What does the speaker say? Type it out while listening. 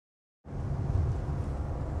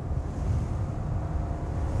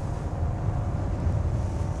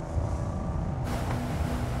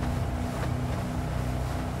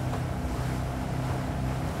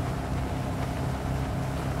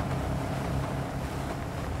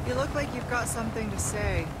You look like you've got something to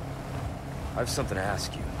say. I have something to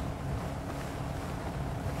ask you.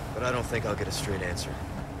 But I don't think I'll get a straight answer.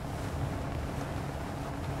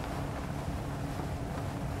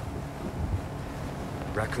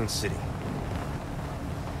 Raccoon City.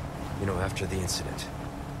 You know, after the incident,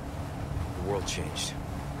 the world changed.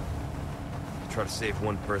 You try to save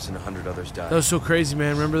one person, 100 others died. That was so crazy,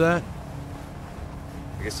 man. Remember that?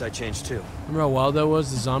 I guess I changed too. Remember how wild that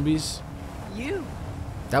was? The zombies? You,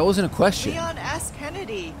 That wasn't a question. Leon S.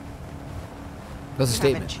 Kennedy. That was a You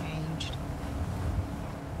statement. haven't changed.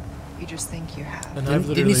 You just think you have. And I've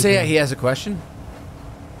Didn't he say been, he has a question?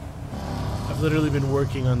 I've literally been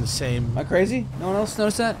working on the same. Am I crazy? No one else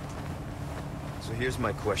noticed that? So here's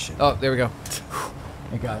my question. Oh, there we go.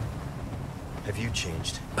 Thank God. Have you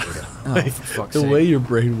changed, Ada? Oh, for fuck's The sake. way your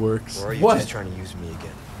brain works. Or are you What? just trying to use me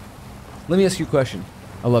again? Let me ask you a question.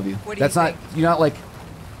 I love you. What do That's you not. think? You're not like.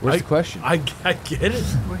 Where's the question? I get it.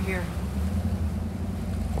 We're here.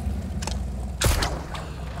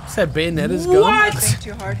 Is that Bayonetta's gun? Don't think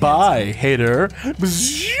too hard, Bye, hater. handsome.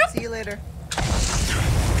 See you later.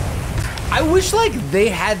 I wish like they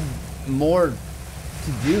had more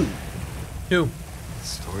to do. Who?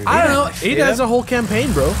 Story I don't know. Ada has a whole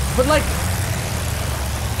campaign, bro. But like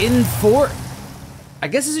in 4, I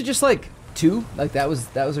guess is it just like 2? Like that was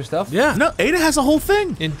her stuff? Yeah. No, Ada has a whole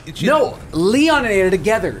thing. No, Leon and Ada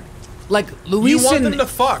together. Like Luis You want and them to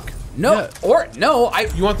fuck. no, Yeah. or no. I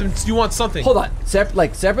You want them. You want something. hold on.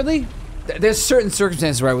 Separately. There's certain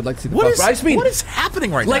circumstances where I would like to. What fuck, is, but I just mean what is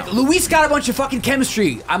happening right like now? Luis got a bunch of fucking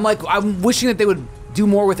chemistry. I'm wishing that they would do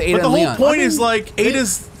more with Ada But the and whole Leon. point is like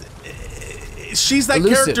Ada's. She's that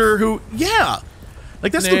Elusive. character who, yeah,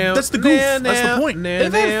 like that's the goof. That's the point.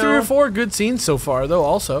 They've had 3 or 4 good scenes so far, though.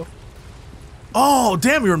 Also. Oh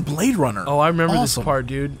damn, you're in Blade Runner. Oh, I remember Awesome. this part,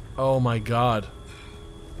 dude. Oh my god.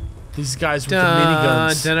 These guys with the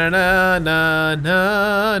miniguns.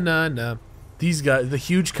 These guys, the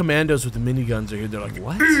huge commandos with the miniguns are here. They're like,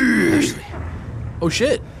 what? Ashley, Oh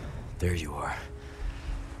shit. there you are.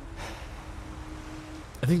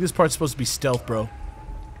 I think this part's supposed to be stealth, bro.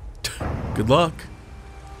 Good luck.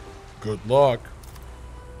 Good luck.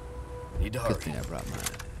 Need to Good hurry. thing I brought my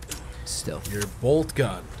stealth. Your bolt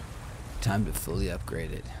gun. Time to fully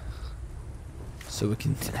upgrade it, so we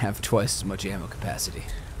can have twice as much ammo capacity.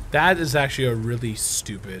 That is actually a really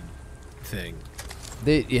stupid thing.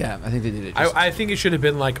 Yeah, I think they did it. Just, I think it should have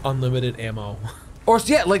been like unlimited ammo. or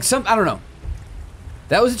yeah, like some. I don't know.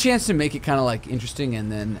 That was a chance to make it kind of like interesting,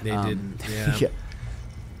 and then They didn't. Yeah. yeah.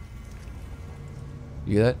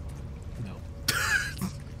 You get that? No.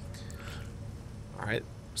 All right.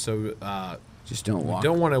 So Just don't walk.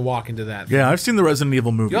 don't want to walk into that. Yeah, I've seen the Resident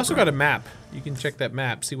Evil movie. You also bro. got a map. You can check that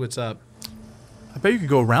map. See what's up. I bet you could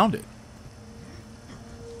go around it.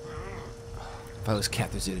 If I was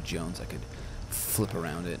Catherine Zeta-Jones, I could flip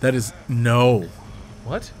around it. That is no,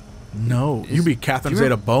 What? no. You'd be Catherine do you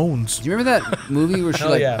Zeta Bones. Do you remember that movie where she Hell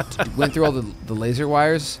like yeah. went through all the laser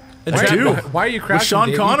wires? I do. Why are you With crouching, Sean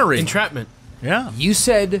Davey? Connery. Entrapment. Yeah. You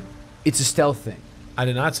said it's a stealth thing. I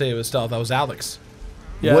did not say it was stealth. That was Alex.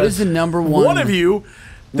 Yeah. What is the number one? One of you. What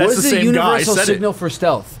That's is the same guy. universal Said signal it. for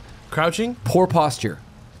stealth? Crouching? Poor posture,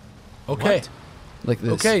 Okay. What? like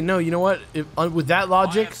this. Okay, no, you know what? If, with that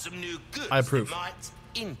logic, I approve.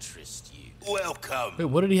 Interest you. Welcome. Wait,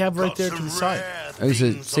 what did he have right there to the side? Oh, it's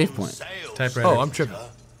a safe point. Typewriter. Oh, I'm tripping.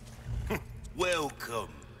 Welcome.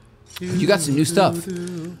 You got some new stuff.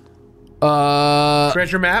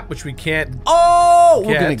 treasure map, which we can't. Oh,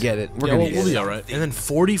 we're Cat. gonna get it. We're Yeah, gonna we'll get be it. all right. And then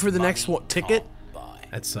 40 for the next ticket.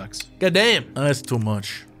 That sucks. God damn. That's too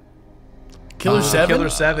much. Killer 7. Killer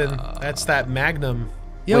 7. That's that Magnum.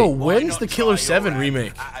 Yo, Wait. when's the Killer 7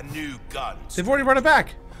 remake? At a new guns. They've already brought it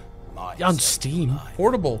back. On Steam.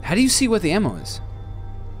 Portable. How do you see what the ammo is?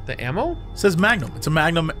 The ammo? It says Magnum. It's a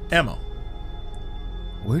Magnum ammo.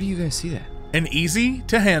 Where do you guys see that? An easy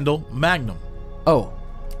to handle Magnum Oh,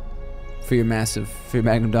 for your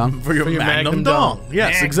Magnum dong. for your your Magnum, Magnum dong. dong.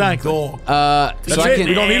 Yes, exactly. So I it. can.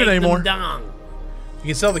 We don't need it anymore. You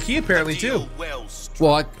can sell the key apparently too. Well,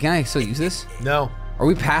 Well, can I still use this? No. Are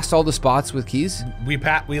we past all the spots with keys?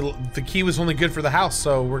 The key was only good for the house,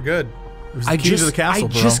 so we're good. It was the key to the castle, I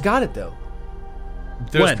bro. just got it though.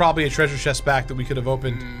 There's When? probably a treasure chest back that we could have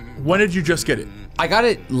opened. When did you just get it? I got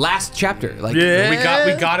it last chapter. Like, Yeah.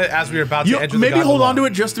 We got it as we were about to enter the maybe hold gondola. on to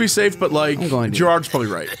it just to be safe, but like I'm going to. Gerard's probably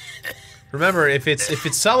right. Remember, if it's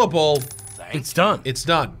sellable, It's done. it's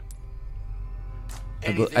done.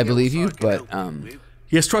 I believe you, but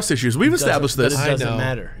He has trust issues. We've established Doesn't- this. but it doesn't I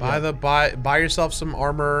know. matter. Buy yourself some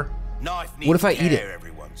armor. Knife What if I needs eat it? care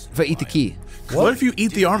every once in if I eat the key, What if you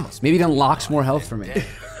eat the armor? maybe it unlocks more health for me.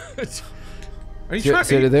 All Are you See what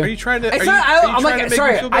I did there? trying to? It's are not, you, are you I'm trying like, to make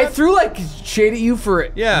sorry, me feel I bad? threw like shade at you for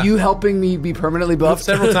you helping me be permanently buffed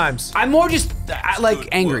several times. I'm more just like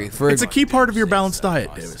angry for. It's a key part of your balanced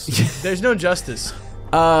diet, Davis. There's no justice.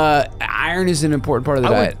 Iron is an important part of the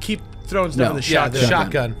I diet. would keep throwing stuff in the Yeah, shotgun. the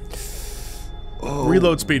shotgun.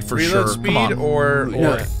 Reload speed for Reload sure. speed Come on. or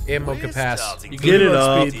No. ammo capacity. You Get it reload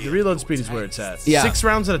up. Speed, the reload speed is where it's at. Yeah. 6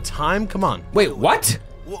 rounds at a time? Come on. Wait, what?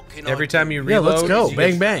 What can Every I do? time you Yeah, reload, let's go. you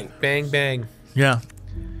Bang, get- bang. bang, bang. Yeah.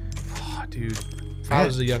 Oh, dude, if I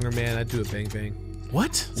was a younger man, I'd do a bang, bang.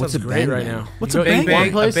 What? Sounds a great bang right bang? now. What's You a go bang eat bang?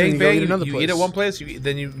 one place a bang, and you go bang. eat another You place. eat at one place,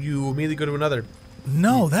 then you immediately go to another.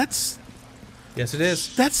 No, that's Yes, it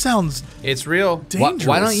is. that sounds It's real. dangerous.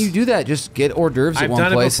 Why don't you do that? Just get hors d'oeuvres at I've one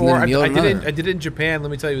done it place before. and then meal I at did it. another. I did it in Japan. Let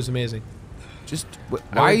me tell you, it was amazing. Just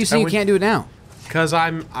why are you saying you went- can't do it now? Because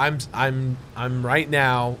I'm right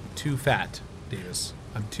now too fat, Davis.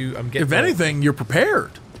 I'm getting. If old. anything, you're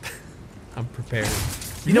prepared. I'm prepared.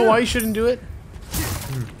 You know why you shouldn't do it?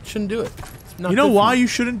 Shouldn't do it. It's not You know good for why you. you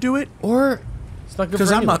shouldn't do it? Or It's not good Because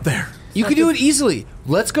for I'm anyone. not there. you could do it easily.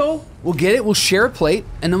 Let's go. We'll get it. We'll share a plate,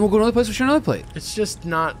 and then we'll go to another place. We'll share another plate. It's just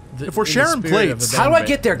not. The, If we're in the sharing spirit of plates- a How do I bang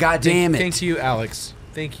get there? God damn it! Thank you, Alex.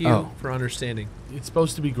 Thank you Oh. for understanding. bang. It's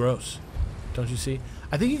supposed to be gross. Don't you see?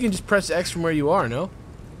 I think you can just press X from where you are. No.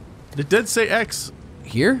 It did say X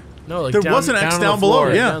Here? No, like There down, was an X down on the down below. floor,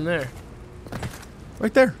 right Yeah, down there.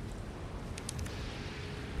 right there.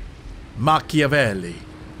 Machiavelli.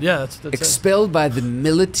 Yeah, that's it. Expelled by the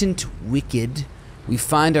militant wicked, we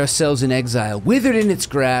find ourselves in exile. Withered in its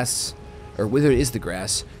grass, or withered is the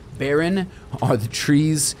grass. Barren are the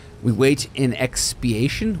trees. We wait in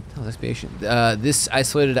expiation. What the hell is expiation? This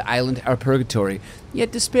isolated island, our purgatory.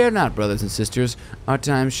 Yet despair not, brothers and sisters. Our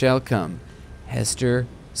time shall come. Hester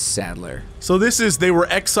Sadler. So they were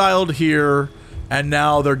exiled here, and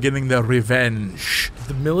now they're getting their revenge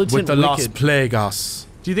The militant with the Los wicked. Plagas.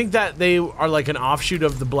 Do you think that they are like an offshoot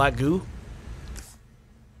of the Black Goo?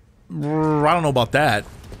 I don't know about that.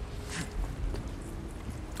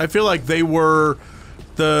 I feel like they were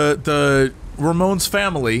the Ramones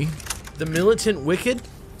family. The militant wicked?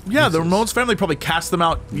 Yeah, the Ramones family probably cast them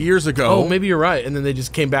out years ago. Oh, maybe you're right. And then they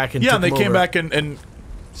just came back and Yeah, took and they them came over, back and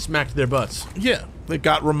smacked their butts. yeah, they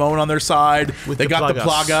got Ramon on their side. With they the got the Plagas.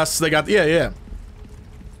 Plagas. They got yeah.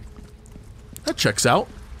 That checks out.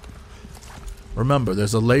 Remember,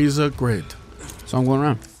 there's a laser grid. So I'm going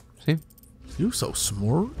around. See? You so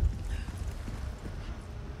smart.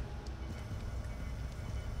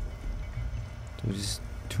 Do we just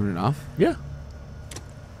turn it off? Yeah.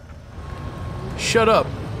 Shut up.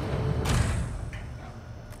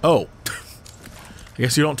 Oh. I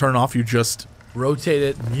guess you don't turn off. You just Rotate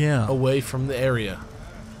it yeah. away from the area.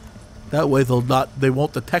 That way they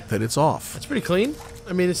won't detect that it's off. That's pretty clean.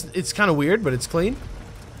 I mean, it's kind of weird, but it's clean.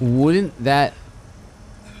 Wouldn't that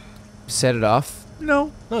set it off?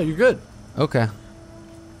 No. No, you're good. Okay.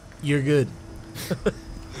 You're good.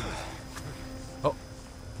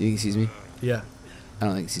 You think he sees me? Yeah. I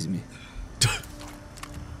don't think he sees me.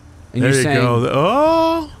 And There you're you saying, go.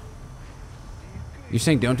 Oh. You're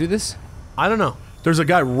saying don't do this? I don't know. There's a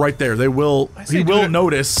guy right there. They will. say He do will it.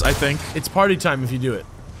 notice. I think. It's party time if you do it.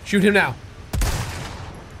 Shoot him now.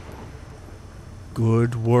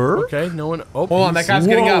 Good work. Okay, no one. Oh, Hold on, that guy's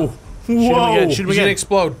getting up. Shoot him Whoa. again. Shoot him He's gonna again.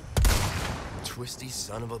 explode. Twisty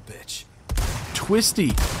son of a bitch.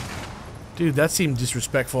 Twisty. Dude, that seemed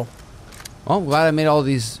disrespectful. Oh, I'm glad I made all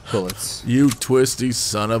these bullets. You twisty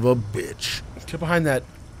son of a bitch. Get behind that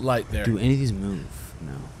light there. Do any of these move?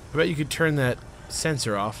 No. I bet you could turn that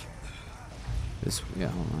sensor off. This, yeah,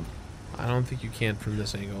 hold on. I don't think you can from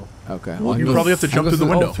this angle. Okay. Well, I you can probably have to I jump can through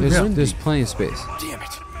the go window. through There's, the there's plenty of space. Damn it.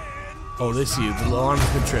 Oh, they see you. The alarm's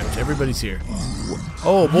been tripped. Everybody's here.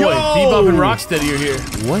 Oh boy, Bebop and Rocksteady are here.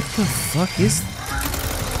 What the fuck is that?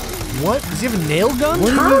 What? Does he have a nail gun?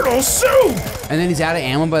 Turtle soup. And then he's out of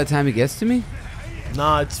ammo by the time he gets to me?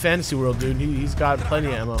 Nah, it's Fantasy World, dude. He's got plenty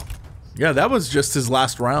of ammo. Yeah, that was just his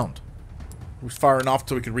last round. He was firing off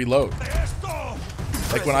so he could reload.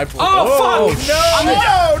 Like when I. Oh, fuck!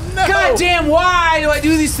 No! God damn, why do I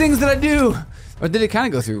do these things that I do? Or did it kind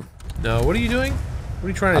of go through? No, what are you doing? What are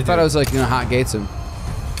you trying to I do? thought I was like, hot gates him.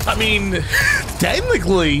 I mean,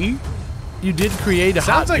 technically. You did create a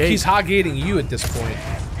Sounds hot like gate. he's hot gating you at this point.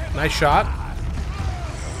 Nice shot.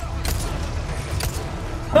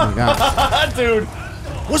 Oh my god. Dude,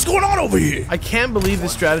 what's going on over here? I can't believe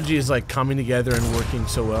this strategy is like coming together and working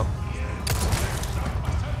so well.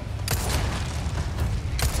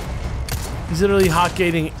 He's literally hot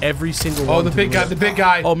gating every single one. Oh, the to big guy. left. The big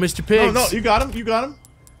guy. Oh, Mr. Pigs. No, you got him. You got him.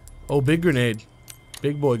 Oh, big grenade.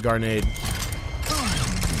 Big boy grenade.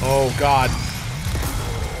 Oh God.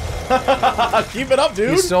 Keep it up,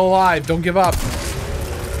 dude. He's still alive. Don't give up.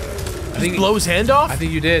 I Just blow his hand off? I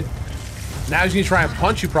think you did. Now he's gonna try and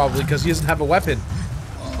punch you probably because he doesn't have a weapon.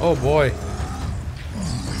 Oh boy.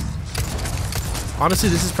 Honestly,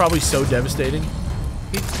 this is probably so devastating.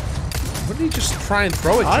 What did he just try and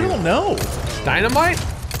throw at you? I don't know. Dynamite?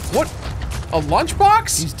 What? A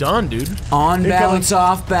lunchbox? He's done, dude. On balance,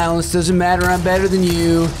 off balance, doesn't matter, I'm better than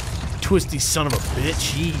you. Twisty son of a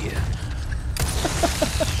bitch. Yeah.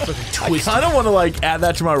 Fucking I twisty. kind of want to like add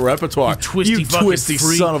that to my repertoire. You twisty fucking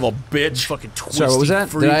freak. son of a bitch. Fucking twisty. Sorry, what was that?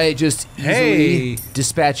 freak. Did I just easily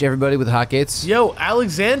dispatch everybody with hotgates? Yo,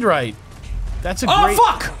 Alexandrite. That's a Oh, great.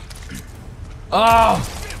 fuck! Oh!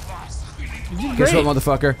 Guess what,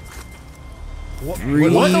 motherfucker? What?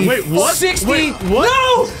 Wait, what? 60! Wait, what?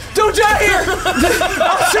 No! Don't die here!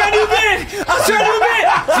 I'm trying to admit! I'm trying to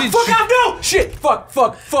admit! Fuck off, no! Shit! Fuck.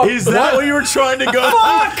 Is that what you were trying to go?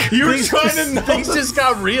 Fuck! You were trying to know. Things just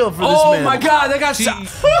got real for this Oh man. my god, that got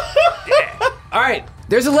Alright,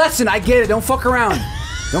 there's a lesson, I get it. Don't fuck around.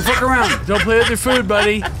 Don't fuck around. Don't play with your food,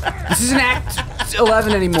 buddy. This isn't Act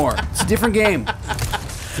 11 anymore. It's a different game.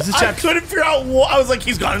 This is I chapter. couldn't figure out what. I was like,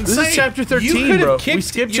 he's gone insane. This is chapter 13, could've bro. kicked- We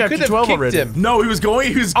skipped you chapter could've 12 kicked already. him. No, he was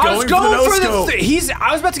going. He was I was going going for the for no the. scope.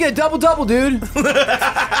 I was about to get a double, dude.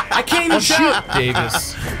 I can't even shoot.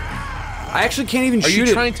 Davis. I actually can't even Are shoot you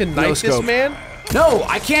it. trying to no knife this scope. man? No,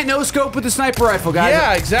 I can't no scope with the sniper rifle, guys.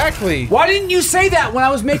 Yeah, exactly. Why didn't you say that when I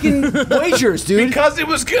was making wagers, dude? Because it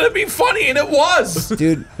was gonna be funny, and it was.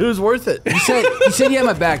 Dude, It was worth it. you said you had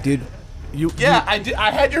my back, dude. Yeah, I did. I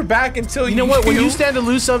had your back until You know what? When you stand to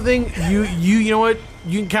lose something, you know what?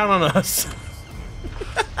 You can count on us.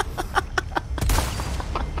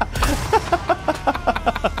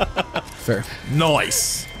 Fair.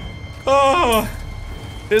 Nice. Oh,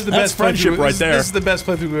 this is the That's best friendship playthrough- right this- there. This is the best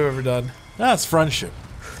playthrough we've ever done. That's friendship.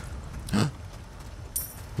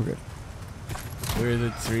 We're good. We're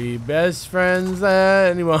the three best friends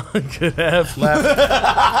that anyone could have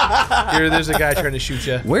left. There's a guy trying to shoot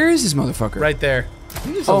you. Where is this motherfucker? Right there.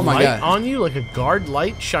 There's Oh a my light God. on you, like a guard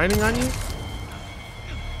light shining on you.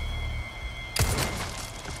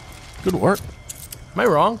 Good work. Am I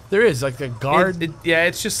wrong? There is like a guard. Yeah,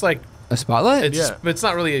 it's just like A spotlight? it's. Yeah. But it's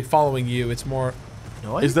not really following you. It's more.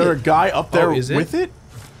 no, I Is think there a guy up there is it? with it?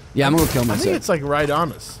 Yeah, I'm gonna kill I think myself. it's like right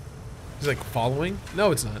on us. He's like following.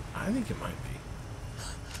 No, it's not. I think it might be.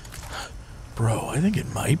 Bro, I think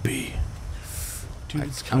it might be. Dude,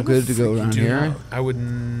 it's I'm kinda good to go freaky, around dude. here. I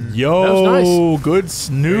wouldn't. Yo, That was nice. good There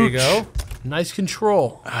snooch. you go. Nice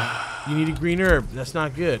control. You need a green herb. That's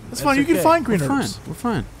not good. That's fine. You can okay. find green We're fine. herbs. We're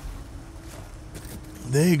fine.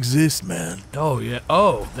 They exist, man. Oh yeah.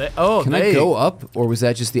 Oh, Can I go up, or was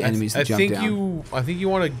that just the enemies I that jump think down? you. I think you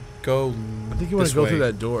want to go. I think you want to go through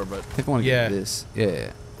that door, but I think I want to Yeah. get this.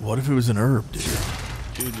 Yeah. What if it was an herb, dude?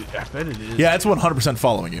 dude, I bet it is. Yeah, it's 100%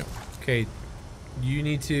 following you. Okay, you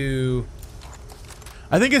need to.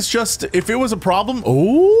 I think it's just if it was a problem.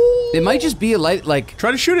 Oh, It might just be a light, like.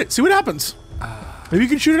 try to shoot it. See what happens. Maybe you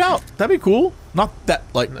can shoot it out. That'd be cool. Not that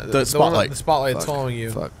like the one- spotlight. The spotlight's Fuck, following you.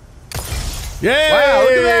 Fuck. Yay! Wow,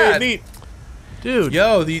 look at that. Neat. Dude.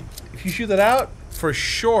 Yo, if you shoot that out, for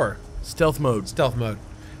sure, Stealth mode. stealth mode.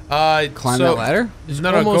 Climb that ladder?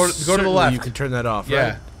 No, go Almost to the certainly left. You can turn that off. Yeah.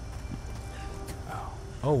 Right?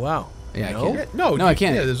 Oh wow. Yeah, I No? can't. Yeah, no, No, I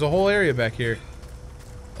can't. Yeah, there's a whole area back here.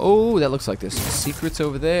 Oh, that looks like there's some secrets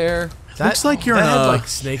over there. That, Looks like you're that in had, a like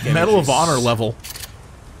snake Medal of energies. Honor level.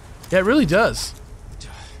 Yeah, it really does.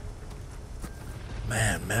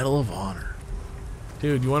 Man, Medal of Honor.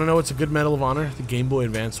 Dude, you want to know what's a good Medal of Honor? The Game Boy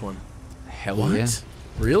Advance one. Hell What? yeah.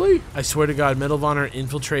 Really? I swear to God, Medal of Honor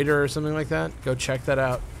Infiltrator or something like that. Go check that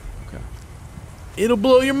out. Okay. It'll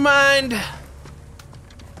blow your mind.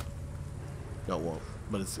 No, it won't.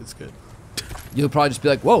 But it's good. You'll probably just be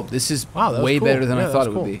like, whoa, this is Wow, that was way cool. better than Yeah, I that thought was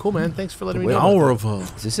it cool. would be. Cool, man. Thanks for letting me know. Hour about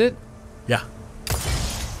of Is this it? yeah. that.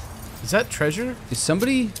 Is that treasure? Is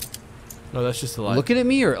somebody No, that's just the light. looking at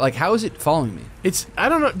me, or like, how is it following me? It's I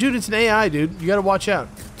don't know, dude. It's an AI, dude. You got to watch out.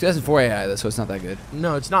 2004 AI, so it's not that good.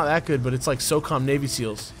 No, it's not that good, but it's like SOCOM Navy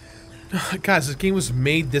SEALs. Guys, this game was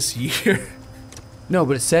made this year. No,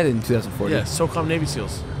 but it's set in 2004. Yeah, SOCOM Navy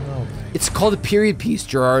SEAls. It's called a period piece,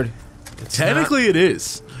 Gerard. Technically, it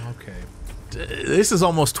is. Okay. This is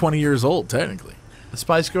almost 20 years old. Technically. The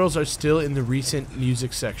Spice Girls are still in the recent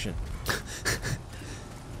music section.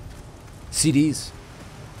 CDs.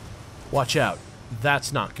 Watch out.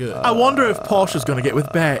 That's not good. I wonder if Porsche's gonna get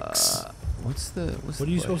with Bex. What's the what are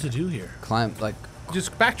you supposed to do here? climb, like,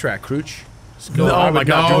 Just backtrack. crooch? Oh my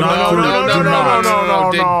God! Do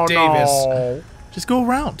not, Davis. Just go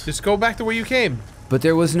around. Just go back to where you came. But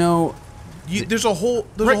there was no... There's a whole.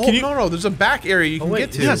 Right, can you- No. There's a back area you can wait,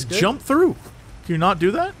 get to. Yes, jump through. Can you not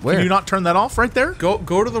do that? Where? Can you not turn that off right there? Go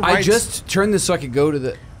to the right. I just turned this so I could go to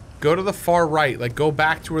the. Go to the far right. Like go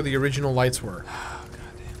back to where the original lights were.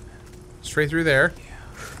 Straight through there.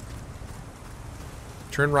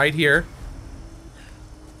 Turn right here.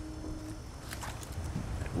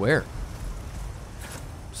 Where?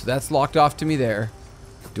 So that's locked off to me there.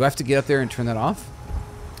 Do I have to get up there and turn that off?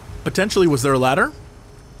 Potentially, was there a ladder?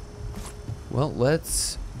 Well,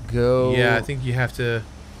 let's go. Yeah, I think you have to.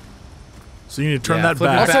 So you need to turn Yeah, that flip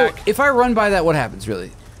it back. Also, back. if I run by that, what happens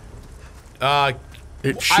really?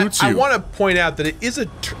 It shoots I you. want to point out that it is a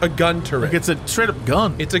gun turret. Like it's a straight up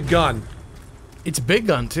gun. It's a gun. It's a big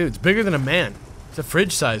gun too. It's bigger than a man. It's a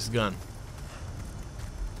fridge-sized gun.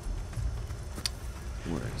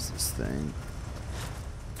 Where is this thing?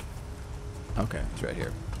 Okay, it's right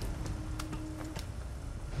here.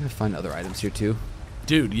 I'm gonna find other items here too.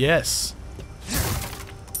 Dude, yes.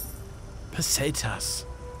 Pesetas.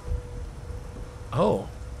 Oh,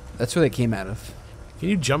 That's where they came out of. can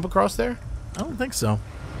you jump across there? I don't think so.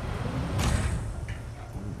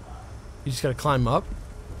 You just gotta climb up.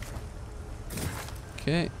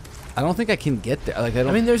 Okay. I don't think I can get there. Like I don't.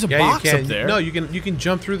 I mean, there's a Yeah, box you can. up there. No, you can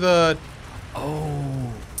jump through the.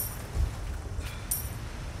 oh.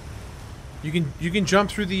 You can jump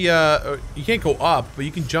through the. You can't go up, but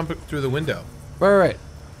you can jump through the window. Right.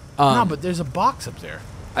 no, but there's a box up there.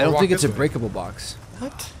 I don't walk think it's a this way. breakable box.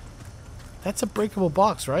 What? That's a breakable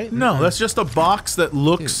box, right? No, that's just a box that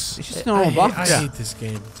looks. It's just a normal box. I hate this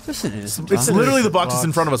game. Listen, it's It's literally the box that's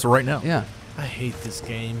in front of us right now. Yeah. I hate this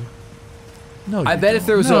game. No, I you bet if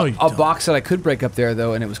there was don't. No, a you don't. box that I could break up there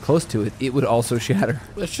though, and it was close to it, it would also shatter.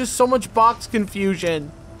 There's just so much box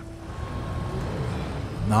confusion.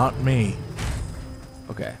 Not me.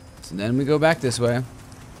 Okay. So then we go back this way.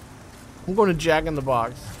 I'm going to Jack in the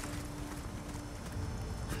Box.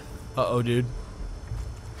 Uh-oh, dude.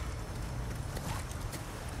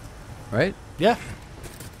 Right? Yeah.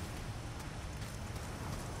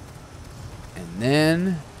 And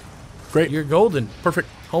then Great. You're golden. Perfect.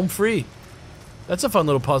 Home free. That's a fun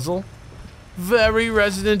little puzzle. Very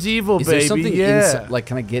Resident Evil, is baby. there something yeah. inside? Like,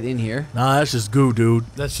 can I get in here? Nah, that's just goo, dude.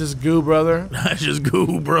 That's just goo, brother. That's just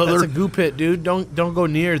goo, brother. That's a goo pit, dude. Don't go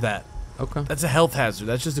near that. Okay. That's a health hazard.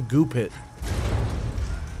 That's just a goo pit.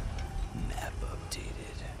 Map updated.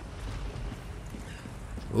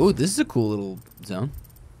 Ooh, this is a cool little zone.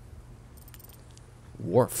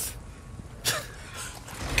 Wharf.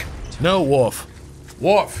 No, Wolf.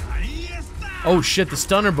 Wharf. Oh shit, the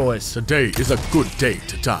Stunner Boys. Today is a good day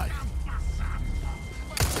to die.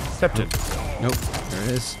 Captain. Nope. There it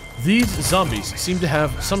is. These zombies seem to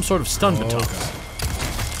have some sort of stun baton.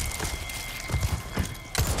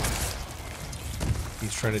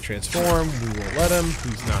 He's trying to transform. We won't let him.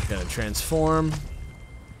 He's not gonna transform.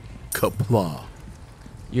 Kapla.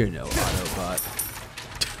 You're no Autobot.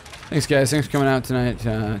 Thanks, guys. Thanks for coming out tonight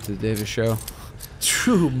to the Davis show.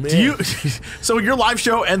 True, man. Do you? So your live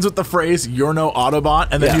show ends with the phrase "You're no Autobot,"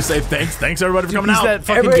 and then Yeah. you say thanks everybody for coming He's out. that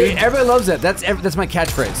fucking Everybody, dude. everybody loves that. That's my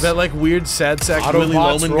catchphase. That like weird sad sack Autobots Willy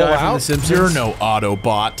Loman roll guy from out. The Simpsons. You're no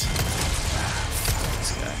Autobot.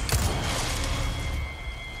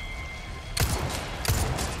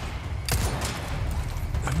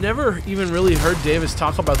 I've never even really heard Davis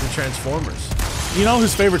talk about the Transformers. You know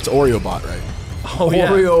whose favorite's Oreo-Bot, right? Oh yeah.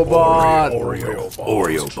 Oreo-bot.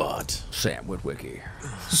 Oreo-Bot. Sam Witwicky.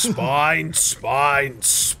 Spine, spine,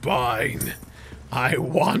 spine. I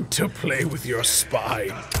want to play with your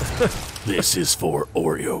spine. This is for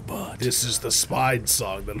Oreo-Bot. This is the spine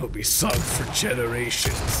song that'll be sung for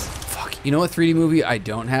generations. Fuck. You know what 3D movie I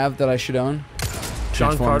don't have that I should own?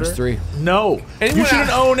 John Transformers Carter? 3. No, you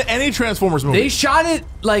shouldn't own any Transformers movie. They shot it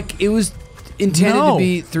like it was intended No. to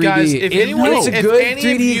be 3D. Guys, if It's a good any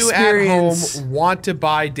 3D of you experience. at home want to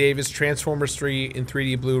buy Davis Transformers 3 in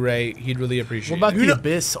 3D Blu-ray, he'd really appreciate What about it. The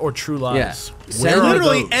Abyss or True Lies? Yeah. Where Send are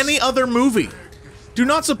Literally those? any other movie. Do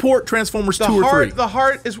not support Transformers 2 or 3. The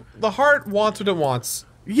heart wants what it wants.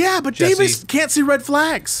 Yeah, but Jesse. Davis can't see red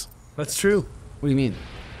flags. That's true. What do you mean?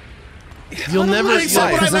 You'll never I see said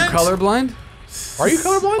what I Because I'm meant. colorblind? Are you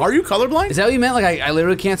colorblind? Are you colorblind? Is that what you meant? Like I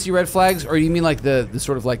literally can't see red flags, or you mean like the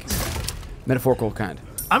sort of like metaphorical kind?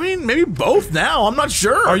 I mean, maybe both now. I'm not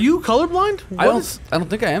sure. Are you colorblind? I don't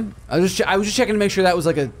think I am. I was just checking to make sure that was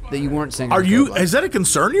like that you weren't saying. I Are was you? colorblind. Is that a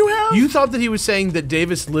concern you have? You thought that he was saying that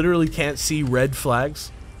Davis literally can't see red flags?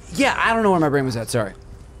 Yeah, I don't know where my brain was at. Sorry.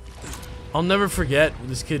 I'll never forget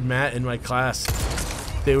this kid Matt in my class.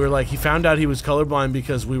 They were like, he found out he was colorblind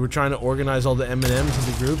because we were trying to organize all the M&Ms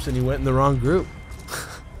into groups, and he went in the wrong group.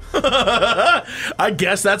 I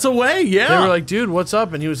guess that's a way, yeah. They were like, dude, what's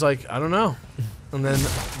up? And he was like, I don't know. And then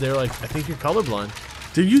they're like, I think you're colorblind.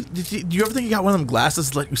 Do you ever think you got one of them glasses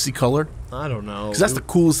that let you see color? I don't know. Because that's the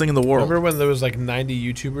coolest thing in the world. Remember when there was like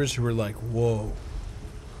 90 YouTubers who were like, whoa,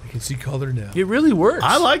 I can see color now. It really works.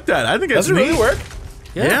 I like that. I think it's Does it really neat. work?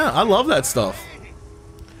 Yeah, I love that stuff.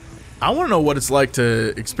 I want to know what it's like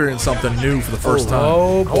to experience something new for the first time.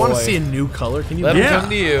 Oh, boy. I want to see a new color. Can you? Let do them Yeah. come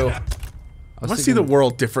to you. I want to see the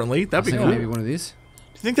world differently. That'd be cool. Maybe one of these. Do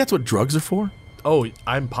you think that's what drugs are for? Oh,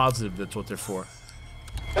 I'm positive that's what they're for.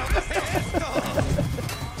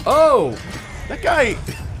 Oh! That guy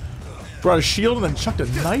brought a shield and then chucked a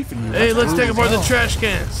knife in you. Hey, let's take apart the trash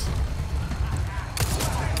cans.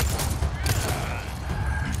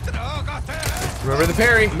 Remember the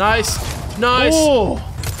parry. Nice. Nice. Oh!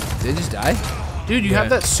 Did they just die? Dude, you have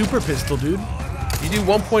that super pistol, dude. You do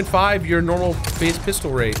 1.5 your normal base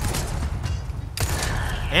pistol rate.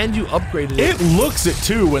 And you upgraded It it. looks it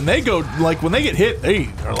too. When they go, like, when they get hit, they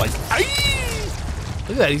are like, "Aye!"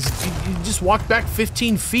 Look at that. He just walked back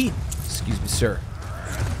 15 feet. Excuse me, sir.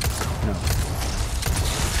 No.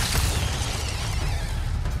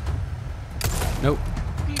 Nope.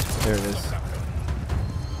 There it is.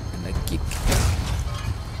 And the kick.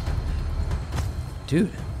 Dude.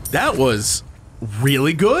 That was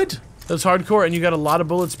really good. That's hardcore, and you got a lot of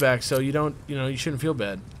bullets back, so you don't, you shouldn't feel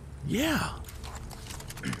bad. Yeah.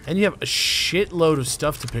 And you have a shitload of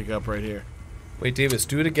stuff to pick up right here. Wait, Davis,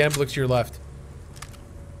 do it again, but look to your left.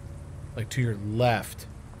 Like, to your left.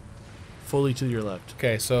 Fully to your left.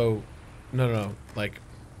 Okay, so... No. Like...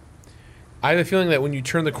 I have a feeling that when you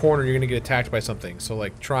turn the corner, you're gonna get attacked by something. So,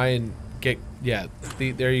 like, try and get... Yeah,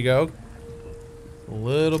 there you go. A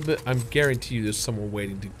little bit... I'm guarantee you there's someone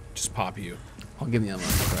waiting to just pop you. I'll give the other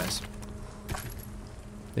one a prize.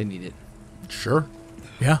 They need it. Sure.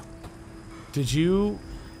 Yeah. Did you...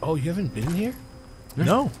 Oh, you haven't been here?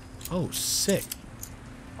 No. Oh, sick.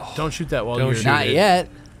 Don't shoot that while Don't you're... shoot Not it. yet.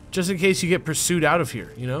 Just in case you get pursued out of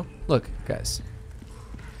here, you know? Look, guys.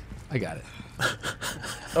 I got it.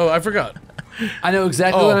 Oh, I forgot. I know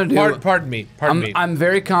exactly what I'm Oh, gonna do. pardon me. Pardon me. I'm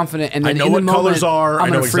very confident, and I then know in what the moment, colors are, I I'm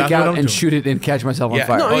know gonna freak exactly what out I'm and doing. shoot it and catch myself on Yeah.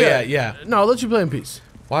 fire. No, yeah. No, I'll let you play in peace.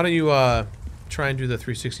 Why don't you, try and do the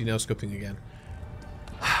 360 no-scoping again?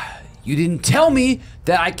 You didn't tell me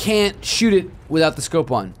that I can't shoot it without the scope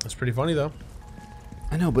on. That's pretty funny, though.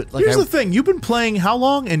 I know, but like, Here's the thing. You've been playing how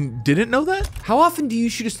long and didn't know that? how often do you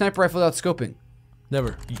shoot a sniper rifle without scoping?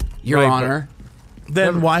 Never. Your Right, Honor.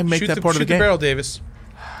 Then why make shoot that part of the shoot game? barrel, Davis.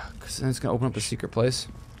 Because then it's gonna open up a secret place.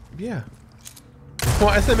 Yeah.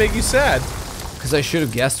 Why does that make you sad? Because I should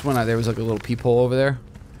have guessed when there was like a little peephole over there.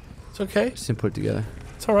 It's okay. Just didn't put it together.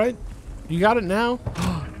 It's all right. You got it now.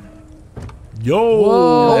 Yo.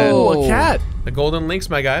 Oh, a cat. The golden links,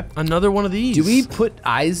 my guy. Another one of these. Do we put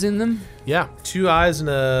eyes in them? Yeah. 2 eyes and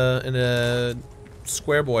a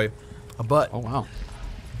square boy. A butt. Oh wow.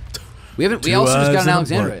 We haven't. We Two also just eyes got an and a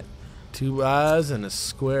Alexandra. butt. 2 eyes and a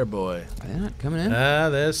square boy. Are they not coming in? Ah,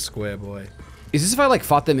 there's square boy. Is this if I like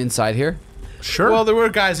fought them inside here? Sure. Well, there were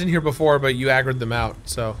guys in here before, but you aggroed them out,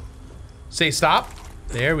 so. Say stop.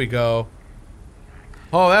 There we go.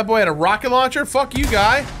 Oh, that boy had a rocket launcher? Fuck you,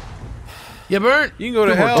 guy. You burnt. You can go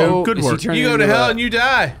to Good work, hell. dude. Good is he work. turning You go to into hell a- and you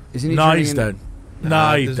die. Isn't he nah, turning he's into- dead.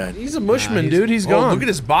 Nah, he's this- dead. He's a mushman, dude. He's Oh, gone. look at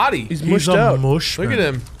his body. He's He's mushed a out. mushman. Look at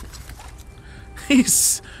him.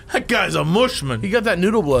 That guy's a mushman. He got that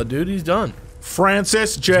noodle blood, dude. He's done.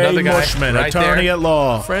 Francis J. Another guy Mushman, right attorney there. at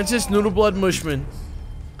law. Francis Noodle Blood Mushman.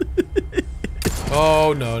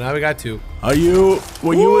 Oh, no. Now we got 2. Were you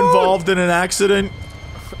involved in an accident?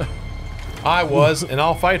 I was, and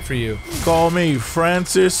I'll fight for you. Call me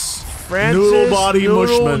Francis Francis Noodle Body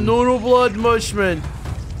Mushman. Noodle Blood Mushman.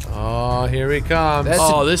 Oh, here he comes. That's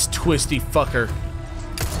Oh, this twisty fucker.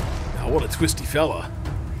 Oh, what a twisty fella.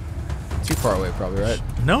 Too far away, probably, right?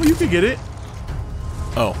 No, you could get it.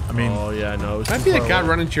 Oh, I mean, Oh yeah, no. It was Might too be the far guy away.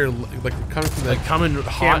 running to your, like, coming from the Coming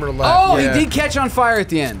hot. camera left. Oh, Yeah. he did catch on fire at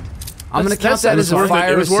the end. I'm gonna count That's- that it was as a worth fire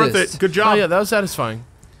it. It was worth assist. it. Good Oh job. yeah, that was satisfying.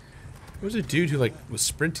 There was a dude who, like, was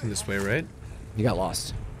sprinting this way, right? You got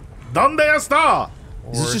lost. Donde está?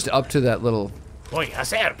 Is this just up to that little? Oye,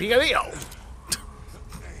 hacer picadillo.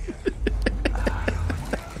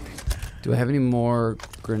 Do I have any more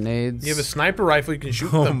grenades? You have a sniper rifle you can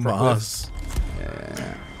shoot Oh, them from. mas.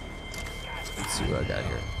 Let's see what I got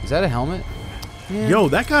here. Is that a helmet? Yeah. Yo,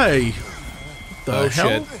 that guy. The Oh, hell?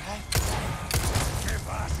 shit.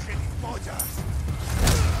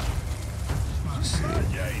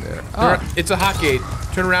 There. Ah, It's a hot gate.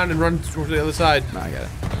 Turn around and run to the other side. no, I got it.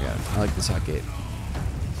 I like this hot gate.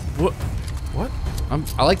 What? What?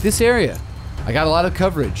 I like this area. I got a lot of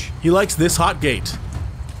coverage. He likes this hot gate.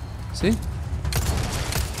 See?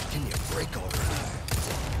 Give me a break already.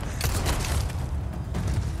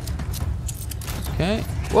 Okay.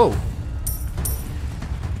 Whoa.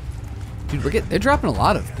 Dude, they're dropping a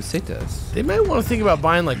lot of pesetas. They might want to think about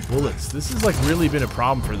buying like bullets. This has like really been a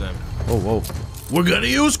problem for them. Whoa. We're gonna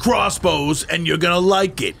use crossbows, and you're gonna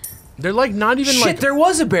like it. They're like not even Shit, like there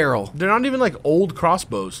was a barrel. they're not even like old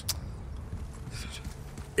crossbows.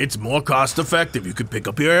 It's more cost effective. You can pick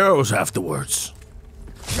up your arrows afterwards.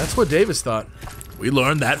 That's what Davis thought. We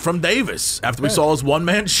learned that from Davis after we saw his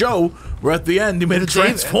one-man show. Where at the end he made a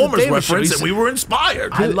Transformers Davis show, reference, he and said- we were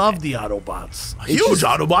inspired. I love the Autobots. A huge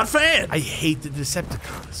Autobot fan. I hate the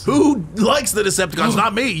Decepticons. Who likes the Decepticons?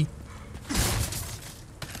 Not me.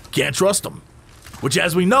 Can't trust them. Which,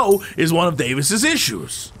 as we know, is one of Davis's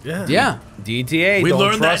issues. Yeah. DTA. We don't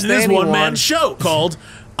learned that trust in his anyone. one-man show called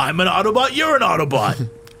 "I'm an Autobot, You're an Autobot."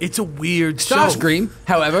 It's a weird show. Starscream,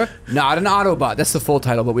 however, not an Autobot. That's the full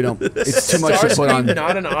title, but we don't. It's too much to put on.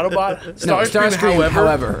 Not an Autobot. No, Starscream,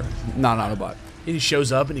 however, not an Autobot. and he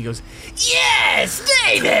shows up and he goes, "Yes,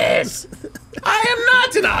 Davis! I am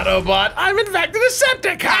not an Autobot. I'm in fact a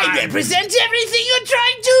Decepticon. I represent everything you're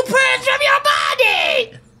trying to purge from your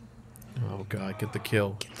body." Oh god, get the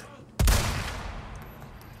kill.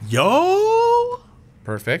 Yo,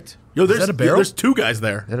 Perfect. there's that a barrel? There's two guys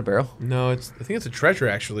there. Is that a barrel? No, I think it's a treasure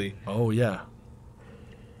actually. Oh yeah.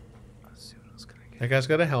 That guy's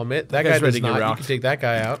got a helmet. That guy's guy ready does to get not. You rocked. can take that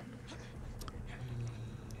guy out.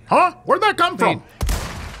 Huh? Where'd that come from?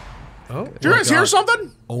 Oh, Did you guys hear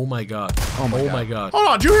something? Oh my god. Oh my God. my god. Hold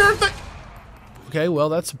on, did you hear anything? Okay, well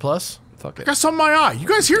that's a plus. Fuck I it. got something in my eye. You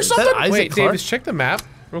guys hear something? Isaac wait, Clarke? Davis, check the map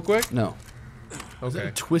real quick. No.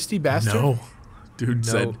 Okay. Twisty bastard. No. Dude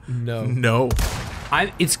said no. no.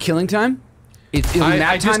 It's killing time. It'll I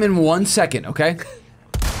map just- time in 1 second, okay?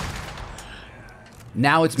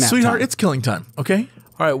 Now it's map Sweetheart, time. it's killing time, okay?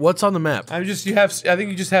 All right, what's on the map? I think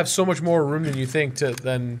you just have so much more room than you think to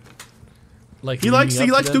then. Like He likes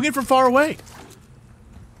leading up to them? doing it from far away.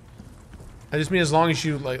 I just mean as long as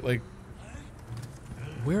you like.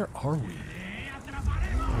 Where are we?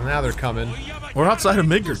 Now they're coming. We're outside of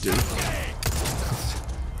Midgard, dude.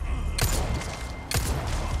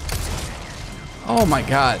 Oh my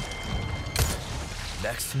god.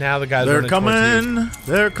 Now the guys They're running towards you. coming.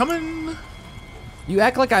 They're coming. You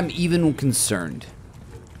act like I'm even concerned.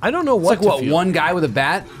 I don't know It's what like to what, feel. one guy with a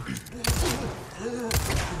bat?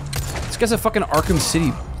 This guy's a fucking Arkham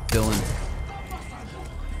City villain.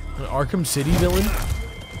 An Arkham City villain?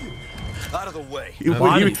 Out of the way.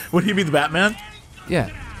 Would he be the Batman? Yeah.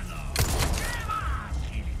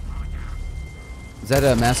 Is that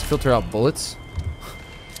a mask filter out bullets?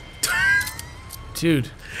 Dude.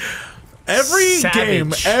 Every Savage.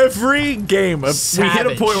 game, we hit a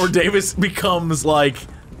Savage. point where Davis becomes like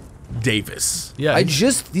Davis. Yeah.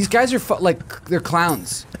 These guys are like, they're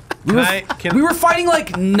clowns. We Can- were fighting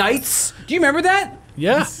like knights. Do you remember that?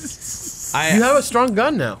 yeah. You have a strong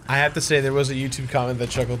gun now. I have to say there was a YouTube comment that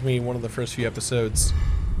chuckled me in one of the first few episodes.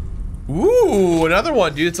 Ooh, another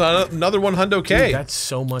one, dude. It's another 100K. Dude, that's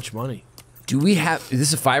so much money. Do we have, is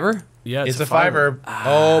this a fiver? Yeah, It's a fiver.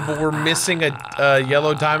 Oh, but we're missing a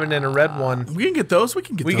yellow diamond and a red one. We can get those. We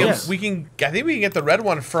can get We can, those. we can. I think we can get the red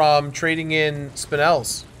one from trading in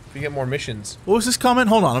Spinels. If we get more missions. What was this comment?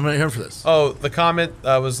 Hold on, I'm gonna hear for this. Oh, the comment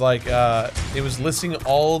was like it was listing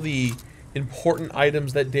all the important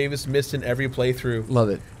items that Davis missed in every playthrough. Love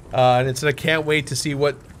it. And it said, "I can't wait to see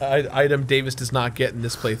what item Davis does not get in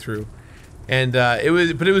this playthrough." And it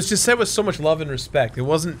was just said with so much love and respect. It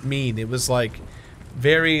wasn't mean. It was like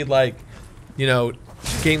very like, you know,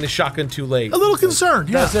 getting the shotgun too late. A little concerned.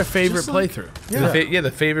 Yeah. That's their favorite Just like- playthrough.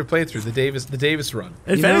 The favorite playthrough, the Davis run.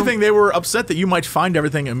 If You know- anything, they were upset that you might find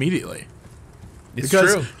everything immediately. It's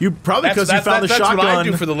Because true. you probably because you found the that's shotgun. what I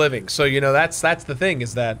do for the living. So you know that's the thing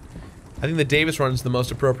is that I think the Davis run is the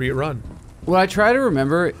most appropriate run. What I try to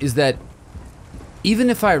remember is that even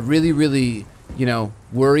if I really, really, you know,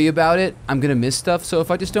 worry about it, I'm gonna miss stuff. So if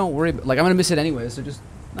I just don't worry, like I'm gonna miss it anyway. So just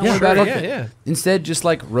not worry about it. yeah. Instead, just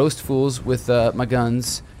like roast fools with my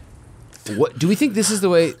guns. What do we think this is the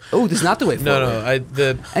way? Oh, this is not the way forward.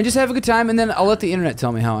 No. And just have a good time, and then I'll let the internet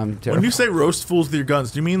tell me how I'm terrible. When you say roast fools with your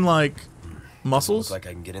guns, do you mean like muscles? Looks like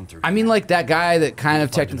I can get in through. I mean, like that guy that kind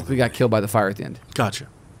of technically got killed by the fire at the end. Gotcha.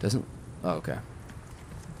 Doesn't? Oh, okay.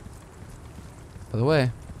 By the way,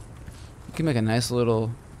 you can make a nice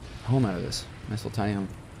little home out of this. Nice little tiny home.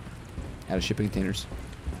 Out of shipping containers.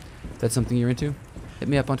 If that's something you're into, hit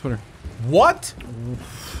me up on Twitter. What?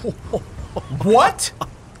 What?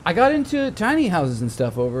 I got into tiny houses and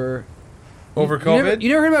stuff over COVID? You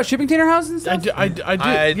never heard about shipping container houses and stuff? I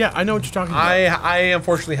did. Yeah, I know what you're talking about. I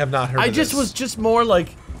unfortunately have not heard. I of just this. was just more like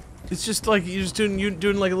It's just like you're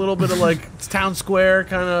doing like a little bit of like town square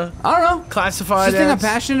kind of. I don't know. Classified. It's the thing I'm as.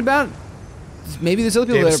 passionate about. Maybe there's other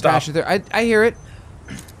people David, that are stop. passionate there. I hear it,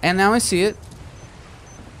 and now I see it.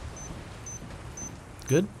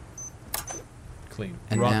 Good. Clean.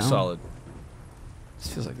 And Rock now, solid.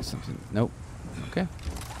 This feels like there's something. Nope. Okay.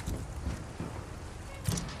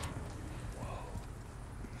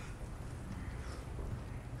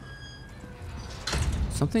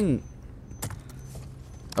 Something.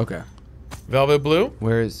 Okay. Velvet blue.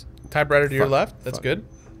 Where is? Typewriter to your Fuck, left. That's fuck. good.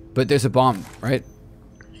 But there's a bomb, right?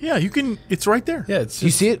 Yeah, you can. It's right there. Yeah, it's Do you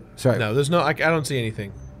just, see it? Sorry. No, there's no. I don't see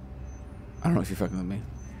anything. I don't know if you're fucking with me.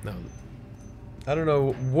 No. I don't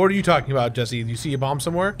know. What are you talking about, Jesse? Do you see a bomb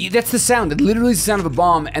somewhere? That's the sound. It literally is the sound of a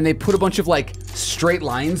bomb, and they put a bunch of like straight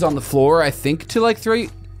lines on the floor. I think to like throw. Am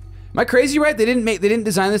I crazy? Right? They didn't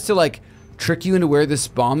design this to like trick you into where this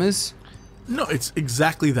bomb is. No, it's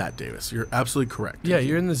exactly that, Davis. You're absolutely correct. Yeah,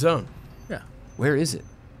 you're in the zone. Yeah. Where is it?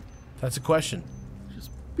 That's a question. Just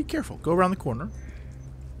be careful. Go around the corner.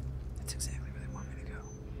 That's exactly where they want me to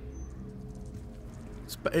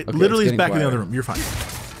go. It Okay, literally it's is back in the getting other room. You're fine.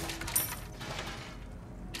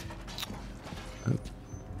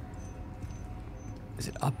 Is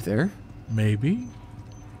it up there? Maybe.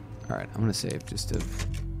 All right, I'm gonna save just to.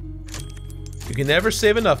 You can never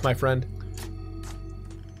save enough, my friend.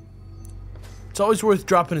 It's always worth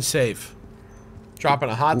dropping a save. Dropping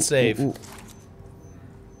a hot save. Ooh.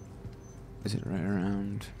 Is it right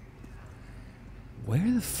around? Where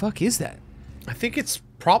the fuck is that? I think it's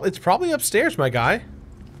probably upstairs, my guy.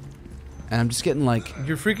 And I'm just getting like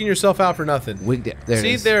You're freaking yourself out for nothing. wigged. There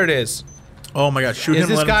See, it is. there it is. Oh my God! Shoot him. Is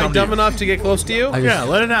this Let him guy come dumb to you. enough to get close to you? Yeah,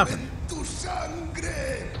 let it happen.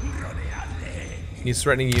 He's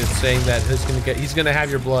threatening you, saying that he's gonna have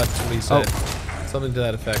your blood. That's what he said. Something to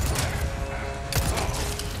that effect.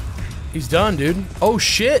 He's done, dude. Oh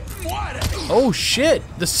shit. Oh shit.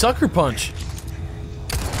 The sucker punch.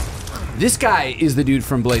 This guy is the dude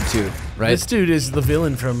from Blade 2, right? This dude is the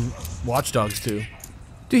villain from Watch Dogs 2.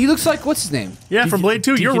 Dude, he looks like what's his name? Yeah, from Blade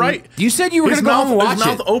 2. You're right. You said you were His gonna go home and mouth, watch his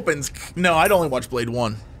mouth it. opens. No, I'd only watch Blade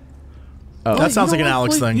 1. Oh. That sounds You like an don't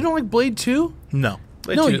Alex Blade, thing. You don't like Blade 2? No.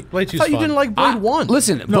 Blade No, 2, Blade I 2's thought you fun. didn't like Blade 1.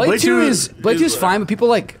 Listen, No, Blade, Blade 2 2 is Blade 2 is is- fine, but people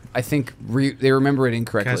like I think they remember it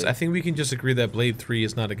incorrectly. Guys, I think we can just agree that Blade 3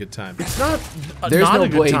 is not a good time. It's not, There's not no a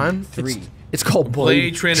good Blade time. 3. It's called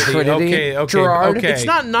Blade Trinity. Okay, Gerard. okay. It's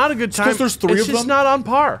not a good time. 'cause there's three it's of just them? not on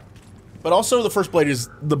par. But also, the first Blade is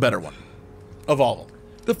the better one of all of them.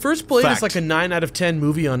 The first Blade Fact. is like a 9 out of 10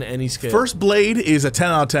 movie on any scale. First Blade is a 10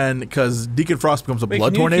 out of 10 because Deacon Frost becomes a Wait,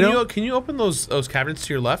 blood can you, tornado. Can you open those cabinets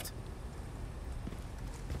to your left?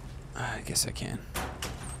 I guess I can.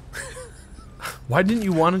 Why didn't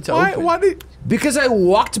you want it to open? Why did? Because I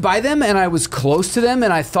walked by them and I was close to them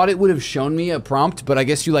and I thought it would have shown me a prompt, but I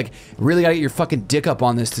guess you like really gotta get your fucking dick up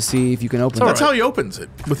on this to see if you can open it. That's how he opens it,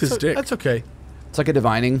 with his dick. That's okay. It's like a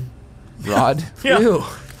divining rod. Yeah. Ew.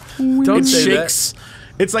 Don't It say shakes.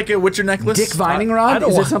 It's like a Witcher necklace. Dick vining I rod? don't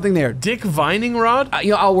Is there want- something there? Dick vining rod?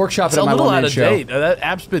 You know, I'll workshop It's it a on my little out one-man of show. date. That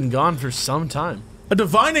app's been gone for some time. A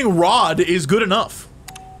divining rod is good enough.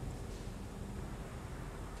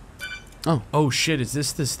 Oh shit, is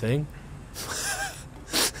this thing?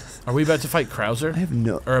 Are we about to fight Krauser? I have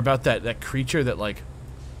no. Or about that creature that like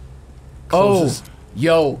Oh, closes?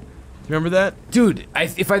 yo, Remember that? dude.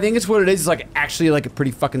 If I think it's what it is, it's like actually like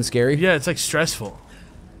pretty fucking scary. Yeah, it's like stressful.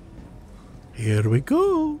 Here we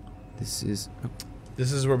go. This is.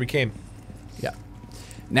 This is where we came. Yeah.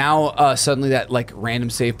 Now suddenly that like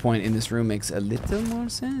random save point in this room makes a little more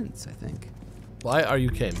sense. I think. Why are you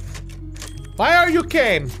came? Why are you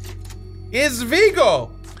came? It's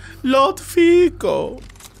Vigo. Lord Fico.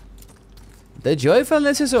 The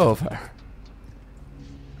joyfulness is over.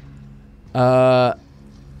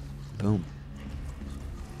 Boom.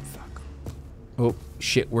 Fuck. Oh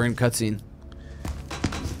shit, we're in cutscene.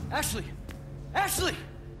 Ashley! Ashley!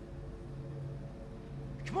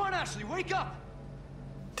 Come on, Ashley, wake up!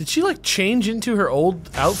 Did she like change into her old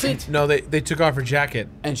outfit? No, they took off her jacket.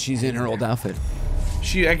 And she's in her old outfit.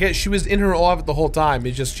 I guess she was in her old outfit the whole time.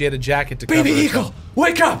 It's just she had a jacket to cover Baby herself. Eagle,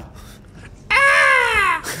 wake up!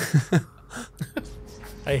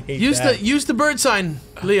 I hate Use the bird sign,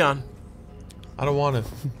 Leon. I don't want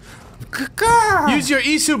to. Use your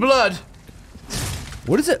Isu blood.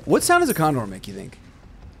 What is it? What sound does a condor make? You think?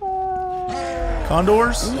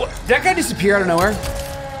 Condors? That guy disappear out of nowhere?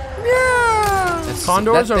 Yeah.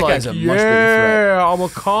 Condors that are like, guy's a much bigger threat. yeah, I'm a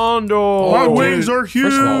condor. My dude. wings are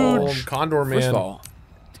huge. First of all, Oh, Condor man. First of all,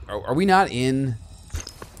 are we not in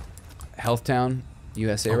Health Town?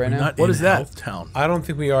 USA right now? Not What in is that? Health Town. I don't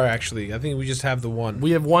think we are actually. I think we just have the one.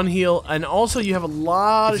 We have one heal, and also you have a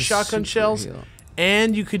lot of It's a shotgun super shells, heal.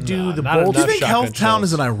 and you could do the not bolts. Do you enough think shotgun Health Town shells.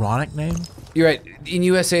 is an ironic name? You're right. In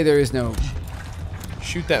USA, there is no.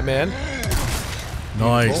 Shoot that man.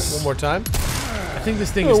 Nice. One more time. I think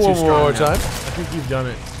this thing is too One strong. more now. time. I think you've done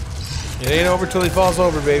it. It ain't over till he falls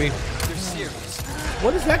over, baby.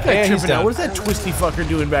 What is that guy Yeah, he's tripping out? done. What is that twisty fucker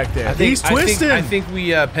doing back there? He's twisting. I think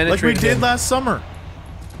we penetrated Like we did him. last summer.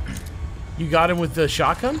 You got him with the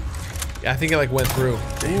shotgun? I think it like went through.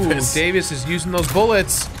 Davis. Ooh, Davis is using those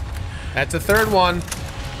bullets. That's a third one.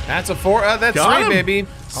 That's a four. That's Got three, him. baby.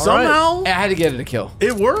 Somehow I had to get it a kill.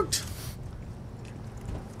 it worked.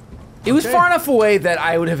 It was far enough away that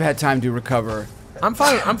I would have had time to recover. I'm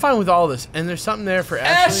fine. I'm fine with all this. And there's something there for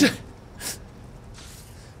Ashley.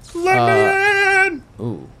 Let me in.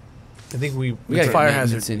 Ooh. I think we We got Fire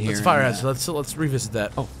maintenance hazard. in here. Let's fire hazard. Let's revisit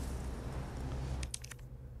that. Oh,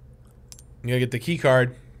 You gotta get the key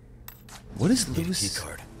card. What is loose? Key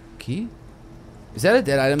card. Key? Is that a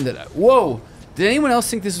dead item that? Whoa! Did anyone else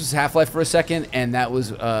think this was Half-Life for a second, and that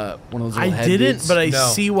was one of those little I head didn't, dudes? but I No.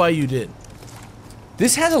 see why you did.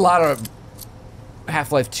 This has a lot of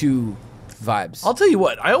Half-Life 2 vibes. I'll tell you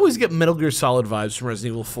what. I always get Metal Gear Solid vibes from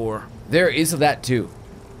Resident Evil 4. There is that too.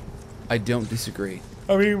 I don't disagree.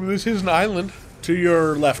 I mean, this is an island. To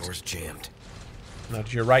your left. Door's jammed. No,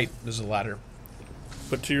 to your right. There's a ladder.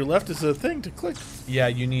 But to your left is a thing to click. Yeah,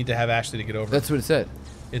 you need to have Ashley to get over. That's what it said.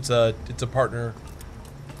 It's a partner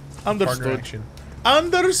Understood. action.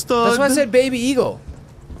 Understood. That's why I said Baby Eagle.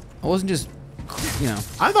 I wasn't just, you know.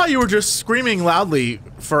 I thought you were just screaming loudly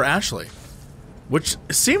for Ashley, which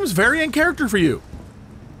seems very in character for you.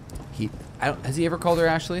 Has he ever called her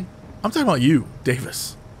Ashley? I'm talking about you,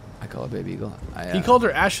 Davis. I call her Baby Eagle. He called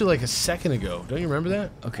her Ashley like a second ago. Don't you remember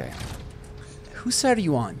that? Okay. Whose side are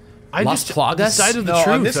you on? I Las just Plagas? the side of the No,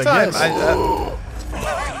 truth. on this I time, guess.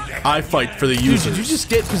 I fight for the Dude, users. did you just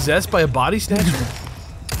get possessed by a body snatcher?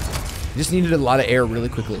 Just needed a lot of air really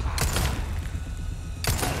quickly.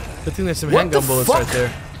 Good thing there's some What handgun the bullets fuck? right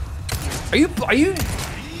there. Are you?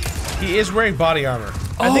 he is wearing body armor.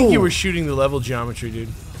 I think you Oh. were shooting the level geometry, dude.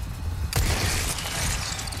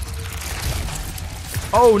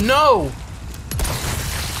 Oh no!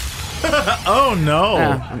 Oh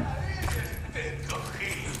no!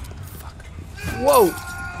 Whoa!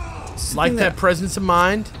 Like that presence of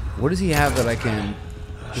mind. What does he have that I can?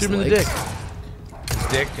 Shoot him in the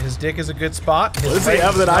dick. His dick is a good spot. His What does he leg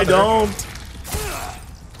have is that I another. don't?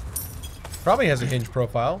 Probably has a hinge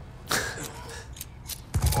profile.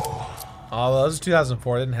 Oh, that was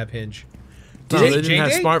 2004. They didn't have hinge. No, Did they it- didn't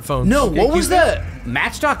have JJ? smartphones. No, Okay, what was Cupid? that?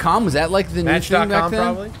 Match.com? Was that like the new thing back Match.com then?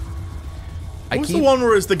 probably. I What was keep, the one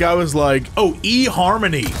where the guy was like, "Oh,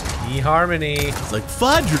 eHarmony." eHarmony. It's like,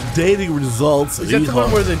 find your dating results. Is that the one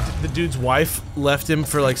where the dude's wife left him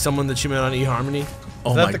for like someone that she met on eHarmony?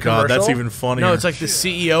 Oh that my the god, that's commercial? even funnier. No, it's like the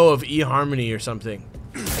CEO of eHarmony or something.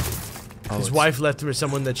 His wife left him for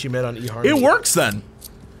someone that she met on eHarmony. it works then.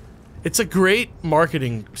 It's a great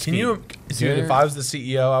marketing Can scheme. you, dude? If I was the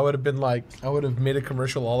CEO, I would have been like, I would have made a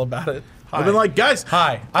commercial all about it. Hi. I've been like, guys,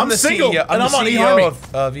 Hi, I'm the single CEO. and I'm I'm the on CEO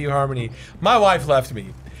eHarmony. of eHarmony. My wife left me.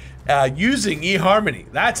 Using eHarmony.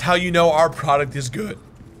 That's how you know our product is good.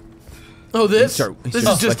 Oh, this? He This is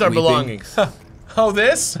starts, just like, our weeping. belongings. Oh,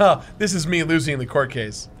 this? This is me losing the court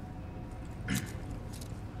case.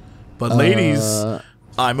 But ladies,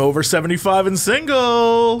 I'm over 75 and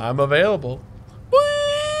single. I'm available.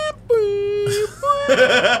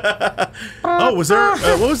 Oh, was there?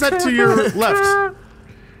 What was that to your left?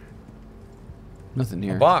 Nothing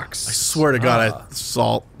here. Box. I swear to God, I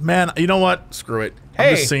saw. Man, you know what? Screw it. I'm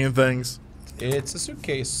Hey. just seeing things. It's a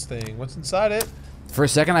suitcase thing. What's inside it? For a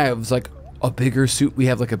second, I was like, a bigger suit. We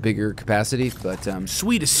have like a bigger capacity, but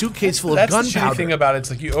Sweet, a suitcase full of That's the shitty gunpowder. thing about it. It's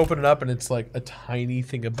like you open it up and it's like a tiny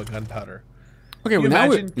thing of gunpowder. okay. Can Well, you now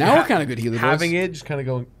imagine we're kind of good healer. Having it, just kind of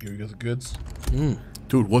going, here you go, the goods.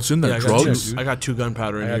 Dude, what's in there? Yeah, I got, Drugs? I got 2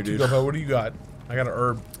 gunpowder in I here, got two dude. gunpowder. What do you got? I got an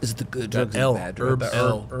herb. Is it the good drugs L, or the bad herb. drugs? The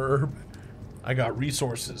L. herb. I got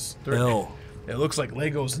resources. L. It looks like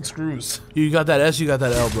Legos and screws. You got that S, you got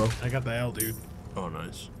that L, bro. I got the L, dude. Oh,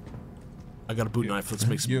 nice. I got a boot knife. Let's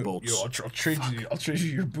make some bolts. I'll trade you. I'll trade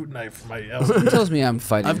you your boot knife for my L. Who tells me I'm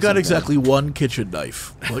fighting? I've got something? exactly 1 kitchen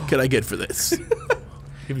knife. What can I get for this?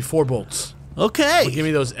 Give you 4 bolts. Okay. Give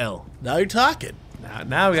me those L. Now you're talking.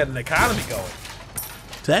 now we got an economy going.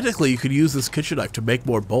 Technically, you could use this kitchen knife to make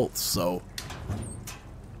more bolts, so.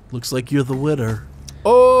 Looks like you're the winner.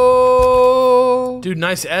 Oh, Dude,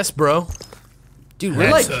 nice S, bro. dude,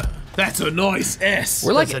 we're like That's a nice S.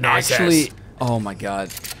 we're like that's a nice actually. ass. Oh my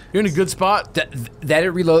god, You're in a good spot. that it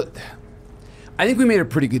reload. I think we made a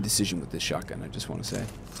pretty good decision with this shotgun. I just want to say,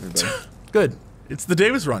 everybody. Good. It's the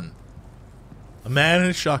Davis run. A man and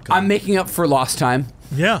a shotgun. I'm making up for lost time.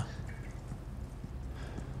 Yeah.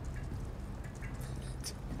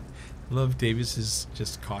 Love Davis's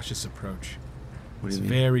just cautious approach. What do It's you mean?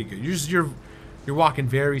 very good. You're walking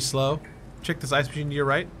very slow. Check this ice machine to your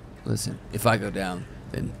right. Listen, if I go down,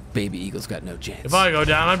 then Baby Eagle's got no chance. If I go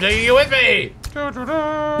down, I'm taking you with me.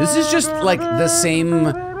 This is just like the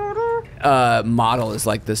same model as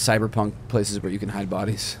like the cyberpunk places where you can hide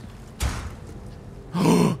bodies.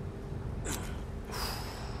 You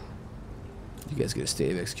guys get a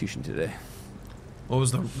stay of execution today. What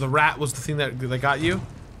was the rat? Was the thing that got you?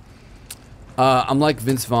 I'm like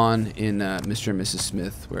Vince Vaughn in Mr. and Mrs.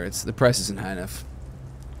 Smith, where it's the price isn't high enough.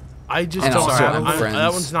 I just And don't. also I'm Friends.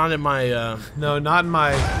 That one's not in my. No, not in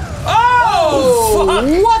my.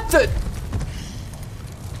 Oh, what the?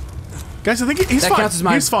 Guys, I think he's That fine. counts as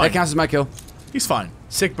my. He's fine. That counts as my kill, He's fine.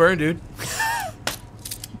 Sick burn, dude.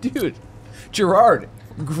 dude. Gerard,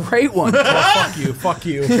 great one. Fuck you. Fuck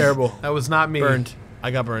you. Terrible. That was not me. Burned.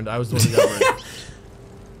 I got burned. I was the one who got burned.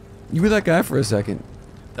 You were that guy for a second.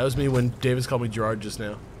 That was me when Davis called me Gerard just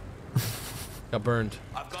now. Got burned.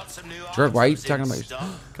 I've got some new Gerard, why are you items talking in about your- stock.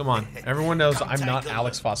 Come on, everyone knows I'm Come not take a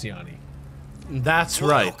Alex Fasciani. That's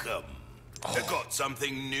right. Welcome. I've got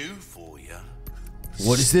something new for you.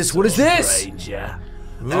 What is this? What is this?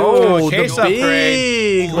 Oh, the case big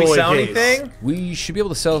upgrade. Can we boy sell case. anything? We should be able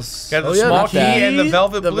to sell. Got the Oh, yeah, small the key key, and the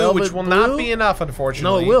velvet the blue, which velvet will not blue? be enough, No,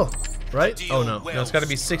 unfortunately. it will. Right? Deal Oh no. well. No, it's got to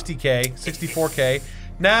be 60K, 64K.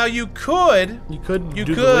 Now you could You could. do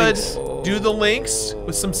do the links. the links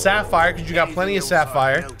with some sapphire because you got plenty of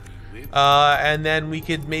sapphire, and then we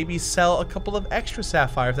could maybe sell a couple of extra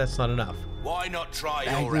sapphire if that's not enough. Why not try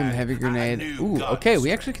your Magnum, hand heavy at grenade. new Ooh, guns? okay.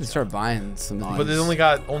 We actually can start buying some. But they only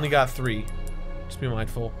got 3. Just be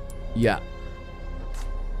mindful. Yeah.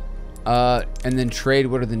 And then trade.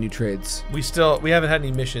 What are the new trades? We haven't had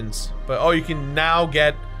any missions, but oh, you can now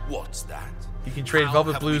get. What's that? You can trade How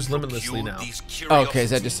velvet have blues we limitlessly procured now. these Oh, okay,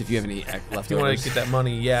 is that curiosities? just if you have any If you want leftovers? to get that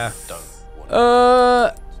money, yeah. Don't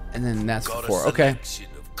want And then that's got a 4. Okay. selection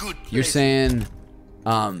of good You're places. saying,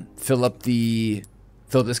 fill up this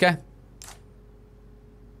guy?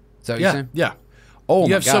 Is that what you're Yeah. saying? Yeah. Oh You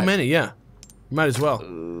my have God. so many. Yeah. You might as well.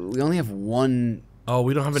 We only have one. Oh,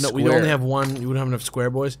 we don't have enough. We Square. only have one. You don't have enough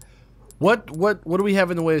square boys. What do we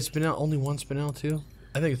have in the way of spinel? Only one spinel too.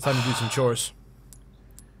 I think it's time to do some chores.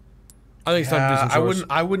 I think it's time to do some chores.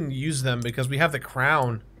 I wouldn't use them because we have the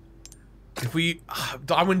crown. If we,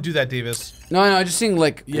 I wouldn't do that, Davis. No, I'm just saying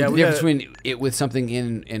like Yeah, the we difference gotta- between it with something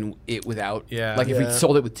in and it without. Yeah. Like if we Yeah.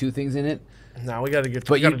 sold it with 2 things in it. No, we gotta But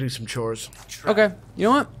we gotta you- do some chores. Okay. You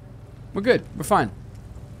know what? We're good. We're fine.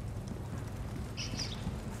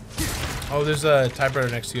 Oh, there's a typewriter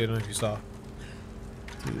next to you. I don't know if you saw.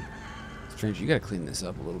 Strange, you gotta clean this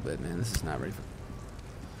up a little bit, man. This is not ready for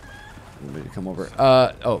anybody to come over.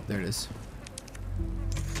 Oh, there it is.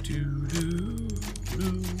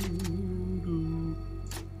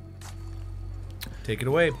 Take it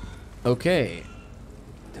away. Okay.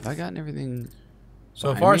 Have I gotten everything? So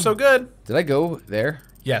behind far, me? so good. Did I go there?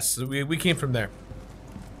 Yes, we came from there.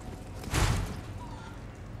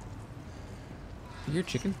 You hear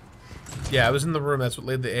chicken? Yeah, I was in the room. That's what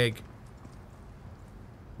laid the egg.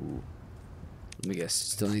 Let me guess.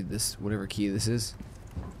 Still need this, whatever key this is.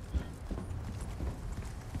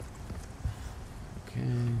 Okay.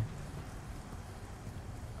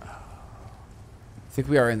 I think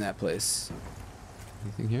we are in that place.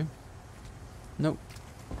 Anything here? Nope.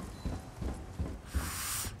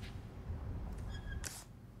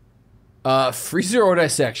 Freezer or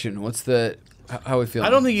dissection? What's the... How we feel? I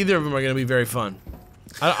don't think either of them are gonna be very fun.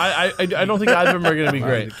 I don't think either of them are gonna be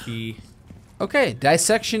great. The key. Okay,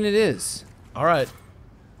 dissection it is. All right.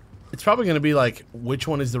 It's probably gonna be like, which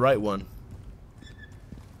one is the right one?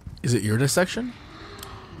 Is it your dissection?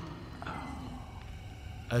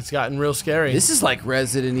 It's gotten real scary. This is like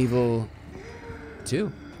Resident Evil 2.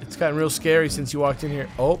 It's gotten real scary since you walked in here.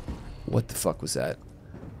 Oh, What the fuck was that?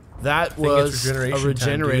 that it's was regeneration a time,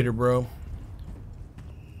 regenerator, dude. bro.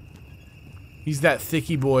 He's that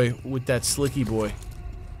thicky boy with that slicky boy.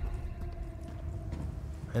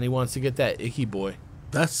 And he wants to get that icky boy.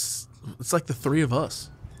 It's like the 3 of us.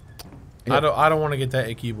 I don't want to get that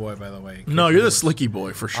icky boy. By the way. No, you're the slicky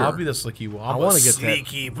boy for sure. I'll be the slicky one. I want to get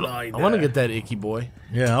that. blind. I want to get that icky boy.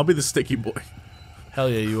 Yeah, I'll be the sticky boy. Hell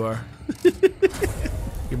yeah, you are.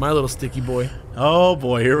 You're my little sticky boy. Oh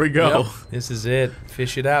boy, here we go. Yep. This is it.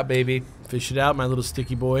 Fish it out, baby. Fish it out, my little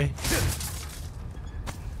sticky boy.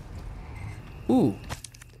 Ooh.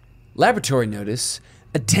 Laboratory notice.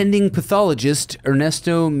 Attending pathologist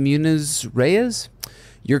Ernesto Muniz Reyes.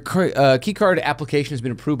 Your keycard application has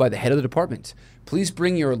been approved by the head of the department. Please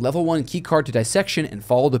bring your level 1 keycard to dissection and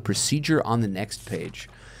follow the procedure on the next page.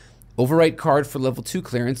 Overwrite card for level 2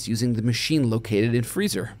 clearance using the machine located in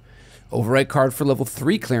freezer. Overwrite card for level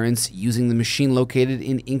 3 clearance using the machine located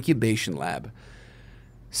in incubation lab.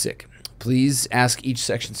 Sick. Please ask each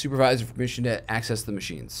section supervisor for permission to access the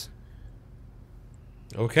machines.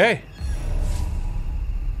 Okay.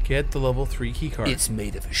 Get the level 3 keycard. It's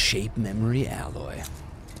made of a shape memory alloy.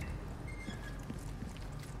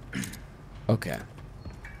 Okay.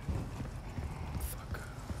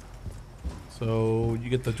 So you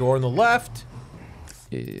get the door on the left.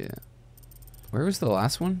 Yeah. Where was the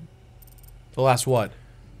last one? The last what?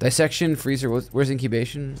 Dissection, freezer. Where's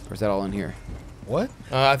incubation? Or is that all in here? What?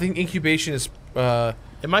 I think incubation is.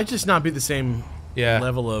 It might just not be the same Yeah.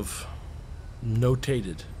 level of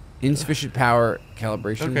notated. Insufficient power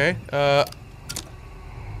calibration. Okay.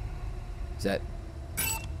 Is that?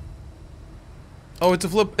 Oh, it's a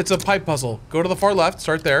flip. It's a pipe puzzle. Go to the far left.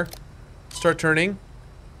 Start there. Start turning.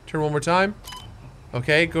 Turn one more time.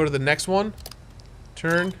 Okay. Go to the next one.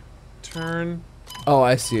 Turn. Turn. Oh,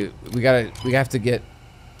 I see. We have to get.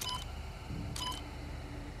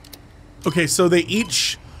 Okay, so they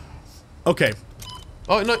each. Okay.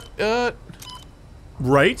 Oh no.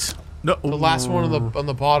 Right. No. The last one on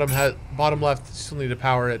the bottom left. You still need to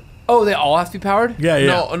power it. Oh, they all have to be powered? Yeah,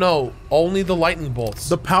 yeah. No. Only the lightning bolts.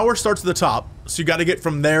 The power starts at the top, so you got to get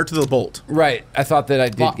from there to the bolt. Right. I thought that I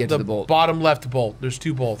did get to the bolt. Bottom left bolt. There's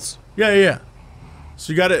 2 bolts. Yeah.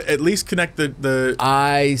 So you got to at least connect the.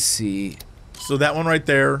 I see. So that one right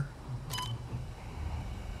there.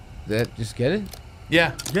 That just get it?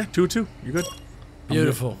 Yeah. Yeah, 2 2. You're good.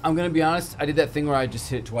 Beautiful. I'm gonna be honest. I did that thing where I just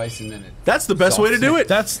hit it twice and then it. That's the best way to do it.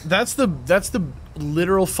 That's the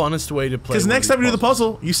literal funnest way to play. Because next time you do the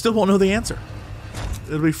puzzle, you still won't know the answer.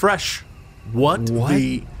 It'll be fresh. What?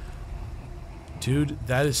 The? Dude,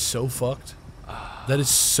 that is so fucked. That is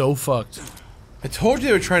so fucked. I told you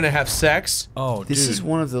they were trying to have sex. Oh, This dude. is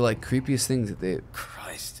one of the like creepiest things that they.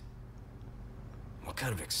 Christ. What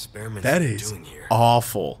kind of experiments That are you is doing here?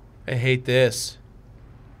 awful. I hate this.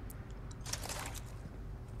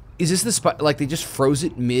 Is this the spot? Like they just froze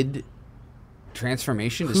it mid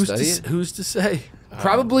transformation to study it? Who's to say?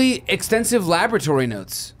 Probably extensive laboratory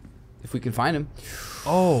notes, if we can find them.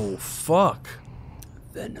 Oh, fuck.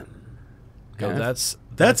 Venom. No, Okay.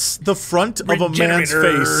 That's the front of a man's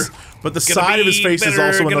Regenerator. face, but the side of his face is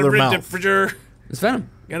also another mouth. It's Venom.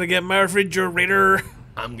 Gotta get my refrigerator.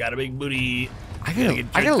 I'm got a big booty. I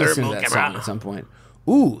gotta listen to that song at some point.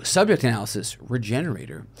 Ooh, subject analysis,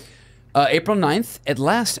 Regenerator. April 9th, at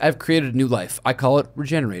last I've created a new life. I call it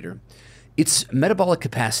Regenerator. Its metabolic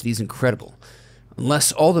capacity is incredible.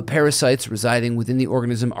 Unless all the parasites residing within the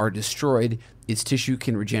organism are destroyed, its tissue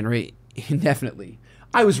can regenerate indefinitely.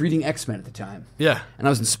 I was reading X-Men at the time. Yeah. And I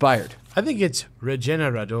was inspired. I think it's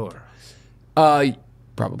Regenerador.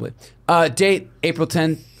 Probably. Date, April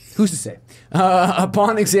 10th. Who's to say?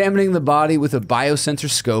 Upon examining the body with a biosensor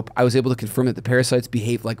scope, I was able to confirm that the parasites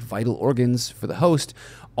behave like vital organs for the host,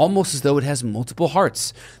 almost as though it has multiple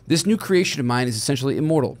hearts. This new creation of mine is essentially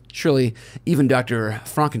immortal. Surely, even Dr.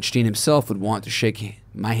 Frankenstein himself would want to shake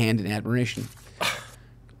my hand in admiration.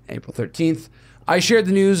 April 13th. I shared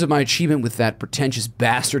the news of my achievement with that pretentious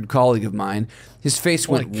bastard colleague of mine. His face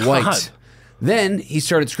went white. Then he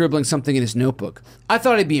started scribbling something in his notebook. I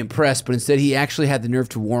thought I'd be impressed, but instead he actually had the nerve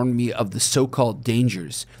to warn me of the so-called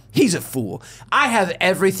dangers. He's a fool. I have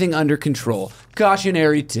everything under control.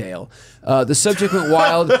 Cautionary tale. The subject went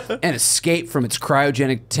wild and escaped from its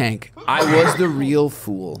cryogenic tank. I was the real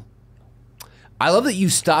fool. I love that you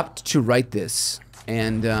stopped to write this,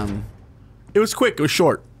 and It was quick. It was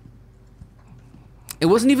short. it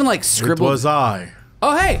wasn't even like It scribbled. was I.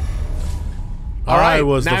 Oh, hey! All right, I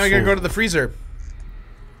was now the we gotta fool. go to the freezer.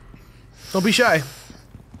 Don't be shy.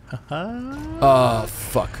 Oh,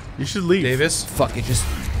 fuck. You should leave. Davis. Fuck, it just...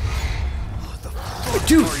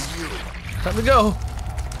 Dude! Time to go.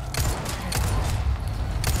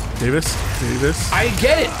 Davis. I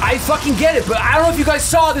get it. I fucking get it, but I don't know if you guys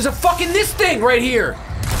saw, there's a fucking this thing right here.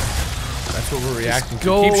 That's what we're reacting to.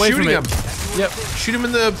 Go Keep away shooting from him. it. Yep. Shoot him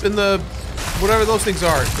in the whatever those things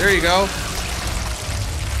are. There you go.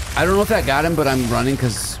 I don't know if that got him, but I'm running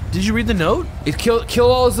because Did you read the note? it killed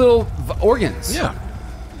all his little organs. Yeah.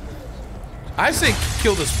 I say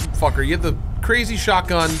kill this fucker. You have the crazy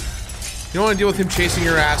shotgun. You don't want to deal with him chasing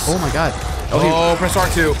your ass. Oh my god. Oh, press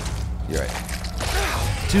R2. You're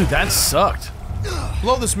right. Dude, that sucked.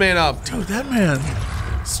 Blow this man up. Dude, that man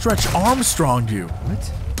Stretch Armstronged you.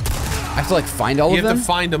 What? I have to like find all You of have them? to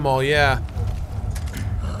find them all, yeah.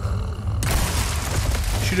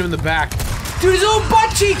 Shoot him in the back. Dude, his little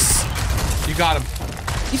butt cheeks! You got him.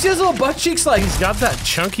 You see his little butt cheeks like... He's got that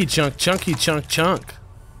chunky chunk.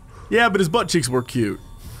 Yeah, but his butt cheeks were cute.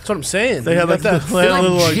 That's what I'm saying. They had like that that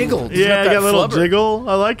little like, jiggled. Yeah, got got a little flubber. jiggle.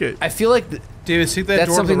 I like it. I feel like David, see that that's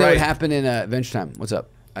door something to the that right. would happen in Adventure Time. What's up?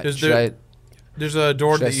 There's a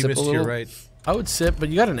door should I that you sip a missed to your little? right. I would sip, but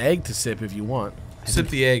you got an egg to sip if you want. Sip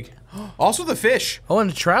the egg. Also the fish. Oh, and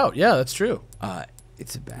a trout. Yeah, that's true.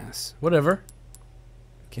 It's a bass. Whatever.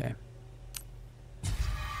 Okay.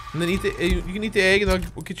 And then eat the. You can eat the egg, and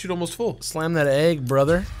we'll get you to almost full. Slam that egg,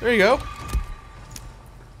 brother. There you go.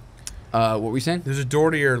 What were you saying? There's a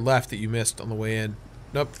door to your left that you missed on the way in.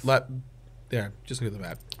 Nope. There. Just look at the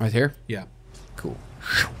map. Right here? Yeah. Cool.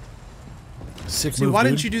 Sick See, move, why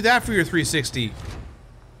dude. didn't you do that for your 360?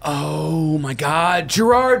 Oh my God,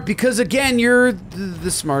 Gerard! Because again, you're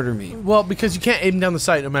the smarter me. Well, because you can't aim down the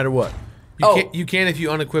sight no matter what. You can if you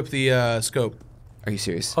unequip the scope. Are you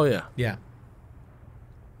serious? Oh, yeah. Yeah.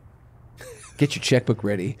 Get your checkbook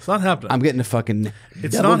ready. It's not happening. I'm getting a fucking.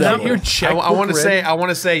 It's double not double. happening. I want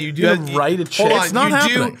to say you do You have write a check. Hold on, It's not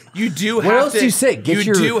happening. You do What have else to. do you say? Get you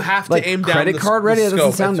your, do have to like, aim down credit the, card ready? the That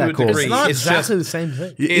doesn't scope sound to a that cool. degree. It's not It's exactly just, the same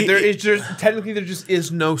thing. technically there just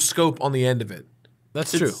is no scope on the end of it.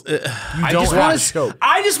 That's true. uh, You I don't just have want a scope.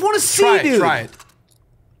 I just want to see, Try it. dude. Try it.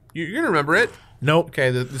 You're gonna remember it. Nope.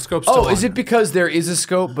 Okay, the scope's still Oh, is on. it because there is a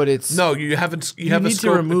scope, but it's? No, you haven't. You You have a need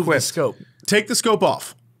scope to remove the equipped. scope. Take the scope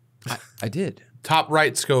off. I did. Top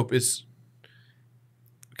right scope is.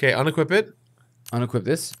 Okay, unequip it. Unequip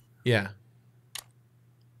this. Yeah.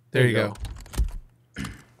 There you go.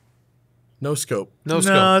 No scope. No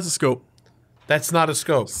scope. No, it's a scope. That's not a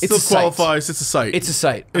scope. Still a sight. qualifies. It's a sight. It's a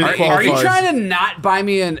sight. It Are you qualifies. trying to not buy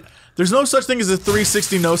me an? There's no such thing as a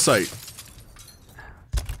 360 no sight.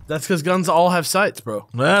 That's because guns all have sights, bro.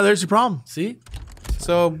 Well, there's your problem. See?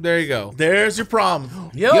 So there you go. There's your problem.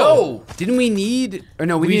 Yo, didn't we need? Or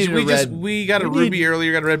no, we needed a red. We got a ruby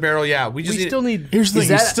earlier. Got a red barrel. Yeah, we just We need, still need. Here's the Is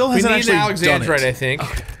thing. He that- still we hasn't need actually an Alexandrite. done I it. think.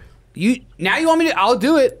 You now you want me to? I'll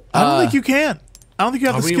do it. I don't think you can. I don't think you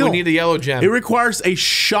have the we skill. need a yellow gem. It requires a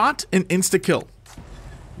shot and insta kill.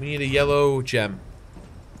 We need a yellow gem.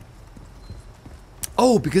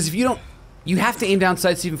 Oh, because if you don't, you have to aim down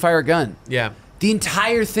sights to even fire a gun. Yeah. The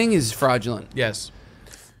entire thing is fraudulent. Yes.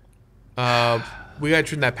 We gotta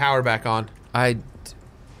turn that power back on.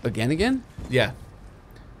 Again? Yeah.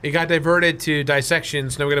 It got diverted to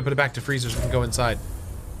dissections. Now we gotta put it back to freezers. We can go inside.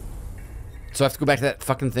 So I have to go back to that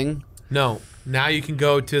fucking thing. No. Now you can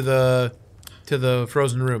go to the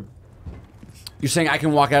frozen room. You're saying I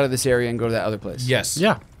can walk out of this area and go to that other place? Yes.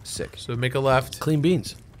 Yeah. Sick. So make a left Clean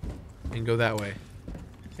beans. and go that way.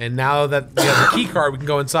 And now that we have the key card, we can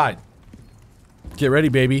go inside. Get ready,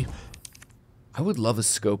 baby. I would love a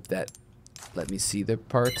scope that let me see the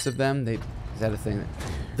parts of them. Is that a thing?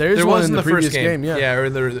 There's There one was in the first previous game. Yeah. Yeah, or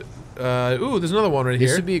in the ooh, there's another one right This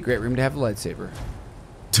here. would be a great room to have a lightsaber.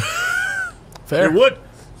 Fair. It would.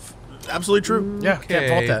 Absolutely true. Yeah. Can't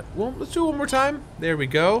fault that. Well, let's do it one more time. There we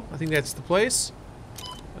go. I think that's the place.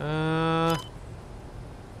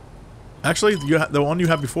 Actually, the one you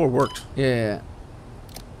had before worked. Yeah.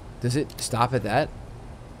 Does it stop at that?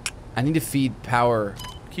 I need to feed power.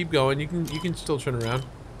 Keep going. You can still turn around.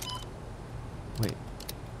 Wait.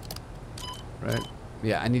 Right.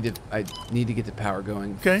 Yeah, I need to get the power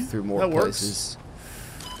going Okay, through more that works. places.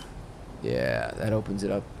 Yeah, that opens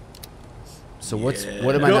it up. So what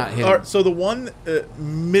am I not hitting? Alright, so the one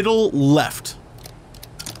middle left.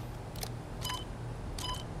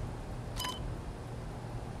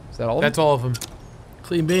 Is that all? of That's them? all of them.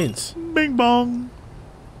 Clean beans. Bing bong.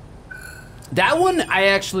 That one I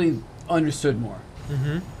actually understood more.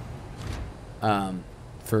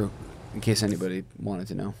 For in case anybody wanted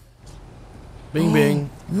to know. Bing, bing.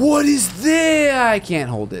 What is there? I can't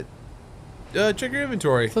hold it. Check your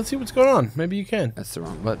inventory. Let's see what's going on. Maybe you can. That's the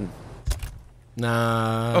wrong button.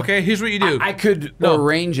 Nah. Okay, here's what you do. I could No.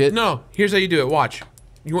 arrange it. No, here's how you do it. Watch.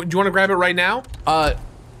 Do you want to grab it right now?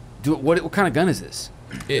 What kind of gun is this?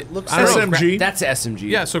 It looks SMG. That's a SMG.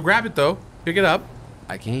 Yeah, so grab it though. Pick it up.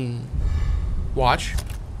 I can. Watch.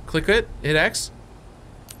 Click it. Hit X.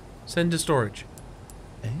 Send to storage.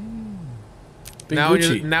 Now when,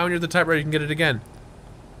 Bingucci. now when you're the typewriter, you can get it again.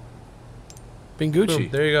 Boom,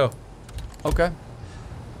 Bingucci. there you go. Okay. And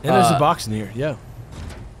there's a box in here. Yeah.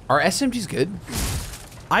 Are SMGs good?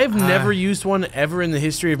 I have never used one ever in the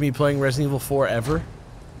history of me playing Resident Evil 4 ever.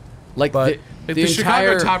 Like But The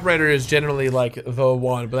Chicago typewriter is generally like the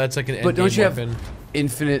one, but that's like an But don't endgame you have weapon.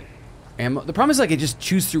 infinite ammo? The problem is like it just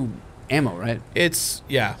chews through ammo, right? It's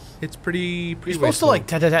pretty You're supposed to wasteful. like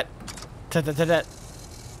tat tat tat tat tat tat tat.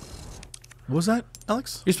 What was that?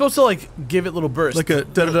 Alex? You're supposed to like give it little bursts. Like a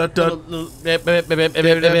da da da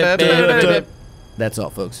da. That's all,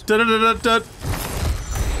 folks. Da da da da.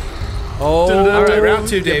 Oh, All right, round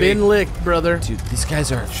 2, you've Davey. been licked, brother. Dude, these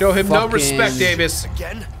guys are Show him no fucking- respect, Davis.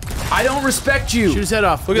 Again? I don't respect you. Shoot his head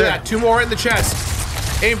off. Look at that. 2 more in the chest.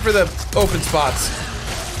 Aim for the open spots.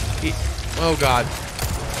 Oh, God.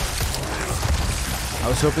 I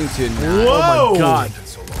was hoping to not. Oh my god.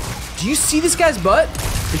 Do you see this guy's butt?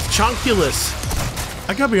 It's chunkulous.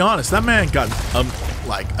 I gotta be honest, that man got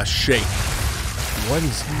like a shape. What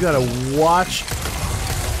is? You gotta watch.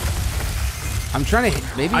 I'm trying to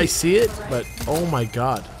maybe. I see it, but oh my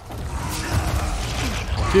god,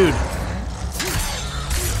 dude.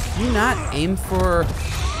 Can you not aim for?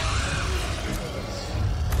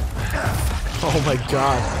 Oh my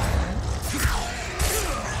god.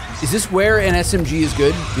 Is this where an SMG is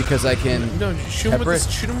good? Because I can. No, shoot him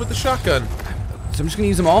with the shotgun. So I'm just gonna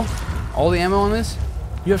use them all. All the ammo on this.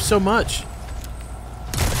 You have so much.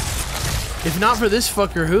 If not for this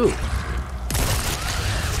fucker, who?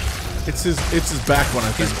 It's his back one,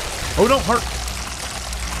 I think. Oh, don't hurt.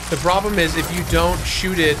 The problem is if you don't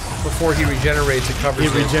shoot it before he regenerates, it covers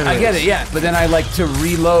it. I get it, yeah. But then I like to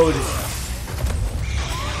reload.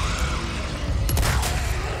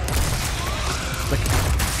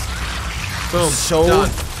 Boom. So, Done.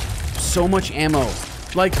 so much ammo.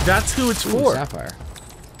 Like that's who it's Ooh, for. Sapphire.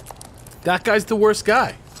 That guy's the worst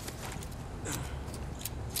guy.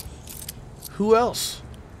 Who else?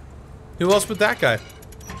 Who else but that guy?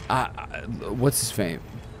 What's his fame?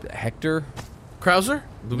 Hector? Krauser?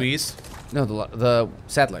 Luis. No, the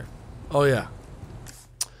Saddler. Oh yeah.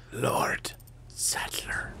 Lord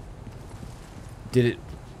Sattler. Did it?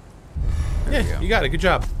 Yeah, you got it. Good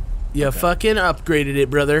job. You fucking upgraded it,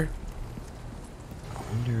 brother. I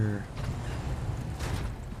wonder.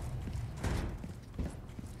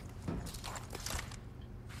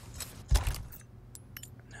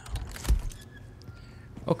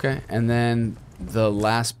 Okay, and then the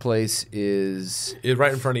last place is It's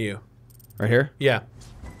right in front of you. right here. Yeah.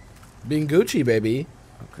 Being Gucci, baby.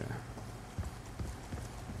 Okay.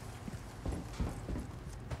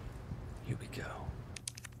 Here we go.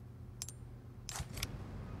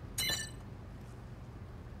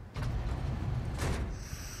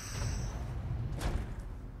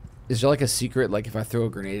 Is there like a secret, like if I throw a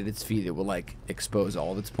grenade at its feet, it will like expose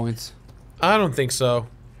all of its points? I don't think so.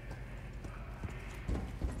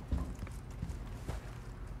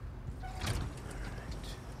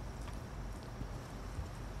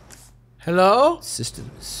 Hello?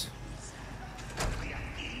 Systems.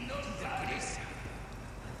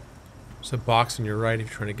 There's a box on your right if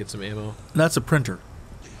you're trying to get some ammo. That's a printer.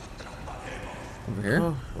 Over here?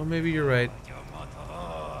 Oh, well, maybe you're right.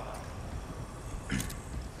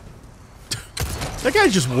 That guy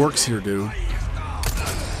just works here, dude.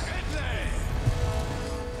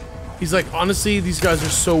 He's like, honestly, these guys are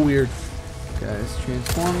so weird. Guys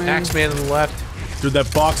transforming. Axeman on the left. Dude,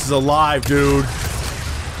 that box is alive, dude.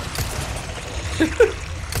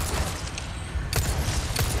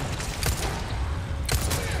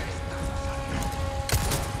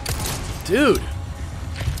 Dude.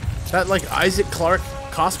 That like Isaac Clarke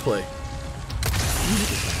cosplay.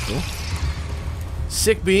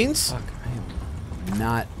 Sick beans? Fuck, I am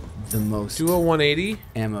not the most Do a 180.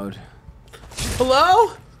 ammoed.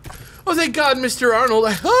 Hello? Oh, thank God, Mr. Arnold.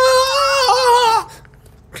 Ah!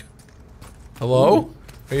 Hello?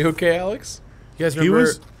 Are you okay, Alex? You guys He remember,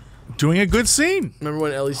 was doing a good scene. remember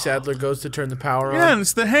when Ellie Sadler goes to turn the power Yeah, on? and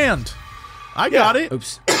it's the hand. I got it.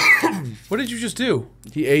 Oops. What did you just do?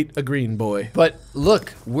 He ate a green boy. But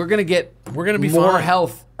look, we're gonna get be more fine.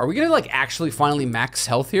 health. Are we gonna like actually finally max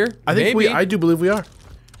health here? I think Maybe. I do believe we are.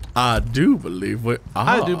 I do believe we.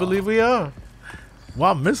 I do believe we are.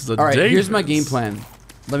 Wow, Mr. All right, Davis. here's my game plan.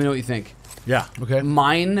 Let me know what you think. Yeah. Okay.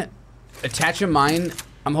 Mine, attach a mine.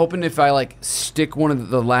 I'm hoping if I like stick one of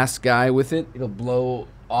the last guy with it, it'll blow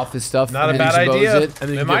off his stuff. Not a and bad expose idea. It. And then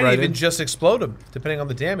you It get might right even in. just explode him, depending on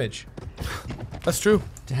the damage. That's true.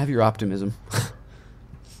 To have your optimism.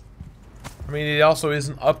 I mean, it also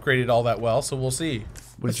isn't upgraded all that well, so we'll see.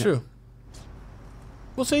 That's true.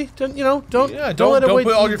 We'll see. Don't, you know, don't Yeah, don't let it don't wait.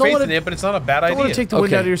 put all your don't faith let in it, but it's not a bad Don't want idea. to take the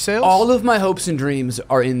wind out of your sails. All of my hopes and dreams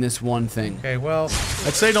are in this one thing. Okay, well,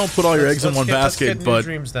 I'd say don't put all your eggs in one let's get basket, new but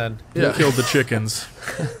dreams then. you killed the chickens.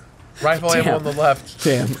 Rifle ammo on the left.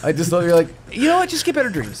 Damn, I just thought you were like, you know what? Just get better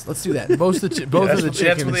dreams. Let's do that. both That's of the what, chickens.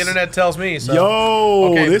 that's what the internet tells me. So.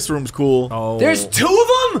 Yo, Okay. this room's cool. Oh. There's 2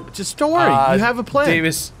 of them. Just don't worry. You have a plan.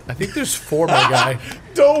 Davis, I think there's 4, my guy.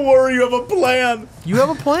 Don't worry, you have a plan. You have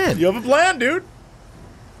a plan. You have a plan, dude.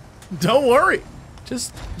 Don't worry.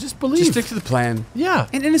 Just believe. Just stick to the plan. Yeah.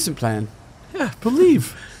 An innocent plan. Yeah,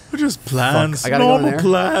 believe. We're just plans. Fuck, I gotta go in normal there.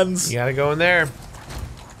 plans. You gotta go in there.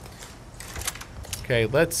 Okay,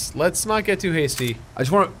 let's not get too hasty. I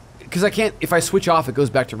just want to, because I can't. If I switch off, it goes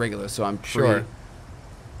back to regular. So I'm free. Sure.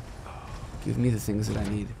 Give me the things that I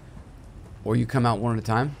need, or you come out one at a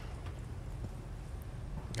time.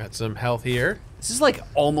 Got some health here. This is like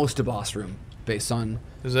almost a boss room, based on.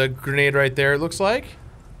 There's a grenade right there, it looks like.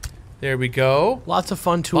 There we go. Lots of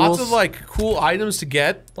fun tools. Lots of like cool items to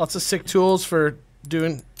get. Lots of sick tools for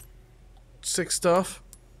doing sick stuff.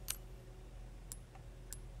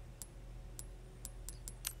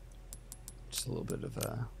 Just a little bit of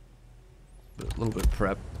a little bit of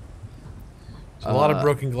prep. There's a lot of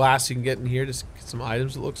broken glass you can get in here. Just get some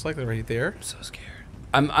items. It looks like they're right there. I'm so scared.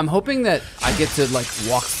 I'm hoping that I get to like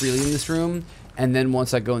walk freely in this room, and then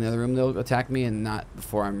once I go in the other room, they'll attack me, and not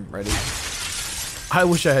before I'm ready. I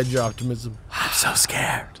wish I had your optimism. I'm so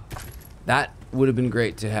scared. That would have been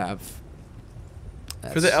great to have.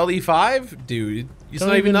 For the LE5, dude, it's Don't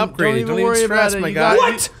not even even- upgraded. don't even Don't worry even about stress, it. my You guy.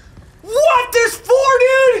 got- What? There's 4,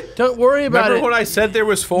 dude. Don't worry about Remember it. when I said there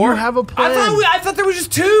was 4? You have a plan. I thought there was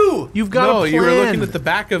just 2. You've got No, a plan. you were looking at the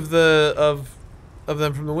back of the of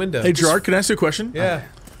them from the window. Hey, Gerard, can I ask you a question? Yeah.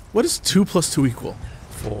 What does 2 + 2 equal?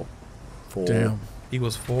 4 Damn.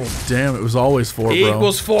 equals 4. Damn, it was always 4, bro.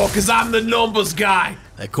 Equals 4 because I'm the numbers guy.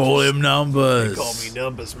 They call him numbers. Call me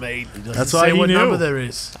numbers, mate. That's Say why what he number knew. there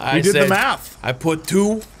is. I We did the said math. I put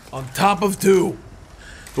 2 on top of 2.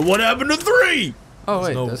 But what happened to 3? Oh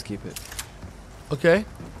wait, no- let's keep it. Okay.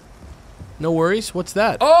 No worries. What's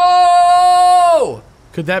that? Oh!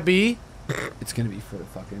 Could that be? It's gonna be for the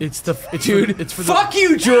fucking. It's the it's Dude, For, it's for fuck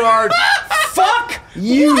you, Gerard. Fuck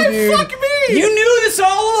you, dude. Fuck me. You knew this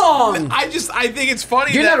all along. I think it's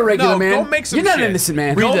funny. You're that, not a regular no, man. Go make some You're not shit. an innocent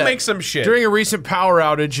man. Go Read that. make some shit. During a recent power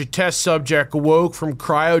outage, a test subject awoke from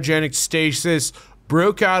cryogenic stasis,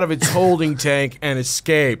 broke out of its holding tank, and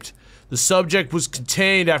escaped. The subject was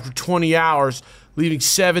contained after 20 hours, leaving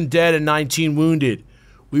 7 dead and 19 wounded.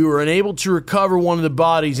 We were unable to recover one of the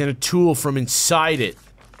bodies and a tool from inside it.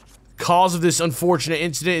 The cause of this unfortunate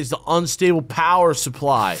incident is the unstable power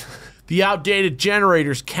supply. The outdated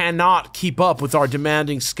generators cannot keep up with our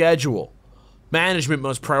demanding schedule. Management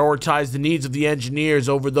must prioritize the needs of the engineers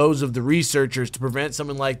over those of the researchers to prevent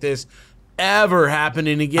something like this ever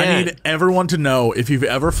happening again. I need everyone to know, if you've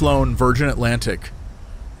ever flown Virgin Atlantic,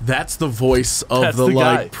 that's the voice of That's the the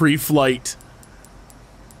guy. like pre-flight.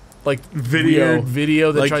 like Video. weird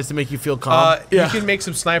video that Like- tries to make you feel calm. You can make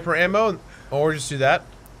some sniper ammo, or just do that.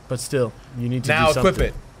 but still, you need to Now do something. equip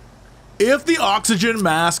it. If the oxygen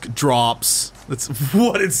mask drops, that's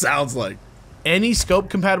what it sounds like. Any scope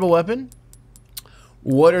compatible weapon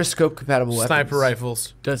What are scope compatible weapons? Sniper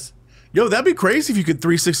rifles. does. Yo, that'd be crazy if you could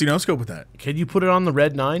 360 no scope with that. Can you put it on the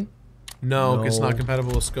Red 9? No, it's No. not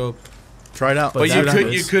compatible with scope. Try it out. But See you what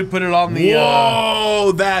could happens. put it on the.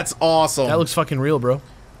 Whoa, that's awesome. That looks fucking real, bro.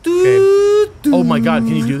 Okay. Oh my god,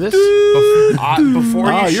 can you do this?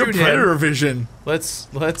 Before Ah, you your shoot predator him, vision. let's.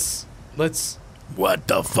 What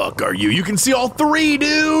the fuck are you? You can see all 3,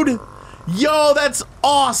 dude. Yo, that's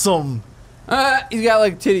awesome. He's got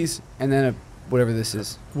like titties, and then whatever this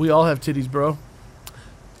is. We all have titties, bro.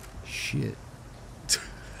 Shit.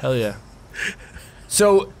 Hell yeah.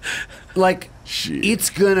 So, like, Shit.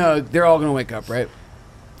 they're all gonna wake up, right?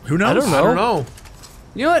 Who knows? I don't know. I don't know.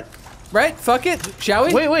 You know what? Right? Fuck it. Shall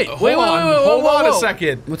we? Wait, Hold on a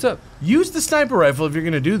second. What's up? Use the sniper rifle if you're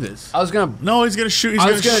gonna do this. I was gonna. No, he's gonna shoot. He's I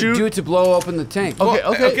gonna was gonna shoot. do it to blow open the tank. Okay,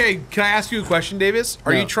 okay. Okay, can I ask you a question, Davis?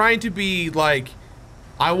 Are No. you trying to be like,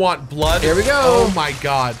 I want blood? Here we go. Oh my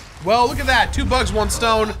god. Well, look at that. 2 bugs, 1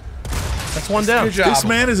 stone. That's one down. Good job. This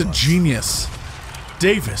man is a genius.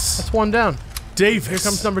 Davis. That's one down. Davis. Here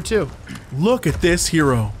comes number 2. Look at this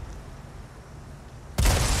hero.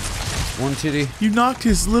 One titty. You knocked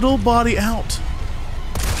his little body out.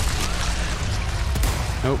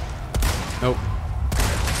 Nope. Nope.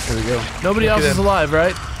 There we go. Nobody Look else at is him. alive,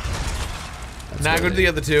 right? Now go to the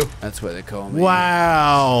other 2. That's what they call me.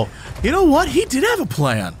 Wow. You know what? He did have a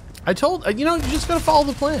plan. I told you know, you just gotta follow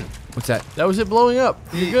the plan. What's that? That was it blowing up.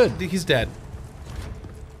 You're good. He's dead.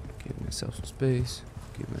 Give myself some space.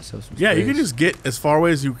 Give myself some space. Yeah, you can just get as far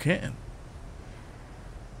away as you can.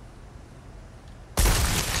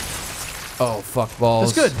 Oh, fuck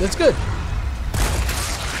balls. That's good. That's good.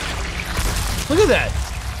 Look at that.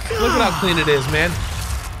 Look at how clean it is, man.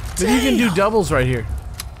 Maybe you can do doubles right here.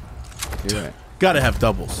 You're right. Gotta have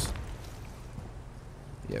doubles.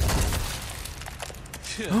 Yep.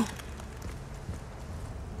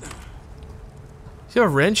 Is there a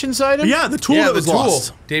wrench inside him? Yeah, the tool Yeah, that the was tool.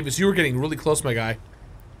 lost. Davis, you were getting really close, my guy.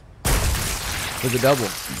 For the double.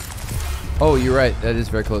 Oh, you're right. That is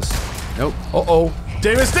very close. Nope. Uh-oh.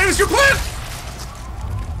 Davis, your plan!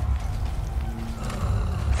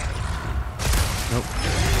 Nope.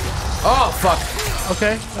 Oh, fuck.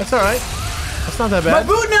 Okay, that's all right. That's not that My bad.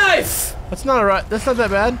 boot knife! That's not alright. That's not that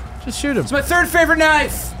bad. Just shoot him. It's my third favorite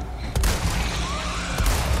knife!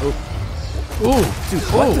 Ooh. Dude,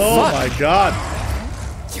 what the Oh fuck? my god.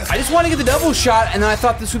 I just want to get the double shot, and then I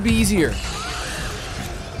thought this would be easier.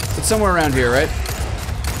 It's somewhere around here, right?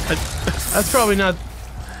 That's probably not.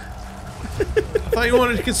 I thought you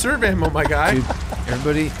wanted to conserve ammo, my guy. Dude,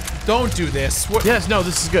 everybody. Don't do this. What? Yes, no,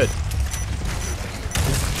 this is good.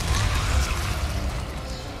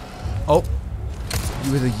 Oh.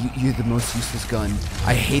 You're the most useless gun.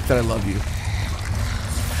 I hate that I love you.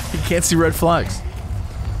 You can't see red flags.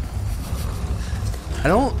 I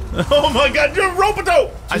don't. Oh my god, you're a Roboto!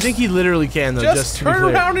 I think he literally can, though, Just to be turn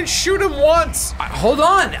clear. around and shoot him once. Hold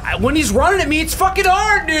on. When he's running at me, it's fucking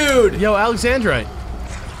hard, dude. Yo, Alexandrite.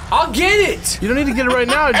 I'll get it. You don't need to get it right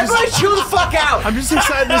now. Everybody chill the fuck out. I'm just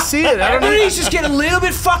excited to see it. I don't know. Everybody's just getting a little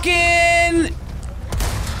bit fucking. A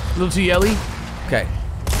little too yelly. Okay.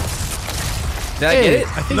 Did I get it?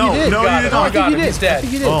 I think No, you did. no, you Got did it. not. I think you did. He's dead. I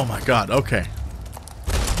think you did. Oh my god, okay.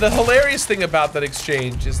 The hilarious thing about that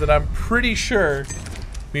exchange is that I'm pretty sure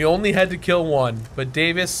we only had to kill one. But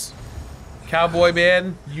Davis, Cowboy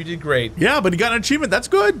Man, you did great. Yeah, but he got an achievement, that's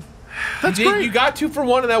good. That's great. You got 2 for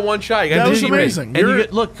 1 in that one shot. You got That two was achievements. amazing. And you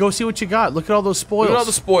get, look, go see what you got. Look at all those spoils. Look at all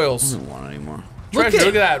the spoils. I don't want anymore. Treasure, look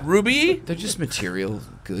at that. Ruby? They're just material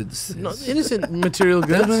goods. No, innocent material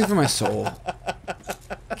They're goods. nothing for my soul.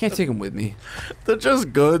 I can't take them with me. They're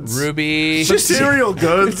just goods. Ruby. Material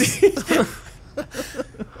goods.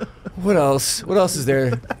 What else? What else is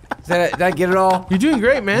there? Did I get it all? You're doing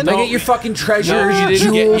great, man. Did I get your fucking treasures, No, you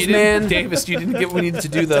didn't jewels, get, man? Davis, you didn't get what we needed to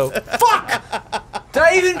do, though. Fuck! Did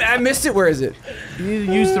I even? I missed it. Where is it? You need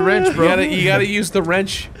to use the wrench, bro. You gotta use the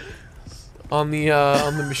wrench on the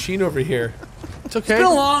machine over here. It's okay. It's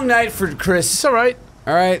been a long night for Chris. It's all right.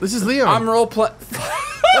 All right. This is Leon. I'm role play.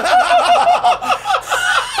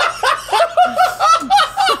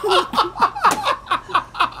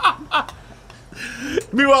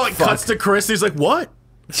 Meanwhile, it cuts to Chris, he's like, what?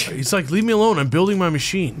 He's like, leave me alone. I'm building my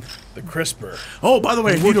machine. The crisper. Oh, by the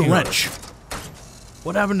way, I need a working on wrench.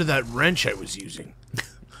 What happened to that wrench I was using?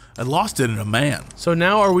 I lost it in a man. So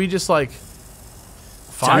now are we just like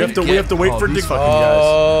So we have to wait for these Dick. fucking guys.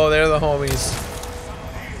 Oh, they're the homies.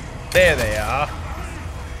 There they are.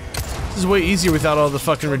 This is way easier without all the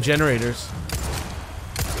fucking regenerators.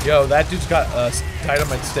 Yo, that dude's got a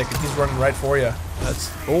dynamite stick and he's running right for you.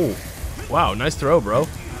 That's wow, nice throw, bro.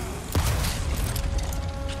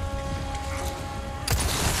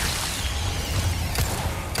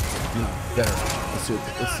 Better. Let's do it.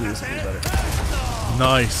 Let's do this a little better.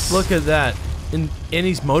 Nice. Look at that. And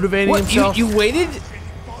he's motivating What? himself. You waited?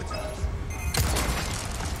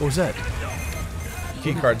 What was that?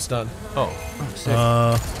 Key card's done. Oh,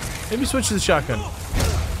 sick. Maybe switch to the shotgun.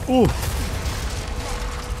 Ooh.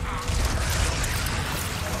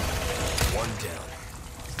 One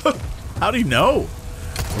down. How'd he know?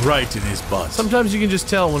 Right in his butt. Sometimes you can just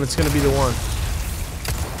tell when it's gonna be the one.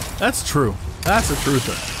 That's true. That's a true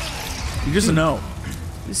thing. You just know.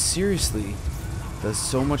 This seriously does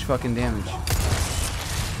so much fucking damage.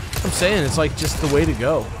 I'm saying it's like just the way to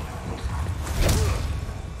go.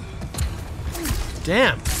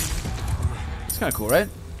 Damn. It's kind of cool, right?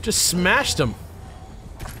 Just smashed him.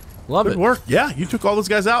 Love Good it. work. Yeah, you took all those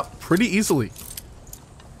guys out pretty easily.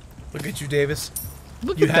 Look at you, Davis.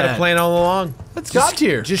 Look You at had that. a plan all along. Let's top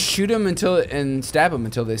tier. Just shoot them and stab them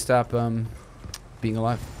until they stop being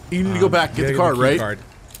alive. You need to go back, get the card, key right? card.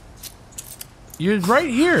 You're right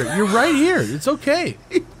here. You're right here. It's okay.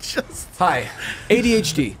 Just Hi,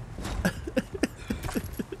 ADHD.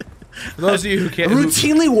 For those of you who I can't,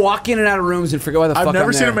 routinely walk in and out of rooms and forget why the fuck I've never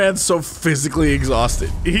I'm seen there. a man so physically exhausted.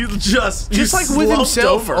 He's just Just like with slumped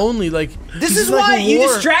himself over. only. Like This he's is like why a you war.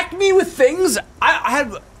 distract me with things. I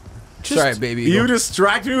had. Sorry, baby. You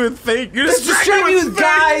distract me with things. You distract me with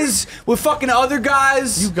guys, with fucking other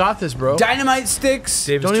guys. You got this, bro. Dynamite sticks.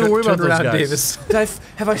 Davis, Don't even worry about turn those around, guys. Davis.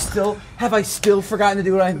 Have I still forgotten to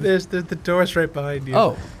do what I? There's the door's right behind you.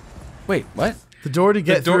 Oh, wait, what? The door to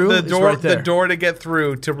get through is right there. The door to get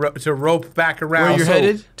through to rope back around. Where you're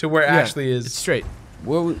headed? To where Yeah, Ashley is. It's straight.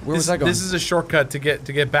 Where was I going? This is a shortcut to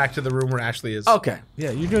get back to the room where Ashley is. Okay, Yeah,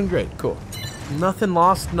 you're doing great. cool. Nothing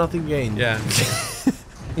lost, nothing gained. Yeah.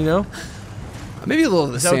 You know? Maybe a little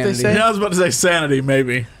of the Is that what they sanity. say? Yeah, I was about to say sanity,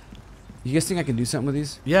 maybe. You guys think I can do something with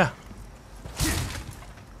these? Yeah.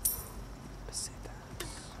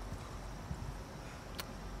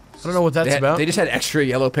 I don't know what that's about. They just had extra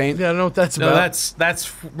yellow paint. Yeah, I don't know what that's No, about.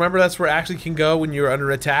 that's remember that's where Ashley can go when you're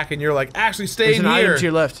under attack and you're like, Ashley, stay There's in an here. item to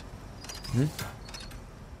your left.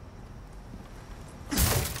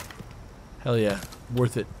 Hell yeah,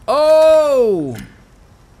 worth it. Oh!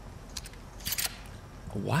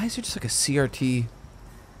 Why is there just like a CRT?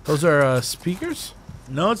 Those are speakers.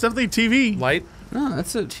 No, it's definitely TV. Light. No,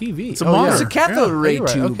 that's a TV. It's a It's monitor. a cathode ray You're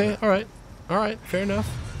right. tube. Okay, all right, fair enough.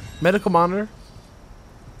 Medical monitor.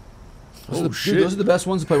 Those, dude, those are the best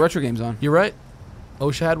ones to play retro games on. You're right.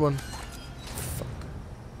 OSHA had one.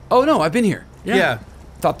 Oh no, I've been here. Yeah.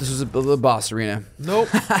 Thought this was the boss arena. Nope.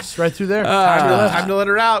 It's right through there. Time to let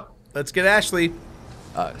her out. Let's get Ashley.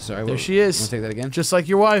 Sorry. There she is. Want to take that again? Just like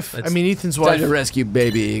your wife. I mean, Ethan's Time wife. to rescue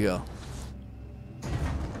baby Eagle.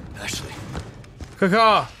 Ashley.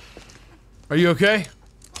 Kaka, are you okay?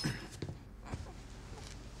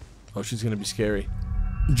 Oh, she's gonna be scary.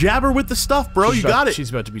 Jab her with the stuff, bro. You got it. She's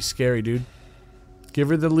about to be scary, dude. Give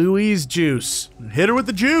her the Louise juice. Hit her with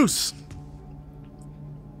the juice.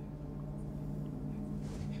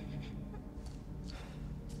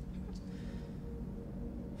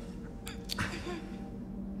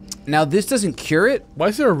 Now this doesn't cure it, Why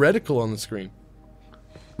is there a reticle on the screen?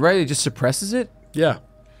 right? It just suppresses it. Yeah,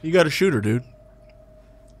 You got to shoot her, dude.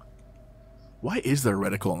 Why is there a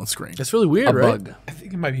reticle on the screen? that's really weird, A right? bug. I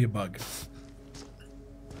think it might be a bug.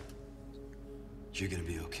 You're gonna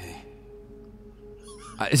be okay.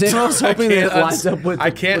 Is anyone else hoping that it lines up with?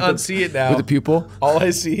 I can't unsee it now. With the pupil. All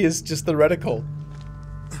I see is just the reticle.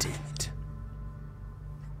 Damn it!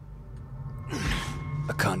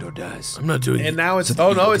 A condor dies. I'm not doing. And now it's So the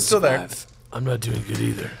oh eagle no, can it's still there. survive. I'm not doing good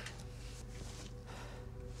either.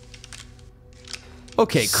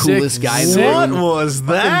 Okay, coolest Sick. guy in the What room. was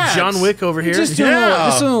that? John Wick over here. Just doing,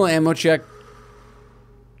 just doing a little ammo check.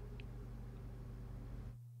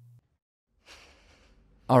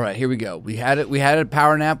 All right, here we go. We had it. We had a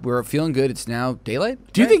power nap. We're feeling good. It's now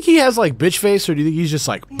daylight. Do you think he has like bitch face, or do you think he's just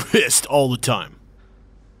like pissed all the time?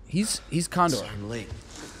 He's Condor? I'm late.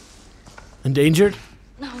 Endangered?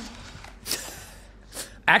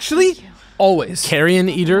 Actually, always. Carrion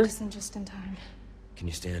eater? Medicine just in time. Can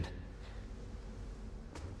you stand?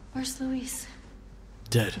 Where's Luis?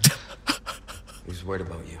 Dead. He was worried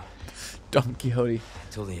about you. Don Quixote.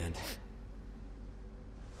 Till the end.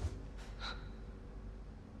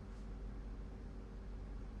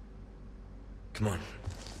 Come on.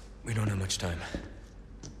 We don't have much time.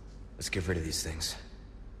 Let's get rid of these things.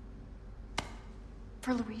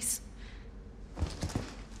 For Luis.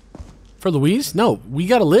 For Louise? No, we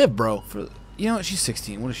gotta live, bro. You know what? She's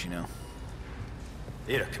 16. What does she know?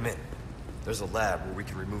 Ada, come in. There's a lab where we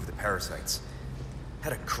can remove the parasites.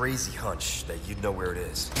 Had a crazy hunch that you'd know where it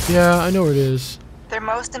is. Yeah, I know where it is. Their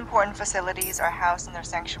most important facilities are housed in their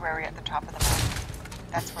sanctuary at the top of the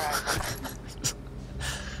mountain. That's where I live.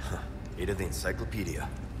 Ada the encyclopedia.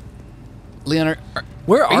 Leon,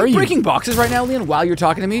 Where are are you you? breaking boxes right now, Leon? While you're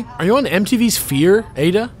talking to me? Are you on MTV's Fear,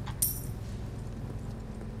 Ada?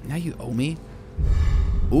 Now you owe me.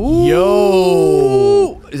 Ooh.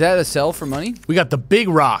 Yo. Is that a sell for money? We got the big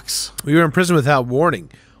rocks. We were in prison without warning.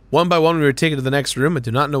 One by one, we were taken to the next room. I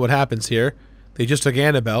do not know what happens here. They just took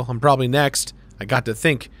Annabelle. I'm probably next. I got to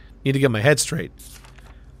think. Need to get my head straight.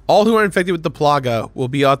 All who are infected with the plaga will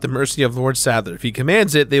be at the mercy of Lord Sadler. If he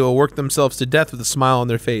commands it, they will work themselves to death with a smile on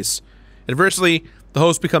their face. Adversely, the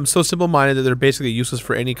hosts become so simple-minded that they're basically useless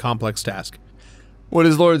for any complex task. What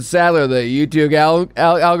is Lord Sadler, the YouTube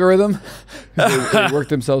algorithm? they work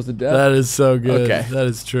themselves to death. That is so good. Okay. That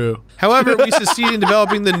is true. However, we succeed in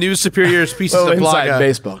developing the new superior species of inside plaga.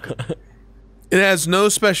 baseball. It has no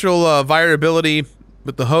special variability,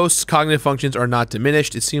 but the host's cognitive functions are not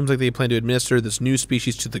diminished. It seems like they plan to administer this new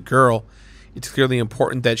species to the girl. It's clearly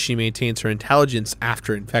important that she maintains her intelligence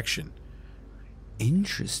after infection.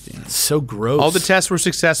 Interesting. So gross. All the tests were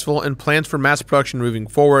successful and plans for mass production moving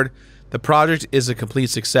forward. The project is a complete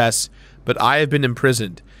success, but I have been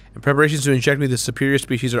imprisoned, and preparations to inject me with the superior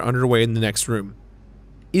species are underway in the next room.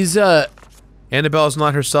 Is Annabelle is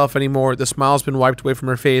not herself anymore. The smile's been wiped away from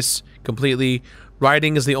her face completely.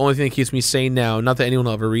 Writing is the only thing that keeps me sane now. Not that anyone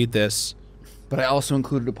will ever read this. but I also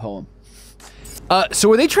included a poem. So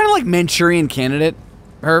were they trying to like Manchurian Candidate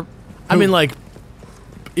her? I mean, like,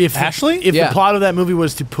 if Ashley? if Yeah. the plot of that movie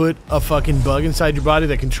was to put a fucking bug inside your body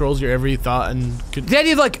that controls your every thought and could, The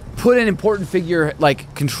idea of like put an important figure,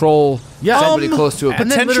 like control somebody close to it. and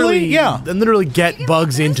then Potentially, literally, yeah. and literally get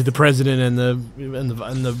bugs into the president and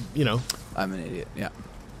the you know. I'm an idiot. Yeah.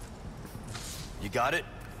 You got it?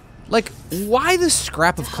 Like, why the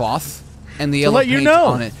scrap of cloth and the yellow let you paint know.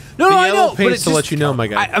 on it? No, The I yellow know, but paint's it's to just, let you know, my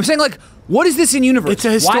guy. I'm saying like, What is this in universe? It's a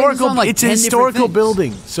Why is this historical. on, like, it's a 10 different historical things?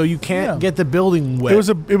 building, so you can't get the building wet.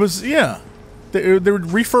 It was yeah. They were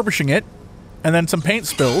refurbishing it, and then some paint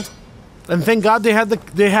spilled. And thank God they had the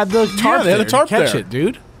tarp. they had the tarp to catch there. it,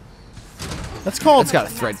 dude. That's called It's got a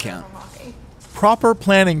thread count. proper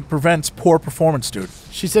planning prevents poor performance, dude.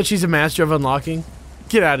 She said she's a master of unlocking.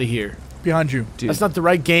 Get out of here. Behind you. Dude. That's not the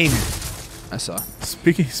right game. I saw.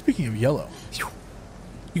 Speaking of yellow.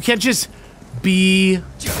 You can't just be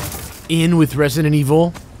in with Resident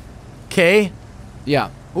Evil. Okay? Yeah.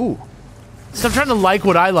 Ooh. Stop trying to like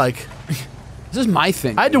what I like. This is my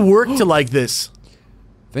thing. I had to work to like this.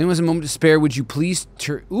 If anyone has a moment to spare, would you please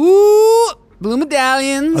turn... Ooh! Blue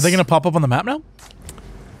medallions! Are they gonna pop up on the map now?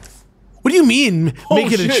 What do you mean?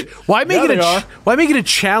 Make it shit. why make Yeah, it they are. why make it a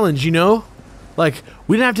challenge, you know? Like,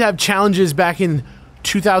 we didn't have to have challenges back in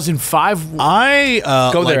 2005. I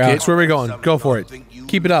Go there, like Alex. it. Where are we going? Go for it.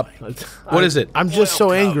 Keep it up. What is it? I'm just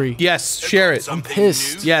so angry. Yes, share it. I'm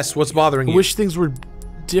pissed. Yes, what's bothering I you? wish things were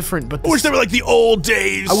different, but I wish they were like the old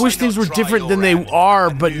days. I wish things were different than they are,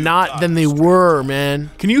 but not than they were, man.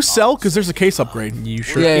 Can you sell? Because there's a case upgrade. You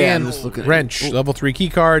sure Yeah, yeah, can. I'm just looking at Wrench, it. level 3 key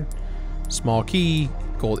card, small key,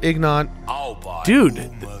 gold ignot. Dude,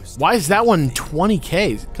 why is that one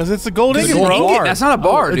 20K? Because it's a gold ingot, gold bro. bar. That's not a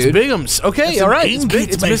bar, It's dude. Bigums. Okay, That's all an right. ingot,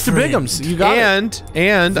 It's my Mr. friend. Bigums. You got it.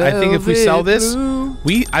 And I think if we sell this,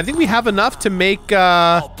 Velvet I think we have enough to make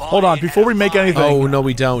Hold on, before we make anything, oh no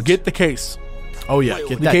we don't. get the case. Oh yeah,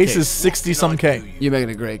 get The that case is 60 some K. You're making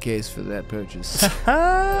a great case for that purchase.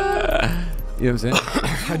 You know what I'm saying?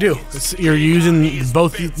 I do. You're using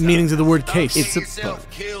both meanings of the word case. It's a...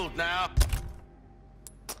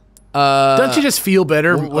 Don't you just feel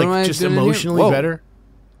better, what am I like just doing here? emotionally Whoa. better?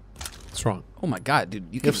 What's wrong? Oh my god, dude.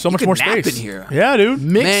 You have so much more nap space in here. Yeah, dude.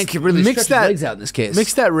 Man can really mix stretch his that legs out in this case.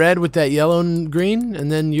 Mix that red with that yellow and green,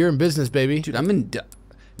 and then you're in business, baby. Dude, I'm in...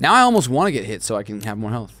 Now I almost want to get hit so I can have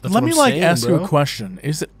more health. That's Let what me I'm like saying, ask you bro. a question.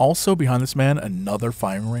 Is it also behind this man another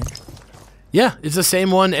firing range? Yeah, it's the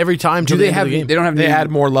same one every time. Do till the they end of have... the game. They don't have... They new- add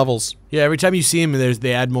more levels. Yeah, every time you see him,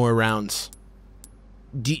 they add more rounds.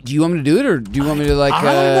 Do you want me to do it, or do you want me to, like... I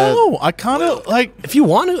don't know. I kind of like. If you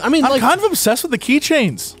want to, I mean, I'm like, kind of obsessed with the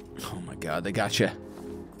keychains. Oh my god, they got you.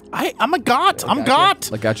 I'm a got. I'm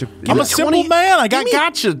got. Like, got you. I'm a simple man. I got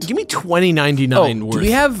gotcha. give me $20.99 Oh, worth. do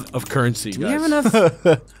we have... of currency? Do we have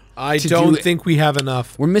enough? I To don't do it- think we have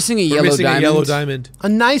enough. We're missing a We're yellow missing diamond. a yellow diamond. A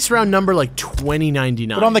nice round number like $20.99.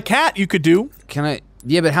 But on the cat, you could do. Can I...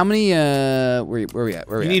 Yeah, but how many... Where we at?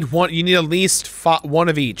 Where we You at? need one. You need at least one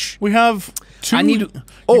of each. We have two. I need- You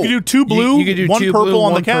oh, could do two blue, You could do one two purple blue, on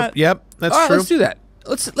the one cat. Yep, that's All right, true. let's do that.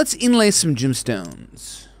 Let's inlay some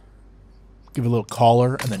gemstones. Give a little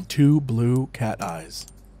collar and then two blue cat eyes.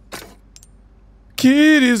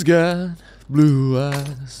 Kitty's got blue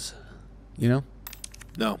eyes. You know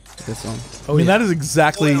No. that song? I mean, that is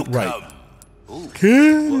exactly right. I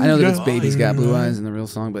know that it's Baby's Got Blue Eyes in the real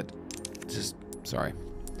song, but just sorry.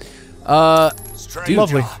 Dude,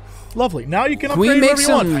 Lovely. Lovely. Now you can Can we upgrade make whatever you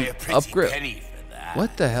some want. upgrade?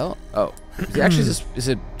 What the hell? Oh, is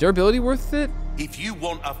it durability worth it? If you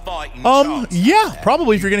want a fighting Yeah,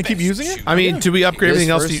 probably if you're gonna keep using it. I mean, did we upgrade This everything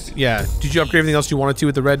else? first? Yeah. Did you upgrade everything else you wanted to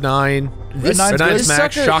with the Red 9? Red 9's Red 9's this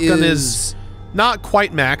max. sucker Shotgun is not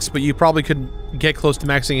quite max, but you probably could get close to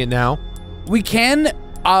maxing it now. We can.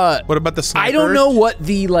 What about the sniper? I don't know what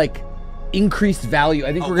the like increased value.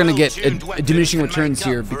 I think we're gonna get a diminishing returns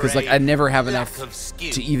here because like I never have enough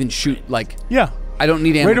to even shoot. Like Yeah. I don't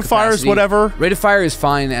need ammo Rate of fire is capacity. whatever. Rate of fire is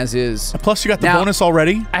fine as is. Plus, you got the Now- bonus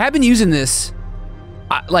already. I have been using this,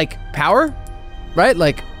 like power, right?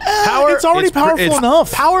 Like power. It's already powerful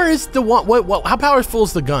enough. Power is the one. What? How powerful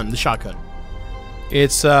is the gun? The shotgun.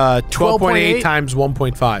 It's 12.8 12.8 times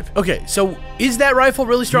 1.5. Okay, so is that rifle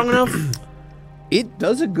really strong enough? it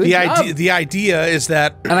does a good The job. idea is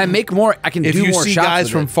that and I make more. I can if do you more see shots guys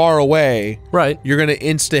with from it. far away, Right. you're gonna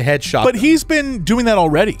insta headshot. But them. he's been doing that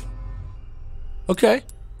already. Okay.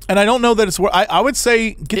 And I don't know that it's where I would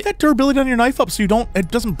say get that durability on your knife up so it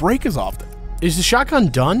doesn't break as often. Is the shotgun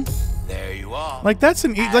done? There you are. Like that's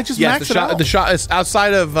like just yes, max the it out. shot is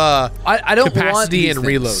outside of I don't want capacity these and things.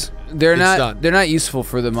 reload. They're It's not. done. They're not useful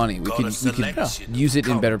for the money. We Got could a selection use it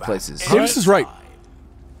in of better combat. places. Davis is right.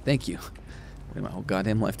 Thank you. I waited my whole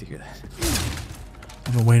goddamn life to hear that.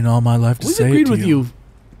 I've been waiting all my life to We've say agreed it to with you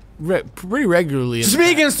pretty regularly. Just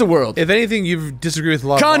me against the world. If anything, you've disagreed with a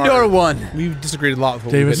lot. Condor of won. We've disagreed a lot with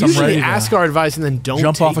what Davis, we've I'm been ready Usually to ask our advice and then don't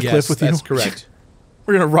jump take off a it. cliff with that's you. correct.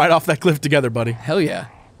 We're gonna ride off that cliff together, buddy. Hell yeah.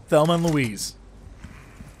 Thelma and Louise.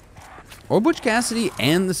 Or Butch Cassidy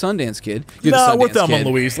and the Sundance Kid. You're No, the we're Sundance Thelma Kid. and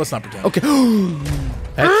Louise. Let's not pretend. Okay.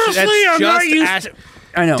 That's I'm not used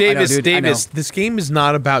I know, Davis, dude, Davis, I know. this game is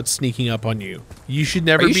not about sneaking up on you. You should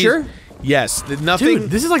never Are you be. sure? Yes, nothing.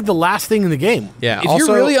 Dude, this is like the last thing in the game. Yeah. If also,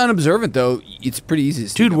 you're really unobservant, though, it's pretty easy to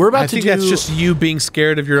sneak Dude, up. we're about I to think do. that's just you being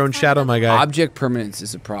scared of your own shadow, my guy. Object permanence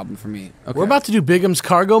is a problem for me. Okay. We're about to do Bigum's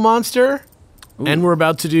Cargo Monster, and we're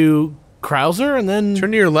about to do Krauser, and then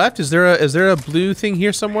Turn to your left. Is there a blue thing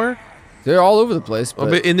here somewhere? They're all over the place. Oh,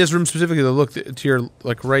 But but in this room specifically, though, look to your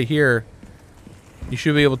like right here. You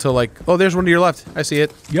should be able to like. Oh, there's one to your left. I see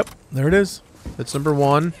it. Yep, there it is. That's number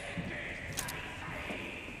 1. what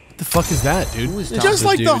the fuck is that, dude? Just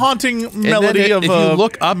like the dude. haunting And then melody of if a you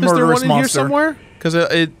look up, is there murderous one in here monster. somewhere? Because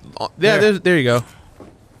there you go.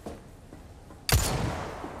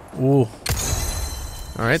 Ooh.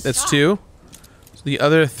 All right, that's 2. So the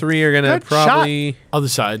other 3 are gonna Good probably. Other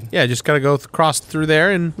side. Yeah, just gotta go cross through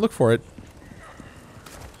there and look for it.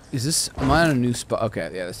 is this? Am I on a new spot?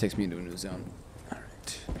 Okay, yeah, this takes me into a new zone. All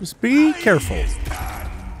right. Just be careful.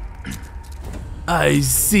 I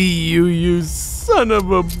see you, you son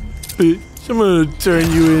of a bitch. I'm gonna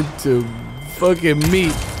turn you into fucking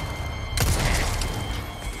meat.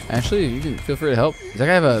 Actually, you can feel free to help. Does that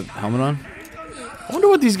guy have a helmet on? I wonder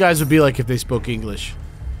what these guys would be like if they spoke English.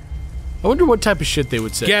 I wonder what type of shit they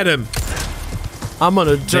would say. Get him. I'm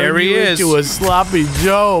gonna There turn he you is. into a sloppy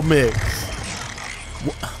Joe mix.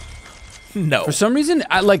 No. For some reason,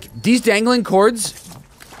 I like these dangling cords.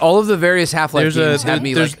 All of the various Half-Life games have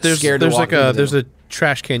me like scared to walk into There's them. a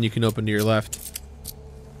trash can you can open to your left.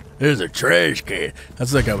 There's a trash can.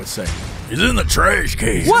 That's like I would say. He's in the trash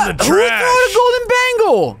can. What? Who threw a golden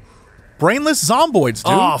bangle? Brainless zomboids,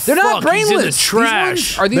 dude. Oh, They're not fuck, he's in the brainless. trash.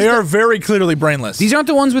 These ones, are these They the, are very clearly brainless. These aren't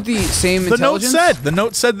the ones with the same the note intelligence? said. The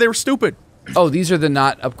note said they were stupid. Oh, these are the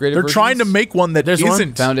not upgraded They're versions? trying to make one that There's one.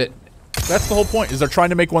 isn't. Found it. That's the whole point. Is they're trying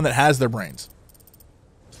to make one that has their brains.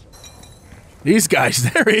 These guys,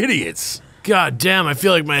 they're idiots. God damn, I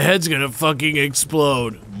feel like my head's gonna fucking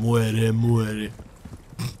explode. Muere.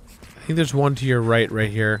 I think there's one to your right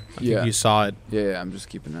here. I Yeah. think you saw it. Yeah, I'm just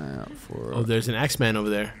keeping an eye out for... Oh, there's an X-Man over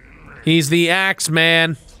there. He's the Axe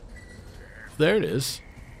Man. There it is.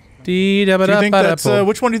 Do you think that's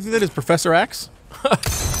which one do you think that is, Professor X?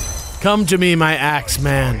 Come to me, my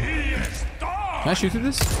Axe-Man. Can I shoot through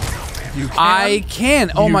this? You can. I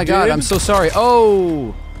can. Oh You my god, did? I'm so sorry.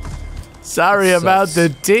 Oh. Sorry That about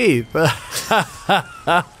sucks. the teeth.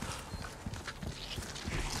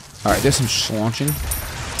 Alright, there's some schlaunching.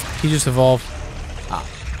 He just evolved.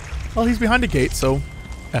 Well, he's behind a gate, so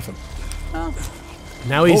F him.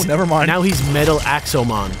 Now he's never mind. Now he's Metal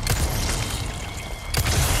Axomon.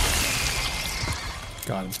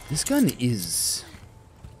 Got him. This gun is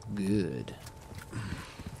good.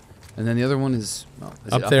 And then the other one is, well, is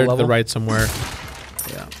it Up there a to the level? right somewhere.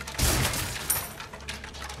 Yeah.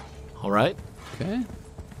 All right. Okay.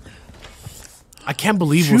 I can't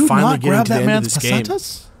believe Should we're finally not getting grab to the that end of man's this game.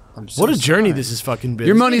 pesetas? I'm so What a journey sorry. this has fucking been.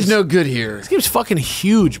 Your This money's game's- no good here. This game's fucking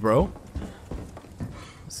huge, bro.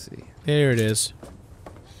 Let's see. There it is.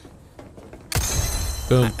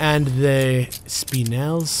 Boom. And the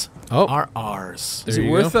Spinels Oh. are ours. Is There it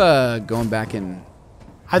you worth go. going back and...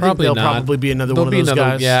 I think Probably there'll not. probably be another There'll one be of those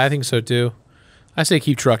another- guys. Yeah, I think so too. I say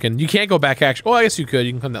keep trucking. You can't go back actually. Well, I guess you could.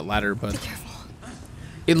 You can climb that ladder, but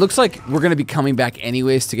It looks like we're going to be coming back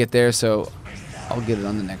anyways to get there, so I'll get it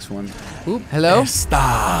on the next one. Oop, hello?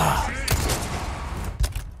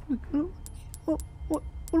 What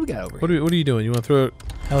do we got over what here? are you doing? You want to throw it?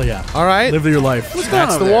 Hell yeah. All right. Live your life.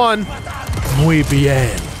 That's over the there? one. Muy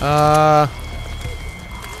bien.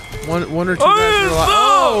 One or two guys are alive.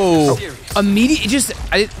 Oh! Immediate, just,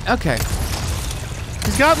 okay.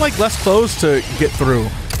 He's got like less clothes to get through.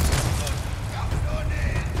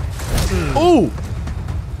 Ooh!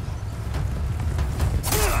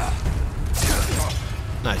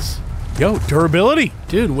 Nice. Yo, durability.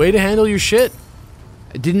 Dude, way to handle your shit.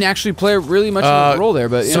 I didn't actually play really much of a role there,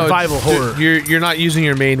 but... So Survival horror. You're not using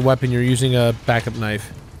your main weapon. You're using a backup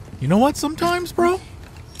knife. You know what? Sometimes, bro,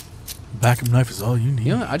 backup knife is all you need.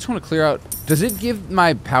 You know what? I just want to clear out... Does it give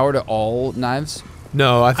my power to all knives?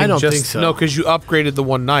 No, I think don't just think so. no, because you upgraded the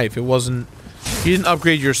one knife. It wasn't. You didn't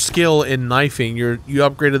upgrade your skill in knifing. You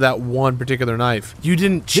upgraded that one particular knife. You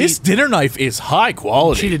didn't cheat. This dinner knife is high You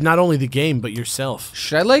quality. cheated not only the game, but yourself.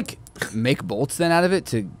 Should I, like, make bolts then out of it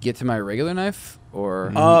to get to my regular knife?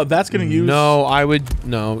 Or... That's gonna use. No, I would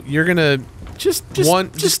no. You're gonna Just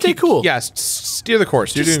stay keep, cool. Yes, steer the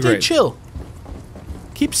course. You're Just doing stay great. chill.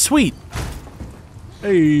 Keep sweet.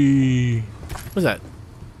 Hey, What's that?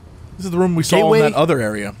 this is the room we saw Gateway- in that other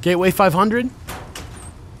area. Gateway 500?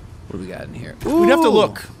 What do we got in here? We'd have to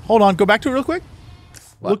look. Hold on, go back to it real quick.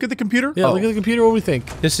 What? Look at the computer. Yeah, Oh. look at the computer. What do we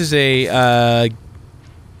think? This is a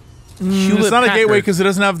It's not a gateway because it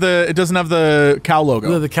doesn't have the cow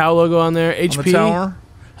logo. The cow logo on there. HP. On the tower.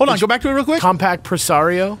 Hold on, go back to it real quick. Compact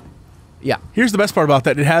Presario. Yeah. Here's the best part about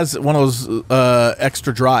that. It has one of those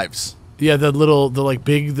extra drives. Yeah, the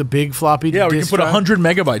big floppy. Yeah, where you can put drive. 100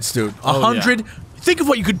 megabytes, dude. 100. Think of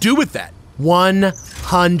what you could do with that.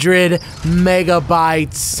 100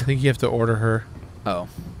 megabytes. I think you have to order her. Oh.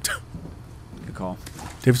 Good call.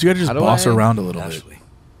 David, you gotta just boss her around a little bit.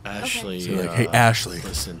 Ashley. So like, hey, Ashley,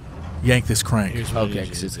 listen. Yank this crank. Here's what I Okay, need you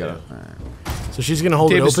because to it's got do. to. So she's gonna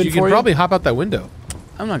hold Davis, it open you for can you. probably hop out that window.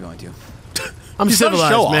 I'm not going to. I'm He's not a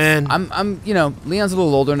civilized, show-off. man. I'm, you know, Leon's a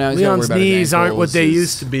little older now. He's gotta worry Leon's about his knees aren't what ankles, they his-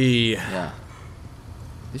 used to be. Yeah.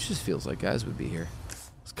 This just feels like guys would be here.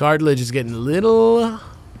 His cartilage is getting a little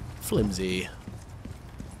flimsy.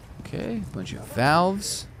 Okay, bunch of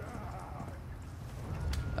valves.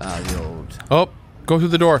 The old. Oh, go through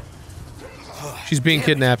the door. She's being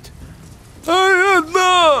kidnapped.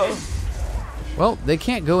 Well, they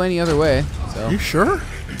can't go any other way. So. You sure?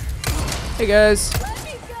 Hey guys.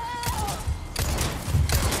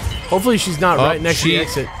 Hopefully she's not Oh, right next to the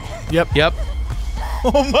exit. Yep. Yep.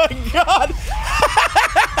 Oh my God!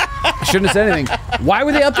 I shouldn't have said anything. Why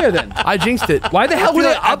were they up there then? I jinxed it. Why the hell were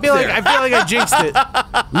they I up feel there? like I jinxed it.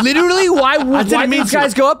 Literally, why didn't mean these to.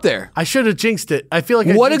 guys go up there? I should have jinxed it. I feel like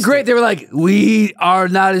What a jinxed great! it. They were like, we are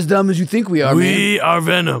not as dumb as you think we are, man. We are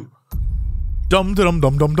Venom. Dum dum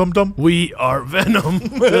dum dum dum dum. We are Venom.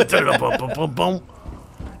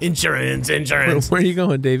 Insurance. Where are you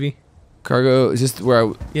going, Davey? Cargo is just where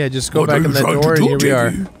I. Yeah, just go back in that door, and here we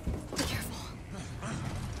are.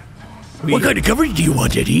 What kind of coverage do you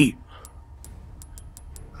want, Eddie?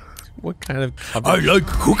 What kind of? I like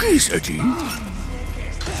cookies, Eddie.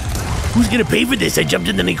 Who's gonna pay for this? I jumped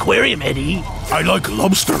in an aquarium, Eddie. I like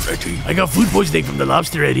lobster, Eddie. I got food poisoning from the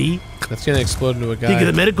lobster, Eddie. That's gonna explode into a guy. Think of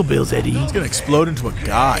the medical bills, Eddie. It's gonna explode into a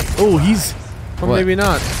guy. Oh, he's. Or What? maybe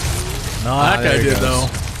not. No, that there guy he did goes.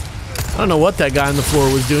 though. I don't know what that guy on the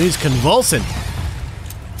floor was doing. He's convulsing.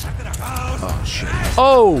 Oh shit!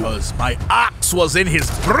 Oh, Because my ox was in his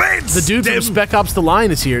brain. The dude from Spec Ops: The Line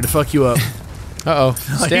is here to fuck you up. Uh oh.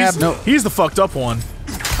 Stab. He's the fucked up one.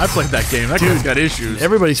 I played that game. That guy's got issues.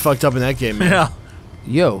 Everybody's fucked up in that game, man. Yeah.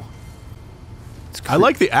 yo. I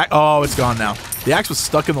like the axe. Oh, it's gone now. The axe was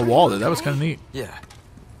stuck in the wall there. That was kind of neat. Yeah.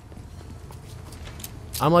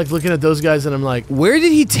 I'm like looking at those guys and I'm like, Where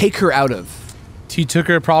did he take her out of? He took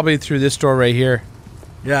her probably through this door right here.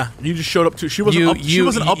 Yeah. You just showed up to. She wasn't up. She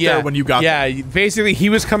wasn't up there when you got there. Yeah, basically he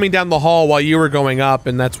was coming down the hall while you were going up,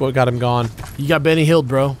 and that's what got him gone. you got Benny Hill,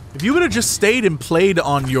 bro. If you would have just stayed and played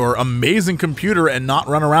on your amazing computer and not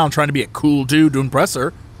run around trying to be a cool dude to impress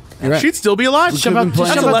her, You're right. she'd still be alive. Jump out- That's jump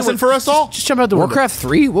a out the lesson for us all. Just jump out the window. Warcraft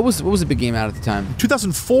 3? What was the big game out at the time?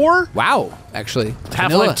 2004? Wow, actually.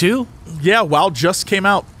 Half-Life 2? Yeah, WoW just came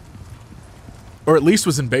out. Or at least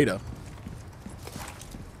was in beta.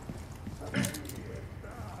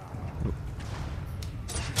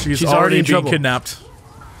 She's already in being trouble. kidnapped.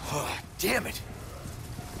 Damn it.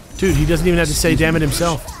 Dude, he doesn't even have to say damn it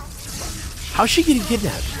himself. How's she getting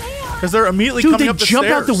kidnapped? Because they're immediately Dude, coming they up the jump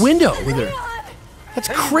out the stairs. window with her. That's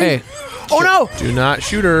crazy. Hey, Oh no! Do not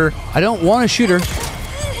shoot her. I don't want to shoot her.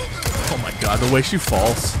 Oh my god, the way she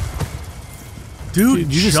falls. Dude,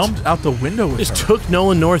 Dude, you you just- jumped out the window with Just her. took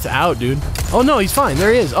Nolan North out, dude. Oh no, he's fine.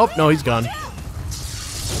 There he is. Oh no, he's gone.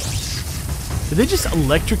 Did they just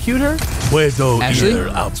electrocute her? Ashley?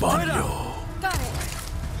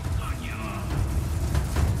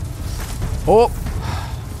 Oh,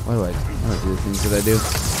 Why do I do the things that I do?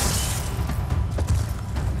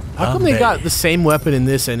 how come they got the same weapon in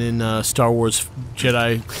this and in Star Wars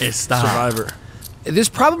Jedi Survivor? There's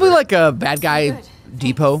probably like a bad guy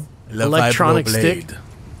depot. Electronic stick.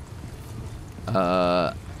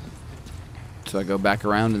 So I go back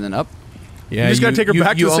around and then up. Yeah, just gotta take her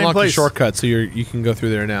back to you the same unlocked place. the shortcut, so you can go through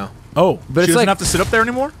there now. Oh, But she it's doesn't like- have to sit up there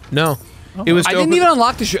anymore? No, it was. I to didn't open- even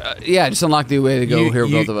unlock the. Yeah, I just unlocked the way to go you- here,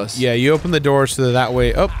 you- both of us. Yeah, you open the door so that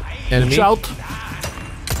way. Oh, enemy. Shout.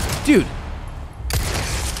 dude,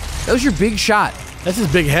 that was your big shot. That's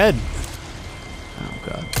his big head. Oh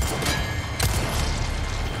god.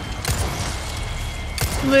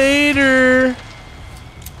 Later.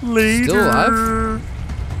 Still alive?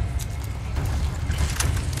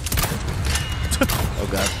 Oh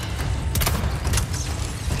god.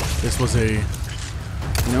 This was a... You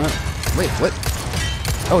know what? Wait, what?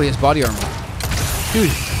 Oh, he has body armor.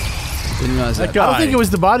 Dude, Didn't realize that. I don't think it was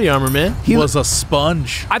the body armor, man. He was a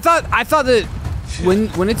sponge. I thought that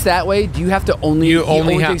when it's that way, do you have to only You he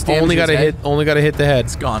only takes damage to gotta his hit head? only gotta hit the head.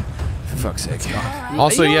 It's gone. For fuck's sake.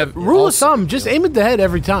 Also, you know have what? Rule of also- thumb, just aim at the head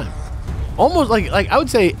every time. Almost like I would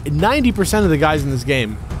say 90% of the guys in this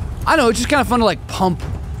game I know, it's just kind of fun to like pump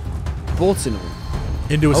bolts into him.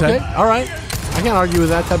 Into his Okay, head. all right. I can't argue with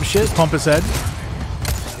that type of shit. Pump his head.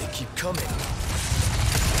 They keep coming.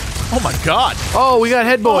 Oh my god. Oh, we got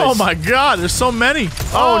head boys. Oh my god, there's so many.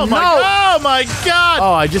 Oh, my no. god. Oh my god.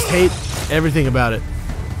 Oh, I just hate everything about it.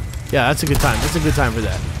 Yeah, that's a good time. That's a good time for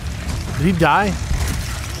that. Did he die?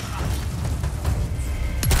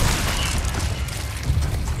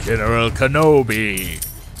 General Kenobi.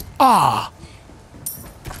 Ah!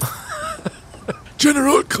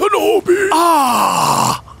 General Kenobi.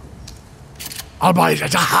 Ah! I'll buy it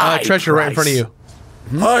at a high Treasure right in front of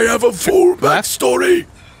price. you. I have a full Left. backstory,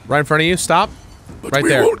 Right in front of you. Stop. but Right we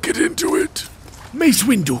there. won't get into it. Mace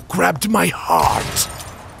Windu grabbed my heart.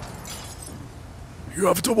 You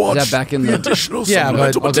have to watch Is that back in the- additional Yeah,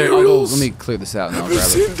 but- supplemental oh, there- materials. Let me clear this out and I'll Have you grab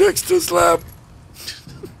it. seen Dexter's Lab?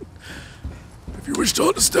 If you wish to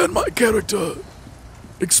understand my character,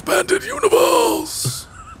 expanded universe.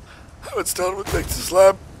 Have it started with Dexter's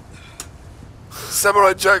Lab.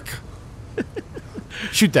 Samurai Jack.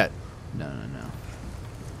 Shoot that. No, no,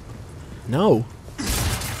 no. No.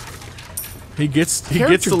 He gets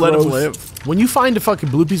Character to let him growth. live. When you find a fucking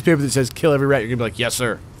blue piece of paper that says kill every rat, you're gonna be like, yes,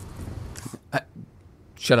 sir.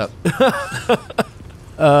 Shut up.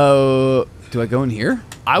 Do I go in here?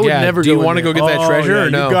 I would never Do you go in want to there. go get that treasure or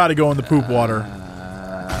no? You gotta go in the poop water.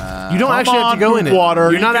 You don't actually have to go in poop it. water.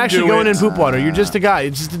 You're You not can actually do going it. in poop water. You're just a guy.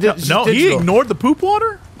 It's just a it's No, just he digital. ignored the poop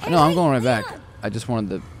water. No, I'm going right back. I just wanted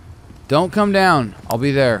to... Don't come down. I'll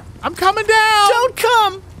be there. I'm coming down. Don't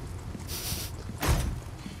come.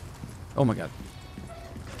 Oh my god.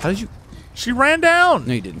 How did you... She ran down.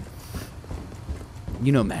 No, you didn't.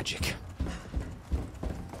 You know magic.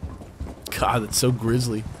 God, that's so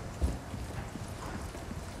grisly.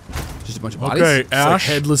 Just a bunch of bodies. Okay, It's like Ash.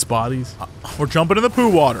 headless bodies. We're jumping in the poo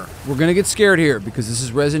water. We're gonna get scared here because this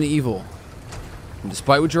is Resident Evil. And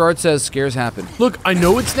despite what Gerard says, scares happen. Look, I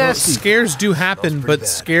know it's nasty. Scares do happen, but bad.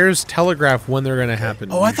 scares telegraph when they're going to happen.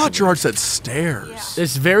 Oh, I thought Gerard said stairs.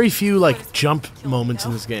 There's very few like jump moments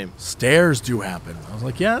in this game. Stairs do happen. I was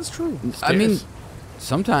like, yeah, that's true. I mean,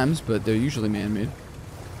 sometimes, but they're usually man-made.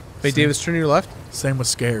 Wait, Davis, turn to your left. Same with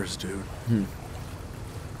scares, dude.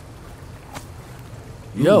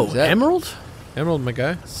 Yo, is that- emerald? Emerald, my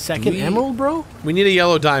guy. Second emerald, bro? We need a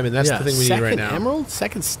yellow diamond. That's Yeah, the thing we need second right now. emerald?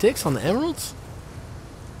 Second sticks on the emeralds?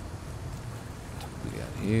 We got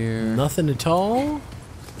here. Nothing at all.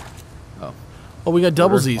 Oh. Oh, we got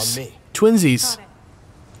On doublesies. me. Twinsies.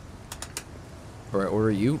 All right,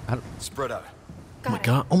 order you. Spread out. Oh my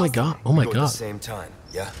god. Oh my god. Oh my Go at the god. same time.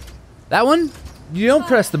 Yeah. That one? You don't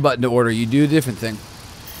press the button to order. You do a different thing.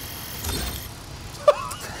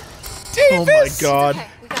 Oh my god.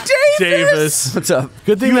 Davis. What's up?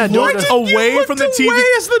 Good thing that door Looked doesn't- away from the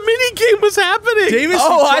TV. as the mini game was happening. Davis,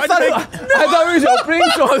 Oh, you I tried thought, to make, I thought it was opening,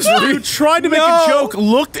 so I was you tried to make a joke,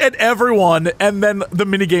 looked at everyone, and then the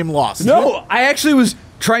minigame lost. No, I actually was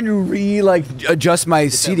trying to adjust my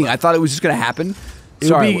seating. I thought it was just gonna happen. It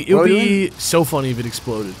Sorry, would what are we be so funny if it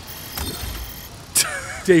exploded.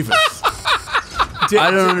 Davis. doing? I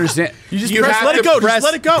don't understand. You just You press, have let to it go. Press, Just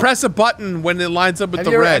let it go. Press a button when it lines up with have,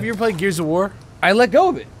 the you ever, red. have you ever played Gears of War? I let go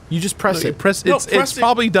of it. You just press it. Press, No, it's press it's it.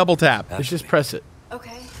 probably double tap. Let's just press it.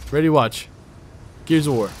 Okay. Ready, watch. Gears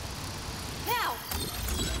of War. Now.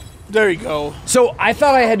 There you go. So I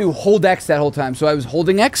thought I had to hold X that whole time. So I was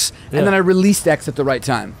holding X, Yeah. and then I released X at the right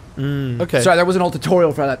time. Okay. Sorry, that was an whole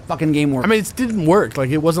tutorial for how that fucking game works. I mean, it didn't work. Like,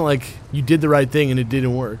 it wasn't like you did the right thing and it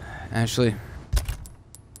didn't work. Ashley,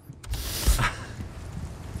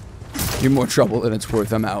 you're more trouble than it's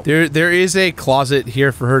worth. I'm out. There is a closet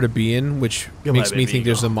here for her to be in, which Goodbye, makes me baby. think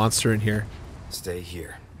there's a monster in here. Stay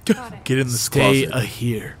here. Get in the Stay closet.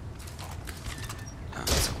 here.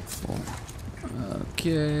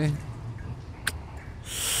 Okay.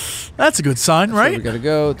 That's a good sign, So we right? gotta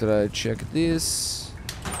go. Did I check this?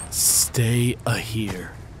 Stay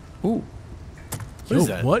here. Ooh. What is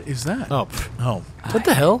that? What is that? Oh, Oh. what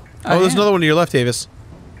the hell? Oh, there's another one to your left, Davis.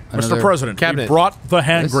 Mr. President, cabinet. we brought the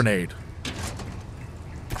hand This? grenade.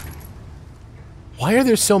 Why are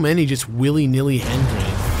there so many just willy-nilly hand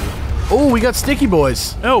grenades? Oh, we got sticky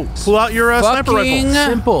boys. Oh, pull out your sniper Fucking- rifle.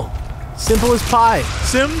 Simple. Simple as pie.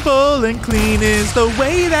 Simple and clean is the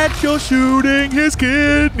way that you're shooting his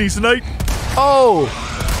kidneys tonight. Oh!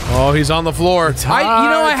 Oh, he's on the floor.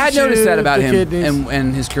 I had Hard to noticed that shoot about the him kidneys.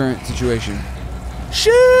 and his current situation.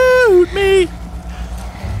 Shoot me.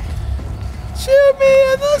 Shoot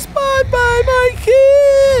me in the spot by my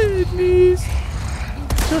kidneys.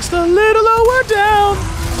 Just a little lower down.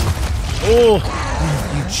 Oh,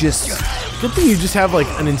 You just... good thing you just have like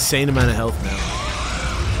an insane amount of health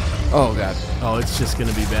now. Oh god. Oh, it's just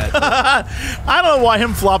gonna be bad. I don't know why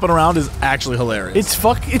him flopping around is actually hilarious.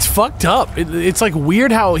 It's fucked up. It's like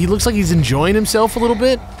weird how he looks like he's enjoying himself a little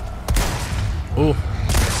bit.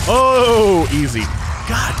 Oh, easy.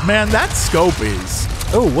 God, man, that scope is.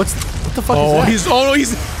 Oh, what the fuck is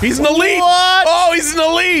that? He's an elite. What? Oh, he's an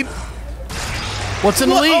elite. What's in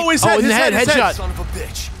the lead? Oh, his head, in the his head, head. headshot. Son of a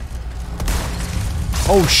bitch.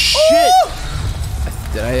 Oh shit!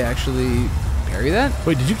 Did I actually parry that?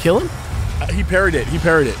 Wait, did you kill him? He parried it. He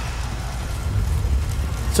parried it.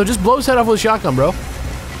 So just blow his head off with a shotgun, bro.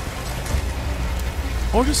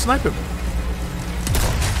 Or just snipe him.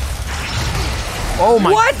 Oh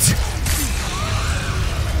my! What?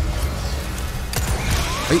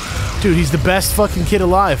 Dude, he's the best fucking kid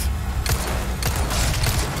alive.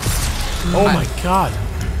 Oh my god!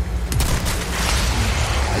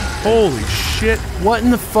 Holy shit. What in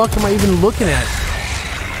the fuck am I even looking at?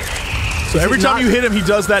 So every time you hit him, he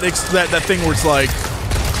does that that thing where it's like,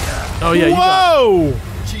 Oh yeah, whoa!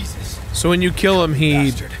 Jesus. So when you kill him,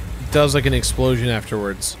 he does like an explosion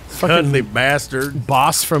afterwards. Cuddly bastard.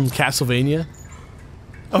 boss from Castlevania.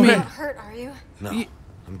 You're Okay. not hurt, are you? No,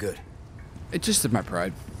 I'm good. It's just my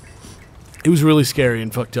pride. It was really scary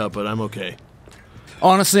and fucked up, but I'm okay.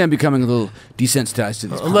 Honestly, I'm becoming a little desensitized to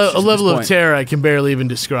this. A level of terror I can barely even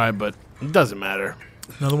describe, but it doesn't matter.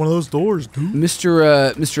 Another one of those doors, dude. Mr.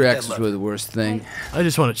 X is really the worst thing. I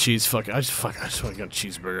just want a cheese fucking. I just want to get a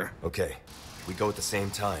cheeseburger. Okay, we go at the same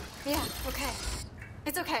time. Yeah, okay.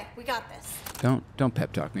 It's okay. We got this. Don't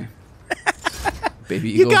pep talk me. Baby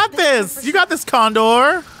You eagle. got this. You got this,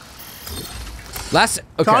 Condor. Okay.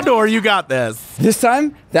 Condor, you got this. This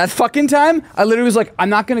time, that fucking time, I literally was like, I'm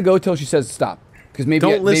not gonna go till she says stop, because maybe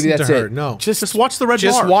Don't listen maybe that's to her. it. No. Just watch the red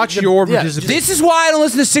Just bar. watch your yeah, participation. This is why I don't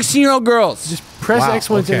listen to 16-year-old girls. Just press Wow, X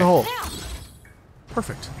when it's in the okay. hole.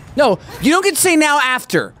 Perfect. No, you don't get to say now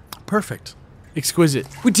after. Perfect. Exquisite.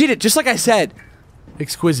 We did it just like I said.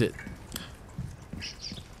 Exquisite.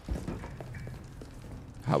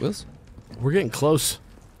 Hot Wheels. We're getting close.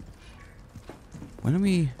 When are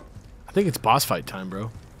we? I think it's boss fight time,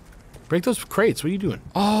 bro. Break those crates. What are you doing?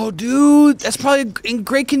 Oh, dude, that's probably in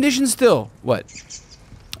great condition still. What?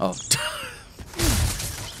 Oh.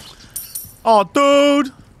 Oh,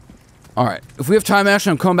 dude. All right. If we have time,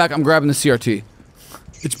 Ashley, I'm coming back. I'm grabbing the CRT.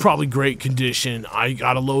 It's probably great condition. I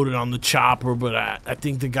gotta load it on the chopper, but I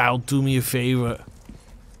think the guy will do me a favor.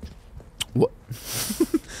 What?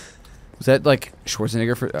 Was that like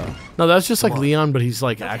Schwarzenegger for? Oh. No, that's just like Leon, but he's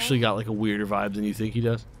like actually got like a weirder vibe than you think he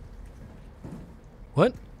does.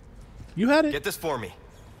 What? You had it. Get this for me.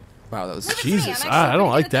 Wow, that was. Jesus, I don't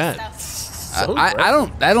like that. I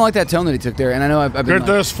don't like that tone that he took there, and I know I've been, Get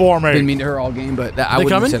this for me. been mean to her all game, but I They wouldn't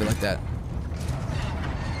coming? have said it like that.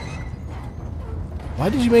 Why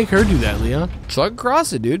did you make her do that, Leon? Slug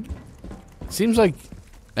across it, dude. Seems like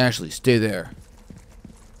Ashley, stay there.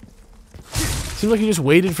 you just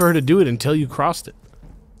waited for her to do it until you crossed it.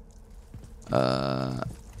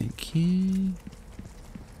 Okay.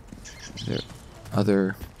 Is there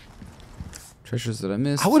other treasures that I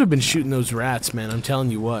missed? I would have been shooting those rats, man. I'm telling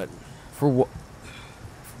you what. For what?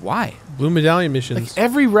 Why? Blue medallion missions. Like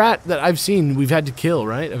every rat that I've seen, we've had to kill,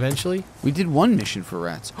 right? Eventually. We did one mission for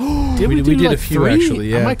rats. Did we do did like a few, 3? actually,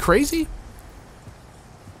 yeah. Am I crazy?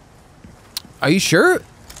 Are you sure?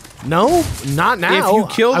 No, not now. if you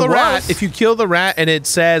kill the I rat, was. if you kill the rat and it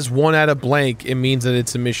says 1 out of blank, it means that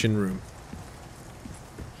it's a mission room.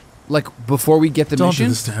 Like before we get the Don't mission? do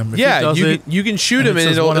this to him. If he Yeah, does it, you can shoot him it and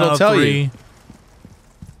says it'll 1 out of tell 3, you.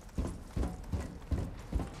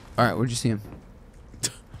 All right, where'd you see him?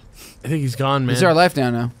 I think he's gone, man. Is our life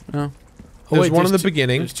down now? No. There's one in the two-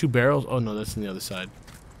 beginning. There's 2 barrels. Oh no, that's on the other side.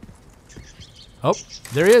 Oh,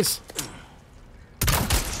 there he is.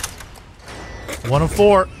 1 of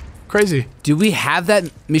 4. Crazy. Do we have that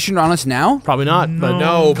mission on us now? Probably not. But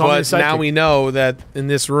No, call me a but now psychic. we know that in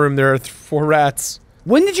this room there are 4 rats.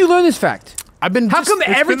 When did you learn this fact? I've been. How just- come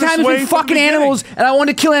every been this time there's way been from the fucking beginning. animals and I want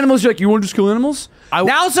to kill animals, you're like, you want to just kill animals? I-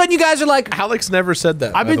 Now all of a sudden you guys are like, Alex never said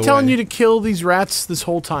that. I've been telling you to kill these rats this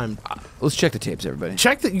whole time. let's check the tapes, everybody.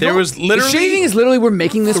 Check that. There was The literally shading is literally we're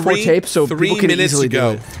making this for tape so people can easily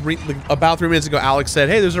do it. About 3 minutes ago, Alex said,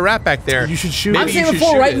 "Hey, there's a rat back there. You should shoot Maybe I'm it. you saying should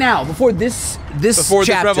before shoot right it." now, before this Before this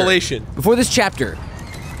chapter, revelation. before this chapter.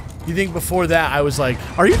 You think before that I was like,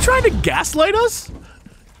 Are you trying to gaslight us?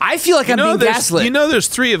 I feel like I'm being gaslit. You know, there's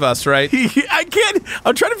 3 of us, right? I can't.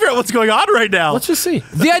 I'm trying to figure out what's going on right now. let's just see.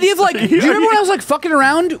 the idea of like, do you remember when I was like fucking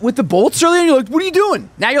around with the bolts earlier and you're like, what are you doing?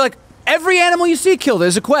 Now you're like, every animal you see killed,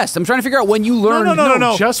 there's a quest. I'm trying to figure out when you learn.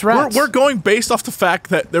 No. just rats. We're going based off the fact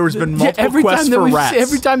that there has been multiple every quests time that for we've rats.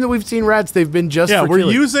 every time that we've seen rats, they've been just yeah, for we're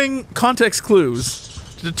killing. using context clues.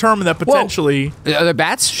 determine that potentially. Whoa. Are there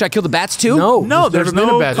bats? Should I kill the bats too? No, there's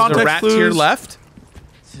no There's a context rat to clues. your left.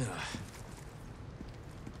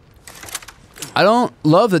 I don't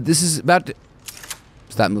love that this is about to...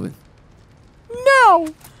 Stop moving. No.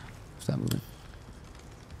 Stop moving.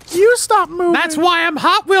 You stop moving. That's why I'm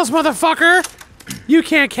Hot Wheels, motherfucker. You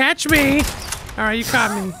can't catch me. All right, you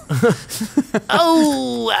caught me.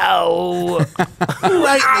 Oh, ow. Right in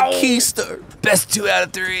the keister. Best 2 out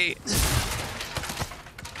of 3.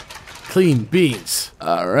 Clean beans.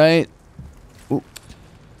 All right. Ooh.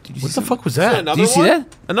 What the fuck was that? Did you see that?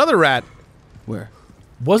 Another rat. Where?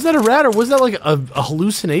 Was that a rat or was that like a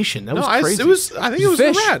hallucination? That was crazy. I think it was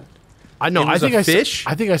a rat. I know. I think fish.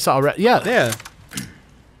 I think I saw a rat. Yeah. Yeah.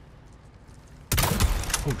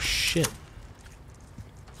 Oh shit.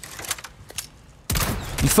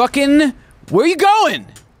 You fucking... Where are you going?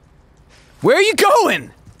 Where are you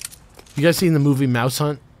going? You guys seen the movie Mouse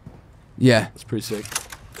Hunt? Yeah. It's pretty sick.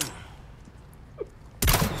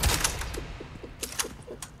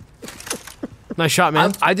 Nice shot,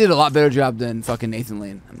 man. I did a lot better job than fucking Nathan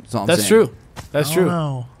Lane. That's all I'm That's saying. true. That's true.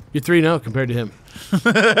 No. You're 3-0 compared to him.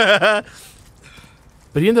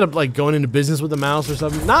 But he ended up like going into business with the mouse or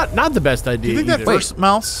something. Not the best idea. Do you think that either. first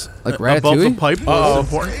mouse Like above the Ratatouille? pipe was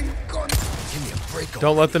important?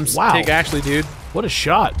 Don't let them take Ashley, dude. What a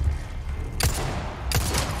shot.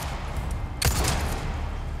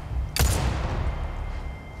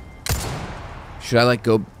 Should I like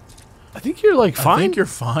go... I think you're like fine. I think you're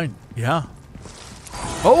fine. Yeah.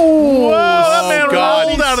 Oh, Whoa, that man God.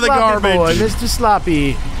 rolled out of the sloppy garbage. boy, Mr.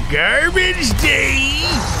 Sloppy. Garbage day.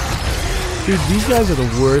 Dude, these guys are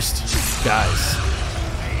the worst guys.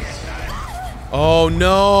 Oh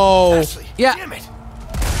no. Yeah.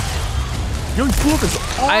 Yo, he blew up his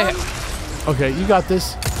arm. Okay, you got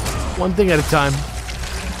this. One thing at a time.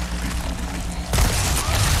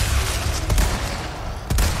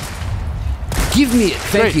 Give me it.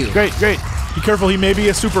 Thank you. Great. Be careful, he may be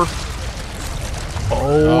a super.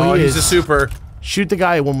 Oh, he he's is. a super. Shoot the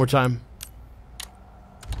guy one more time.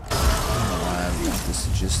 This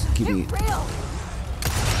is just... Give me...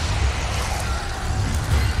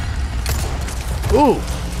 Ooh.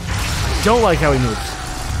 Don't like how he moves.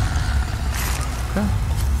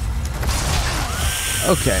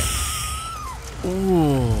 Okay.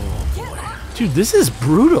 Ooh. Dude, this is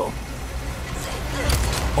brutal.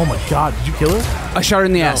 Oh my god, did you kill her? I shot her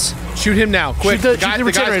in the ass. Shoot him now, quick. Shoot the the guy's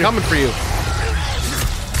regenerator. coming for you.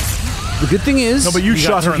 The good thing is... No, but you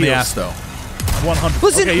shot got her in the 2 ass, though. 100.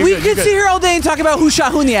 Listen, Okay, you're we good, you're could good. sit here all day and talk about who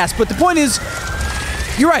shot who in the ass, but the point is...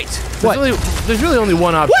 You're right. What? There's really only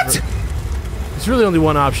one option. What? There's really only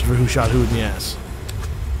one option for who shot who in the ass.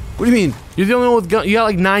 What do you mean? You're the only one with gun. You got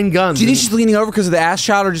like 9 guns. Do you think she's leaning over because of the ass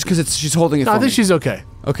shot or just because she's holding it No, for I think me? she's okay.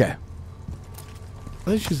 Okay. I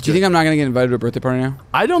think she's Do you think I'm not going to get invited to a birthday party now?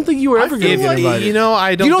 I don't think you were ever going to get invited. You know,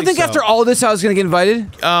 I don't. You don't think so. after all this I was going to get invited?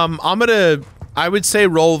 I would say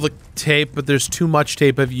roll the tape, but there's too much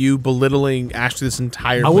tape of you belittling Ashley this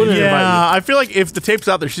entire. I wouldn't invite Yeah, I feel like if the tape's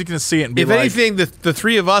out there, she's gonna see it and be If like, anything, the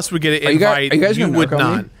 3 of us would get an Are invite. you guys you gonna would knock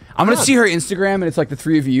on not. me? I'm going to see her Instagram and it's like the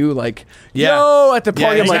 3 of you like, Yeah. yo, at the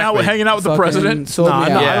party. Yeah, I'm like, hanging out with the fucking president. sold No, me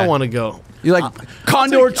no, out. I don't want to go. You're like,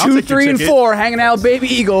 Condor I'll 2, take your 3, and ticket. 4 hanging out with Baby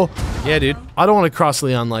Eagle. Yeah, dude. I don't want to cross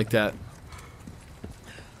Leon like that.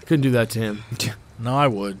 Couldn't do that to him. no, I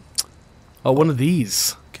would. Oh, one of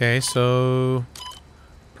these. Okay, so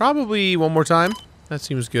probably one more time. That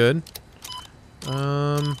seems good.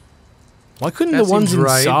 Why couldn't That the ones seems in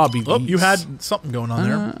right. Saw be Oh, these? you had something going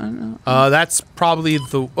on there. That's probably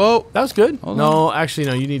the. Oh, That was good. Hold No, actually,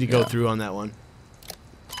 no. You need to go through on that one.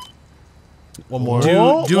 One more. do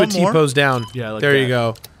Oh, a one T more. pose down. Yeah, like there you that.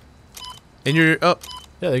 go. And you're Yeah,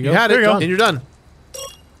 there you go. you had There it, you go. and you're done.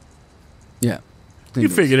 Yeah. You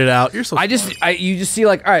figured it out. You're so. You just see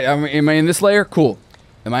like, all right, am I in this layer? Cool.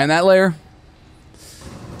 Am I in that layer?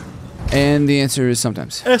 And the answer is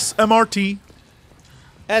sometimes. SMRT.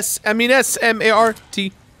 SMART.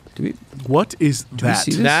 Do we, What is we that?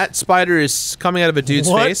 see this? That spider is coming out of a dude's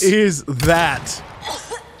What face. is that?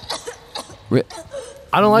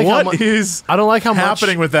 I don't like how What much. is I don't like how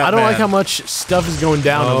happening much, with that I don't like man? how much stuff is going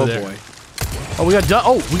down Oh, over there. boy. Oh, we got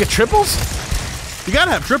we got triples. You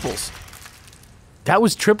gotta have triples. That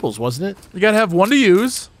was triples, wasn't it? You gotta have one to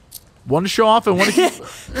use, one to show off, and one to keep.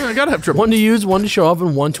 Yeah, you gotta have triples. One to use, one to show off,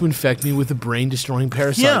 and one to infect me with a brain-destroying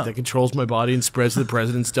parasite Yeah. that controls my body and spreads to the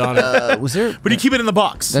president's daughter. Was there? But you keep it in the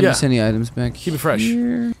box. Did I yeah. miss any items back? Keep it fresh.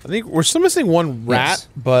 here? I think we're still missing one rat, Yes.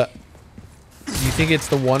 but do you think it's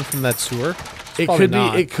the one from that sewer? It Probably could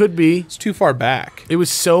not. be. It could be. It's too far back. It was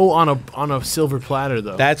so on a silver platter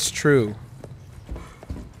though. That's true.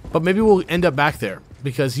 But maybe we'll end up back there.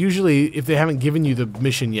 Because usually, if they haven't given you the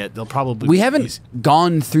mission yet, they'll probably. We haven't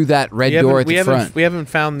gone through that red door at the front. We haven't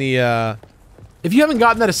found the. If you haven't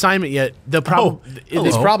gotten that assignment yet, they'll probably.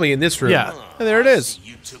 It's probably in this room. Yeah. And there it is.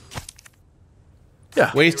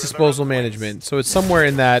 Yeah. Waste disposal management. So it's somewhere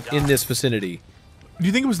in this vicinity. Do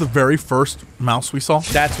you think it was the very first mouse we saw?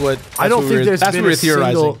 That's what. I don't think there's been a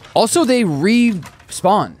single. Also, they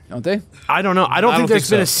respawn, don't they? I don't know. I don't think there's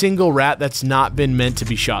been a single rat that's not been meant to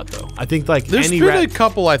be shot, though. I think like there's any been rat. a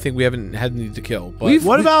couple I think we haven't had need to kill. But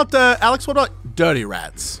What about Alex? What about dirty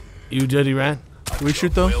rats? You dirty rat. Can we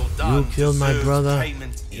shoot those? You killed my brother.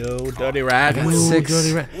 Yo, dirty rat. Ooh,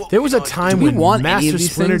 dirty rat. There was a time when want any Master of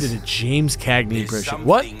these Splinter things? did a James Cagney impression.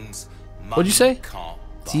 What? What'd you say?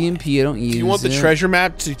 TMP, I don't use. do you want the it. treasure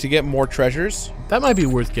map to get more treasures? That might be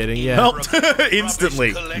worth getting. Yeah. No,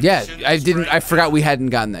 instantly. Yeah, I forgot we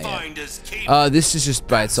hadn't gotten that yet. This is just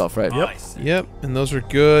by itself, right? Yep. Yep, and those are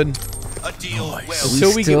good.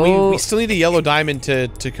 So we still need a yellow diamond to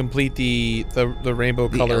complete the rainbow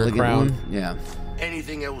color elegant crown. one? Yeah.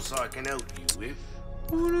 Anything else I can help you with?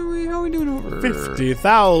 How are we doing over?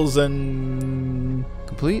 50,000.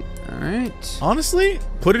 Complete. All right. Honestly,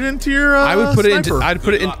 put it into your. I would put it sniper. into.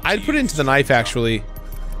 I'd put it into the knife actually.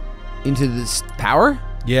 Into this power?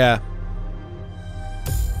 Yeah.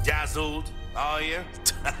 Dazzled, are you?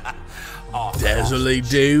 Dazzly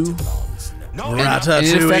do. No, And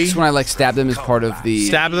it affects when I like stab them as part of the.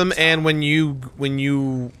 Stab them, and when you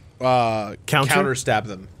counter stab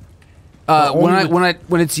them.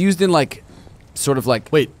 When it's used in like, sort of like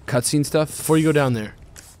cutscene stuff. Before you go down there,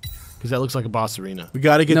 because that looks like a boss arena. We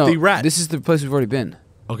got to get the rat. This is the place we've already been.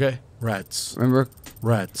 Okay. Rats. Remember?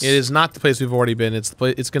 Rats. It is not the place we've already been. It's the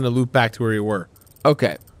place. It's going to loop back to where we were.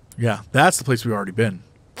 Okay. Yeah, that's the place we've already been.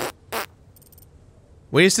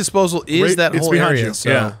 Waste disposal is that it's whole behind area. you. So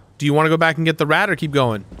Yeah. do you want to go back and get the rat or keep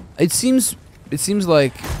going? It seems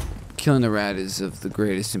like killing the rat is of the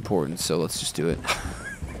greatest importance. So let's just do it.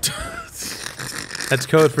 That's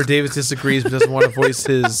code for Davis disagrees but doesn't want to voice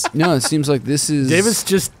his. No, it seems like this is. Davis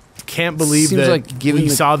just can't believe Seems that like giving we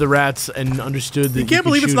the- saw the rats and understood that You can't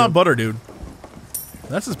believe it's not butter, dude.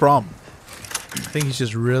 That's his problem. I think he's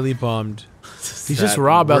just really bummed. He's just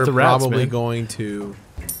raw about the rats, Probably man. going to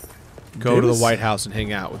go to the White House and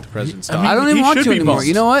hang out with the president's daughter. I don't even he want should to be anymore. bummed.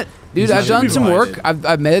 You know what, dude? He's I've not done some invited. work.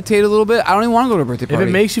 I've meditated a little bit. I don't even want to go to a birthday If party.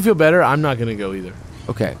 it makes you feel better, I'm not gonna go either.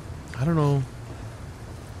 Okay, I don't know.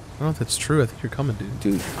 I don't know if that's true. I think you're coming, dude.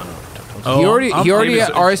 dude. Oh, he already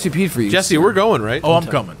I'm RSVP'd for you. Jesse, we're going, right? Oh, I'm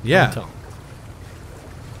coming. Yeah.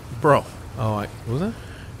 Bro, Oh, what was that?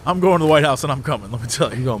 I'm going to the White House and I'm coming, let me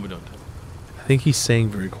tell I'm you. going, but don't. I think he's saying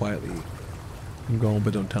very quietly, I'm going,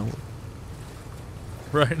 but don't tell him.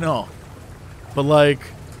 Right, no. But, like,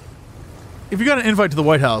 if you got an invite to the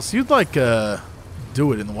White House, you'd, like,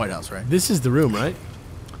 do it in the White House, right? This is the room, right?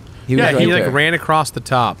 He was Yeah, right he there. like ran across the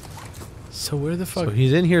top. So where the fuck? So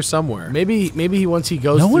he's in here somewhere. maybe he once he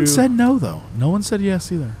goes. No one through- said no, though. No one said yes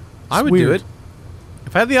either. I would do it.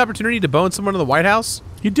 If I had the opportunity to bone someone in the White House,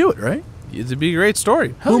 You'd do it, right? it'd be a great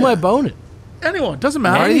story. Who am I boning? Anyone. Doesn't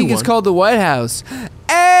matter. Why do you think it's Anyone. called the White House?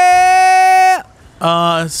 Eh!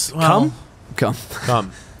 Well, Come.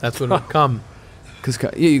 Come. That's what it'll come. Cause yeah,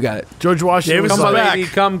 you got it. George Washington. Davis was is like, back. Baby,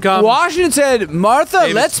 come. Washington said, Martha,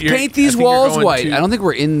 Davis, let's you're- paint these I think you're walls going white. to- I don't think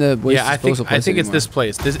we're in the waste Yeah, I think disposal place it's anymore. this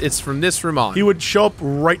place. It's from this room on. he would show up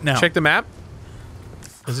right now. Check the map.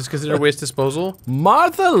 Is this considered waste disposal?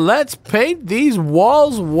 Martha, let's paint these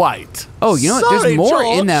walls white. Oh, you know what? There's Sorry, more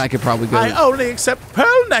George. in that I could probably go. I only accept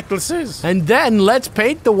pearl necklaces. And then let's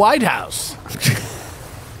paint the White House.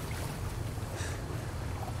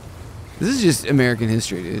 This is just American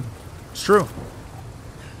history, dude. It's true.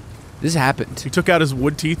 This happened. He took out his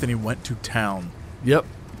wood teeth and he went to town. Yep.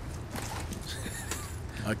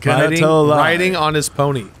 I cannot tell a lie. Riding on his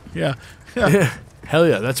pony. Yeah. Hell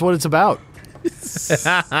yeah, that's what it's about.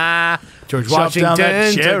 George Chopped down that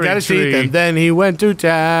Washington took cherry out his teeth tree. and then he went to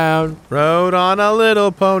town. Rode on a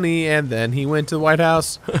little pony, and then he went to the White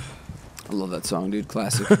House. I love that song, dude.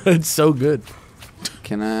 Classic. It's so good.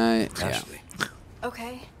 Can I? Ashley. Yeah.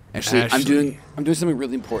 Okay. Actually, I'm Ashley. doing something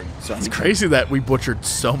really important. So It's crazy that we butchered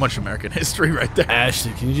so much American history right there.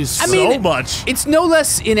 Ashley, can you just... I mean, so much. It's no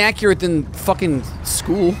less inaccurate than fucking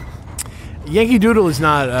school, Yankee Doodle is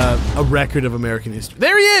not a record of American history.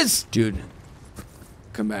 There he is! dude.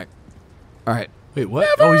 Come back. All right. Wait, what?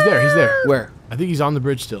 Oh, he's there. He's there. Where? I think he's on the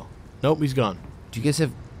bridge still. Nope, he's gone. Do you guys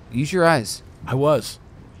have? Use your eyes. I was.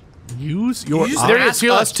 Use your You just eyes. There he is, asked to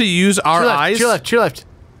your us left. to use our To your left, eyes. to your left, to your left.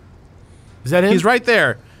 Is that him? He's right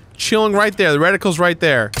there, chilling right there. The reticle's right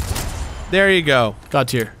there. There you go. Got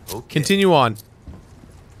tier. Continue on.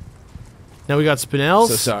 Now we got Spinels.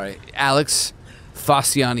 So sorry, Alex.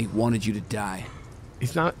 Fasciani wanted you to die.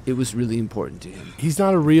 He's not. It was really important to him. He's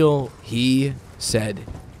not a real. He said,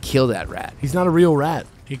 "Kill that rat." He's not a real rat.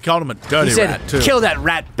 He called him a dirty He said, rat too. "Kill that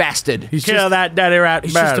rat bastard." He's Kill just, that dirty rat.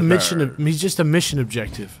 He's just a bastard. mission. He's just a mission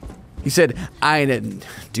objective. He said, "I ain't in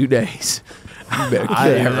 2 days." You better kill I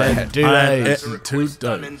that rat. ain't do that. in 2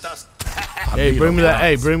 days. Hey, bring me that.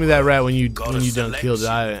 Hey, bring me that rat when you done killed it.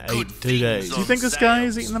 I ate 2 days. Do you think this guy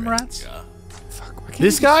is eating them rats?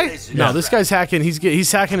 This guy? No, this guy's hacking.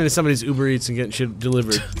 He's hacking into somebody's Uber Eats and getting shit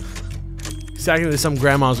delivered. He's hacking into some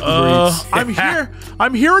grandma's Uber Eats.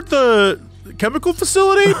 I'm here at the chemical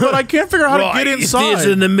facility, but I can't figure out how to get inside. There's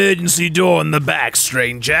an emergency door in the back,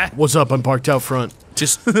 stranger. What's up? I'm parked out front.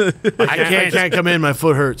 Just, I can't come in. My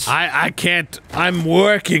foot hurts. I can't. I'm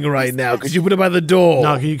working right now. Could you put it by the door?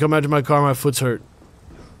 No, can you come out to my car? My foot's hurt.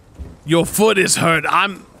 Your foot is hurt.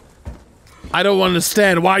 I don't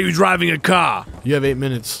understand. Why are you driving a car? You have 8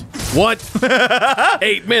 minutes. What?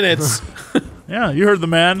 8 minutes. Yeah, you heard the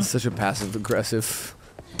man. Such a passive aggressive.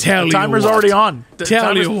 Tell you Timer's what. already on.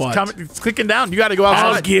 Tell you what. It's clicking down. You got to go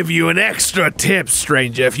outside. I'll give you an extra tip,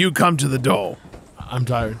 stranger, if you come to the door. I'm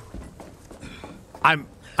tired.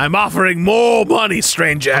 I'm offering more money,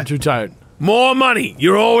 stranger. I'm too tired. More money.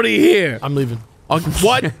 You're already here. I'm leaving.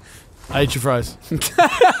 What? I ate your fries.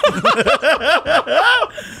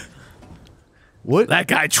 What? That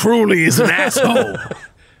guy truly is an asshole.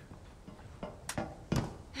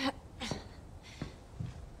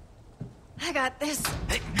 I got this.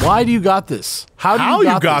 Why do you got this? How do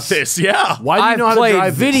you got this? Yeah. Why do you know how to played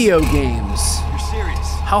drive video games. You're serious?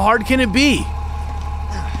 How hard can it be?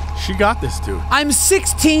 She got this, dude. I'm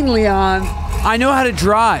 16, Leon. I know how to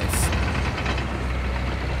drive.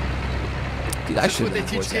 Dude, I should What they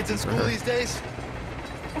teach kids in school these days?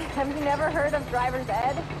 Have you never heard of driver's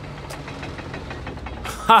ed?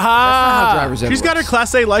 Haha. Driver's ed She's got her works.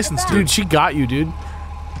 Class A license, dude. Dude, she got you, dude.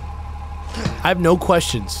 I have no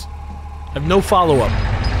questions. I have no follow-up.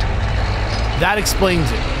 That explains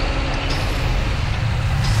it.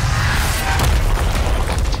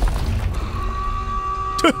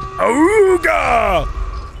 Ooga!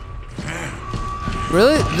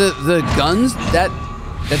 Really? The guns? That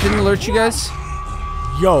didn't alert you guys?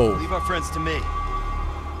 Yo. Leave our friends to me.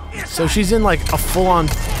 So she's in like a full-on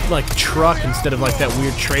like truck instead of like that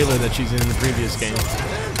weird trailer that she's in the previous game.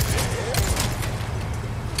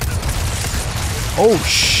 Oh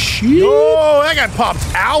shit! Oh, that guy popped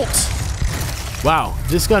out. Wow,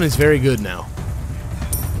 this gun is very good now.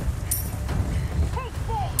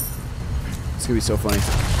 It's gonna be so funny.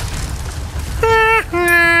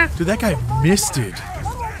 Dude, that guy missed it.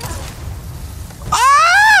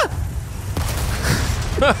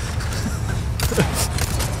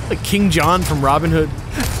 Like King John from Robin Hood.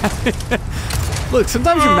 Look,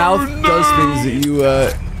 sometimes your mouth does things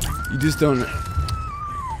that you just don't.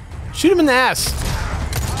 Shoot him in the ass.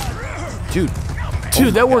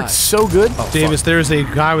 Dude, that worked so good. Davis, there's a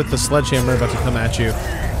guy with the sledgehammer about to come at you.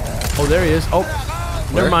 Oh, there he is. Oh,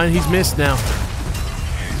 never mind. He's missed now.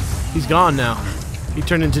 He's gone now. He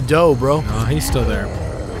turned into dough, bro. Oh, he's still there.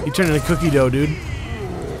 He turned into cookie dough, dude.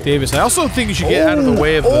 Davis, I also think you should get out of the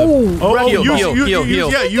way of the... Heal,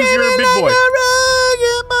 heal. Yeah, use your big boy.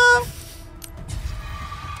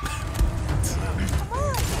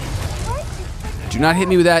 do not hit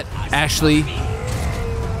me with that, Ashley,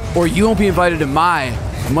 or you won't be invited to my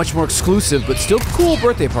much more exclusive but still cool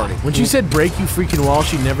birthday party. When she said break you freaking wall,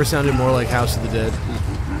 she never sounded more like House of the Dead.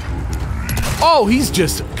 Oh, he's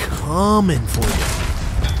just coming for you.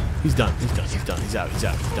 He's done. He's done. He's done. He's out. He's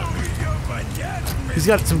out. He's done. He's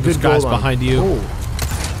got some good guys gold on. behind you. Oh.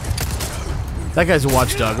 That guy's a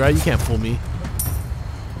watchdog, right? You can't fool me.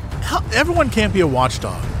 Everyone can't be a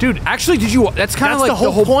watchdog. Dude, actually, that's kind of That's like the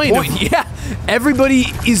whole point of- Yeah, everybody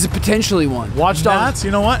is potentially one. Watchdog. That's,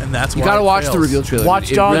 you know what? And that's You why gotta it watch fails. the reveal trailer.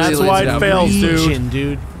 Watchdog. really That's lays why it it out. fails, Legion,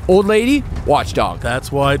 dude. Old lady, watchdog.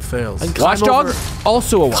 That's why it fails. And climb Watchdog, over-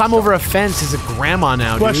 also a watchdog. Climb over a fence as a grandma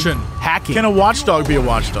now, Question. dude. Hacking. Can a watchdog be a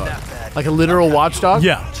watchdog? Like a literal watchdog?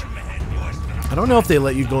 Yeah. I don't know if they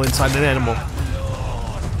let you go inside an animal.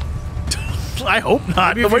 I hope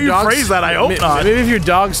not. Maybe The if way your you dog's- phrase that, I hope not. Maybe if your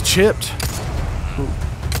dog's chipped.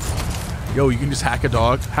 Yo, you can just hack a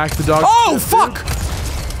dog. Hack the dog. Oh, fuck!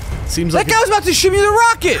 Seems That like guy was about to shoot me with a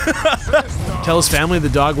rocket! tell his family the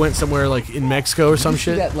dog went somewhere like in Mexico or some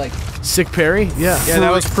shit. That, like, Sick Perry? Yeah. Yeah,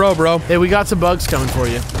 that was pro, bro. Hey, we got some bugs coming for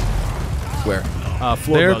you. where?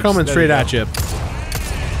 Floor They're bugs. coming There straight you go. at you.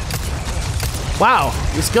 Wow,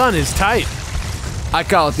 this gun is tight. I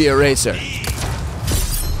call it the eraser.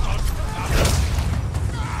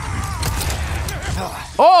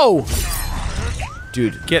 Oh!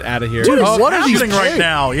 Dude. Get out of here. Dude, Oh, what is shoot- happening right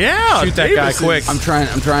now? Yeah. Shoot that guy Davis is- quick. I'm trying.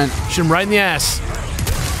 Shoot him right in the ass.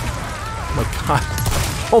 Oh my god.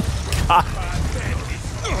 Oh my god.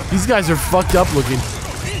 These guys are fucked up looking.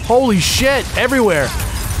 Holy shit, everywhere.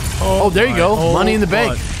 Oh, there you go. Oh, Money in the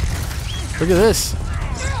bank. God. Look at this.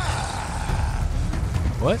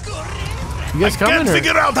 What? You guys coming? Can't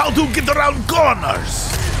figure out how to get around corners.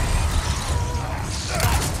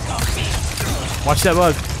 Watch that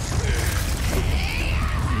bug.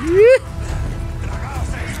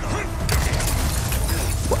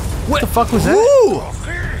 What the fuck was that? Ooh!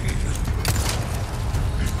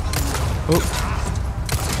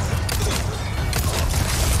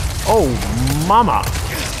 Oh, mama.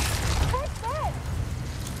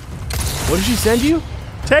 What did she send you?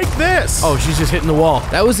 Take this. Oh, she's just hitting the wall.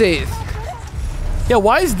 That was a. Yeah,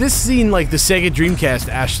 why is this scene like the Sega Dreamcast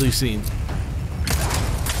Ashley scene?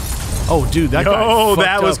 Oh, dude, that guy. Oh, fucked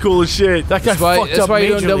that was up. cool as shit. That guy fucked That's up why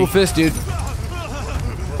you're doing majorly. double fist, dude.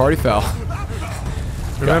 Party foul.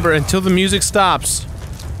 Remember, until the music stops,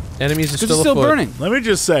 enemies are It's still still afoot. burning. Let me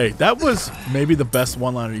just say, that was maybe the best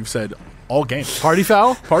one-liner you've said all game. Party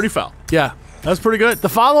foul? Party foul. Yeah. That was pretty good. The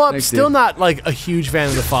follow-up, Thanks, still dude. not like a huge fan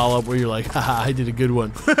of the follow-up where you're like, haha, I did a good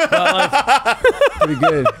one. Pretty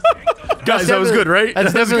good. Guys, that was good, right?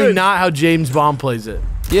 That's That was definitely good. not how James Bond plays it.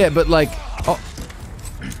 Yeah, but like. Oh.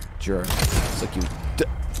 Sure. It's like you.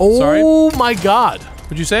 Oh Sorry? my god.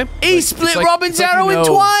 What'd you say? He split like- Robin's it's like arrow you in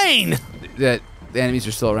know- twain! That the enemies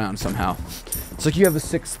are still around somehow. It's like you have a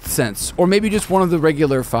sixth sense, or maybe just one of the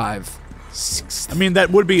regular 5. I mean,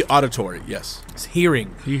 that would be auditory, yes. It's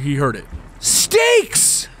hearing. He heard it.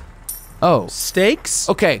 Steaks. Oh. Steaks?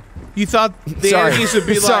 Okay. You thought the Sorry. enemies would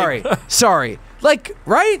be like... Sorry. Like,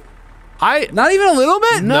 right? I Not even a little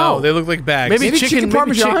bit. No, they look like bags. maybe, Maybe chicken, chicken maybe,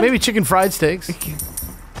 parmesan? maybe chicken fried steaks.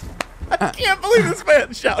 I can't believe this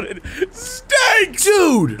man shouted, steaks!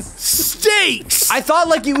 Dude, steaks. I thought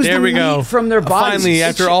like it was There the we meat go. from their bodies. Finally,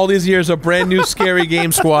 after all these years, a brand new Scary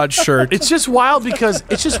Game Squad shirt. It's just wild because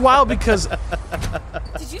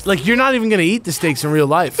like you're not even gonna eat the steaks in real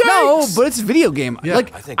life. No, but it's a video game.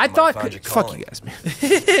 Like I think I you might thought. find your Fuck calling. you guys,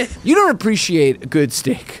 man. You don't appreciate a good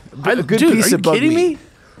steak. A good Dude, piece are you of bug kidding meat. me?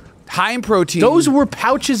 High in protein. Those were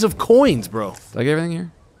pouches of coins, bro. like everything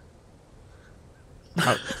here.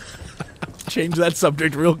 Change that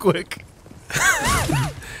subject real quick.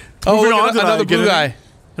 Oh, Moving look, on to that, another get blue it? guy.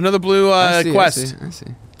 Another blue I see, quest. I see.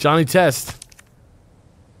 Johnny Test.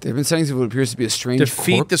 They've been saying what appears to be a strange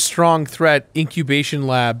Defeat the corpse. strong threat incubation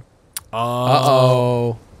lab.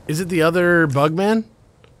 Uh-oh. Is it the other Bugman?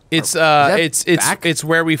 It's back? it's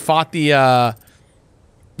where we fought the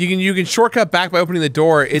you can shortcut back by opening the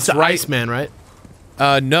door. It's the right. Iceman, right?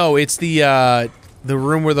 No, it's the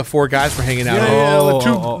room where the 4 guys were hanging out.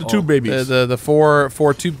 The tube babies. The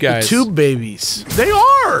four tube guys. Tube babies. They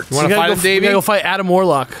are! You want to fight him, We Davey? gotta go fight Adam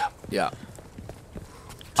Warlock. Yeah.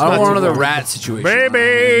 I don't want another rat situation. on our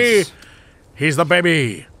Baby! hands. He's the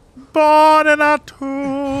baby. Born in a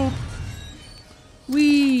tube.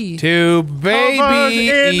 Wee. To Covered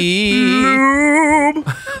in baby. lube.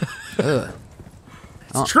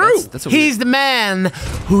 Oh, true. That's a He's the man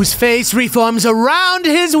whose face reforms around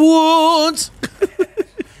his wounds.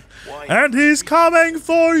 And he's coming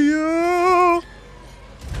for you.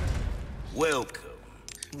 Welcome.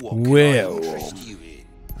 Well,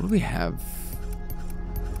 What do we have?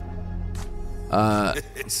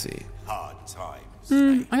 Let's see. Hard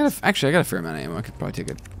times. I got a fair amount of ammo. I could probably take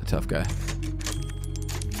a tough guy.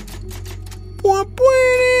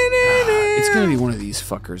 It's gonna be one of these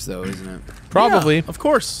fuckers, though, isn't it? probably. Yeah, of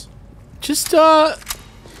course. Just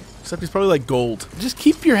Except he's probably like gold. just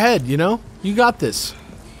keep your head, you know? You got this.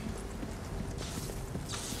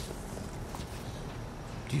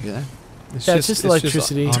 Do you hear that? Yeah, it's just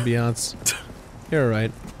electricity. ambiance. You're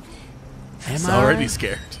right. He's already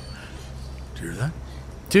scared. Do you hear that?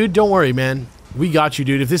 Dude, don't worry, man. We got you,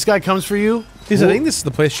 dude. If this guy comes for you, I think this is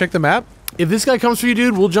the place. Check the map. if this guy comes for you,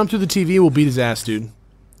 dude, we'll jump through the TV. We'll beat his ass, dude.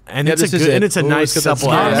 And Yeah, it's a this is good, it. and it's a Ooh, nice let's get that supple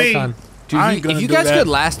smart ass. me. icon. Dude, I ain't if gonna you do guys that. could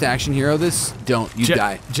last action hero this, you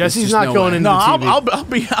die. Jesse's There's not no going way. into No, the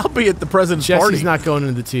TV. I'll be at the president's Jesse's party. not going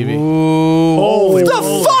into the TV. Holy The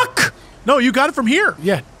moly. fuck! No, you got it from here.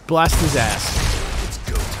 Yeah, blast his ass.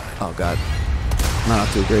 Oh god, not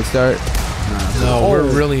off to a great start. No, we're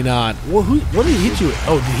really not. Well, what did he hit you with?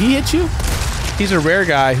 Oh, did he hit you? He's a rare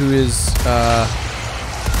guy who is.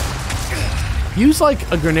 Use like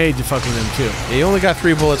a grenade to fuck with him too. He only got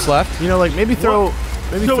 3 bullets left. You know, like maybe throw,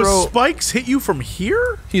 maybe So throw. spikes hit you from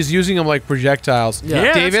here? He's using them like projectiles. Yeah.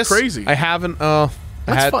 Yeah, Davis, that's crazy. I haven't. That's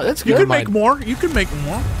fun. That's You good. could make more. You could make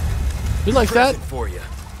more. We like that. For you.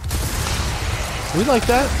 We like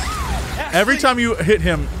that. Every time you hit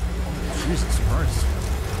him, Jesus Christ.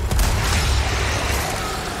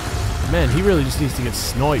 Man, he really just needs to get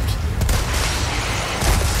sniped.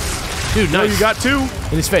 Dude, nice. You got 2 in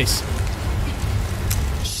his face.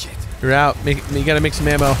 Shit. You're out. You gotta make some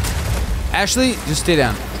ammo. Ashley, just stay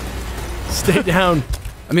down. Stay down.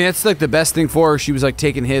 I mean, that's like the best thing for her. She was like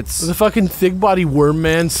taking hits. The fucking thick body worm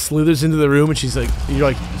man slithers into the room and she's like, you're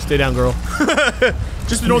like, stay down, girl.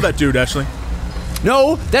 Just ignore that dude, Ashley.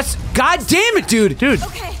 No, that's God damn it, dude. Dude.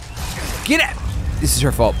 Okay. Get it. This is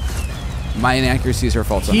her fault. My inaccuracy is her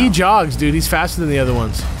fault somehow. He jogs, dude. He's faster than the other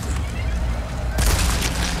ones.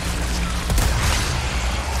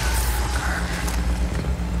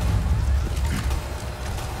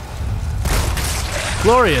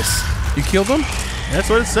 Glorious. You killed him? That's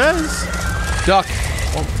what it says. Duck.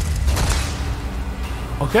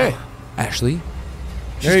 Okay. Ashley,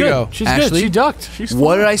 There you go. She's Ashley? good. She ducked. She's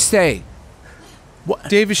what did fine. I say?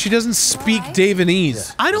 David, she doesn't speak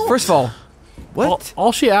Davanese. I don't. First of all, what?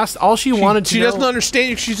 All she asked, all she wanted to She know. doesn't understand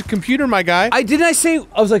you. She's a computer, my guy. Didn't I say,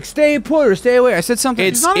 I was like, stay put or stay away. I said something.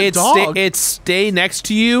 It's not a dog. It's stay next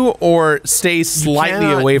to you or stay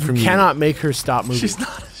slightly away from you. You cannot make her stop moving. She's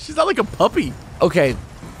not like a puppy. Okay.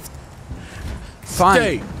 Fine.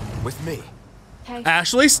 Stay. With me. Hey.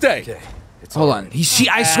 Ashley, stay. Okay. It's Hold all on. right.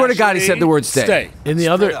 I swear to God, he said the word stay. Stay. In the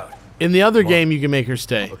Spread other, out. in the other game, you can make her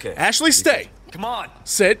stay. Okay. Ashley, stay. Come on.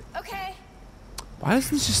 Sit. Okay. Why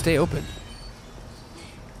doesn't this just stay open?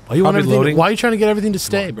 Why you want Probably everything? loading. Why are you trying to get everything to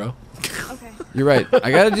stay, bro? Okay. You're right.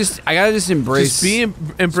 I gotta just embrace.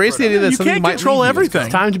 Just embrace the idea that You something can't might control leave you. everything.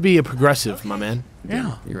 It's time to be a progressive, my man.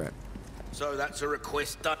 Yeah. You're right. So that's a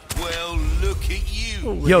request done. Well, look at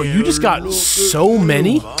you. Yo, you just got so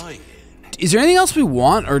many. Is there anything else we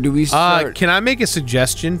want, or do we start? Can I make a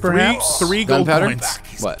suggestion, perhaps? Three gold Gunpowder? coins.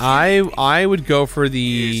 What? I would go for the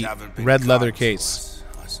Years haven't been red leather kind to case. us,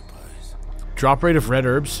 I suppose. Drop rate of red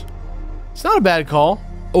herbs. It's not a bad call.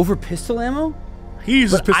 Over pistol ammo? He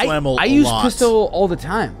uses But pistol ammo I a use lot. pistol all the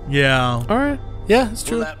time. Yeah. All right. Yeah, it's Will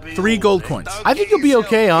true. that be 3 all gold then? coins. Don't I think get you'll be yourself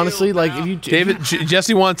okay, killed honestly. Like now. if you, David,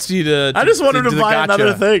 Jesse wants you to. I just wanted to do the buy gotcha.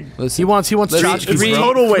 another thing. Listen, he wants Let's- tchotchkes, It's Three, bro.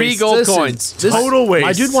 total waste. three gold Listen, coins. this- Total waste.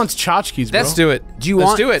 My dude wants tchotchkes, bro. Let's do it. Do you Let's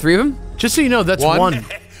want do it. 3 of them? Just so you know, that's One. one.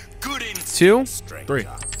 Good in 2, stranger. 3.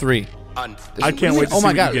 3. I can't wait to Oh see my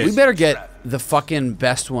what God, you we get. better get the fucking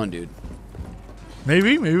best one, dude.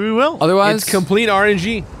 Maybe we will. Otherwise, It's complete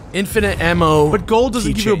RNG. Infinite ammo. But gold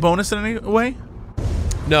doesn't give you a keychain. bonus in any way.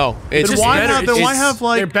 No, it's Then just why better. not- then It's- why have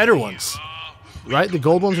like? They're better ones, right? The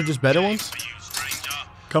gold ones are just better ones.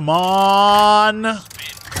 Come on.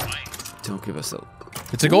 don't give us the.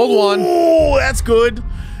 It's a gold one. Oh, that's good.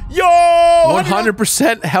 Yo.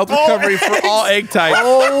 100% health recovery for all egg types.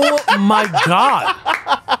 Oh my god,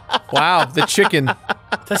 Wow, the chicken.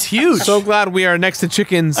 that's huge. So glad we are next to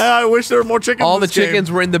chickens. I wish there were more chickens. All in the this game.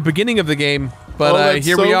 chickens were in the beginning of the game, but Oh, that's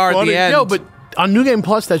here so we are at funny. the end. Yo, but on New Game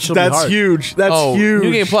Plus, that should be That's hard. huge. That's oh, huge.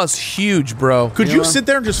 New Game Plus, huge, bro. Could you sit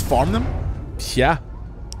there and just farm them? Yeah,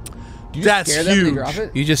 That's Scare them when they huge. drop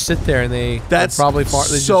it? you just sit there and they That's probably far.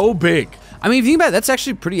 They so big. I mean, if you think about it, that's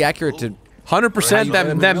actually pretty accurate to. 100%.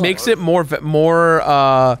 Right. That makes it more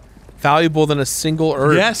valuable than a single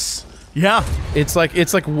herb. Yes. Yeah. It's like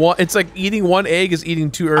eating one egg is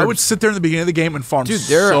eating 2 herbs. I would sit there in the beginning of the game and farm Dude,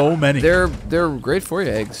 they're so many. They're great for you,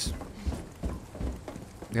 eggs.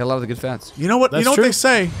 They got a lot of the good fats. You know what? That's you know true. what they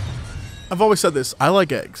say? I've always said this. I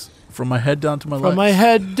like eggs. From my head down to my legs. From my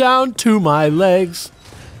head down to my legs.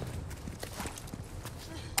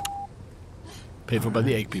 Paid for by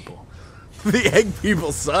the egg people. The egg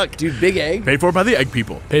people suck. Dude, big egg. Paid for by the egg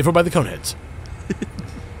people. Paid for by the coneheads.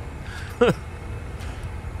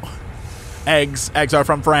 Eggs. Eggs are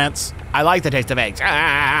from France. I like the taste of eggs.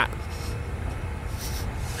 Ah.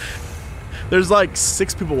 There's like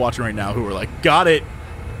 6 people watching right now who are like, got it.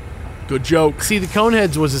 Good joke. See, the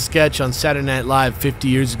Coneheads was a sketch on Saturday Night Live 50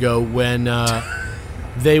 years ago when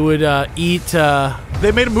they would eat.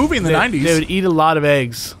 They made a movie in the 90s. They would eat a lot of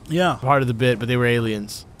eggs. Yeah. Part of the bit, but they were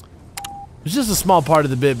aliens. It was just a small part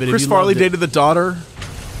of the bit, but Chris if you Farley loved it- dated the daughter.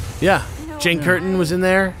 Yeah. You know, Jane Curtin was in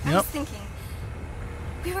there. I Yep. was thinking,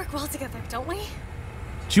 we work well together, don't we? Do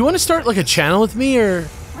you want to start like a channel with me, or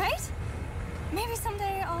Right? Maybe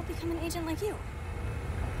someday I'll become an agent like you.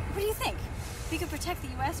 What do you think? We could protect the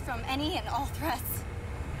U.S. from any and all threats.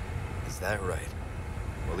 Is that right?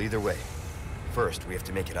 Well, either way. First, we have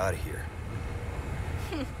to make it out of here.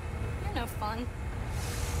 You're no fun.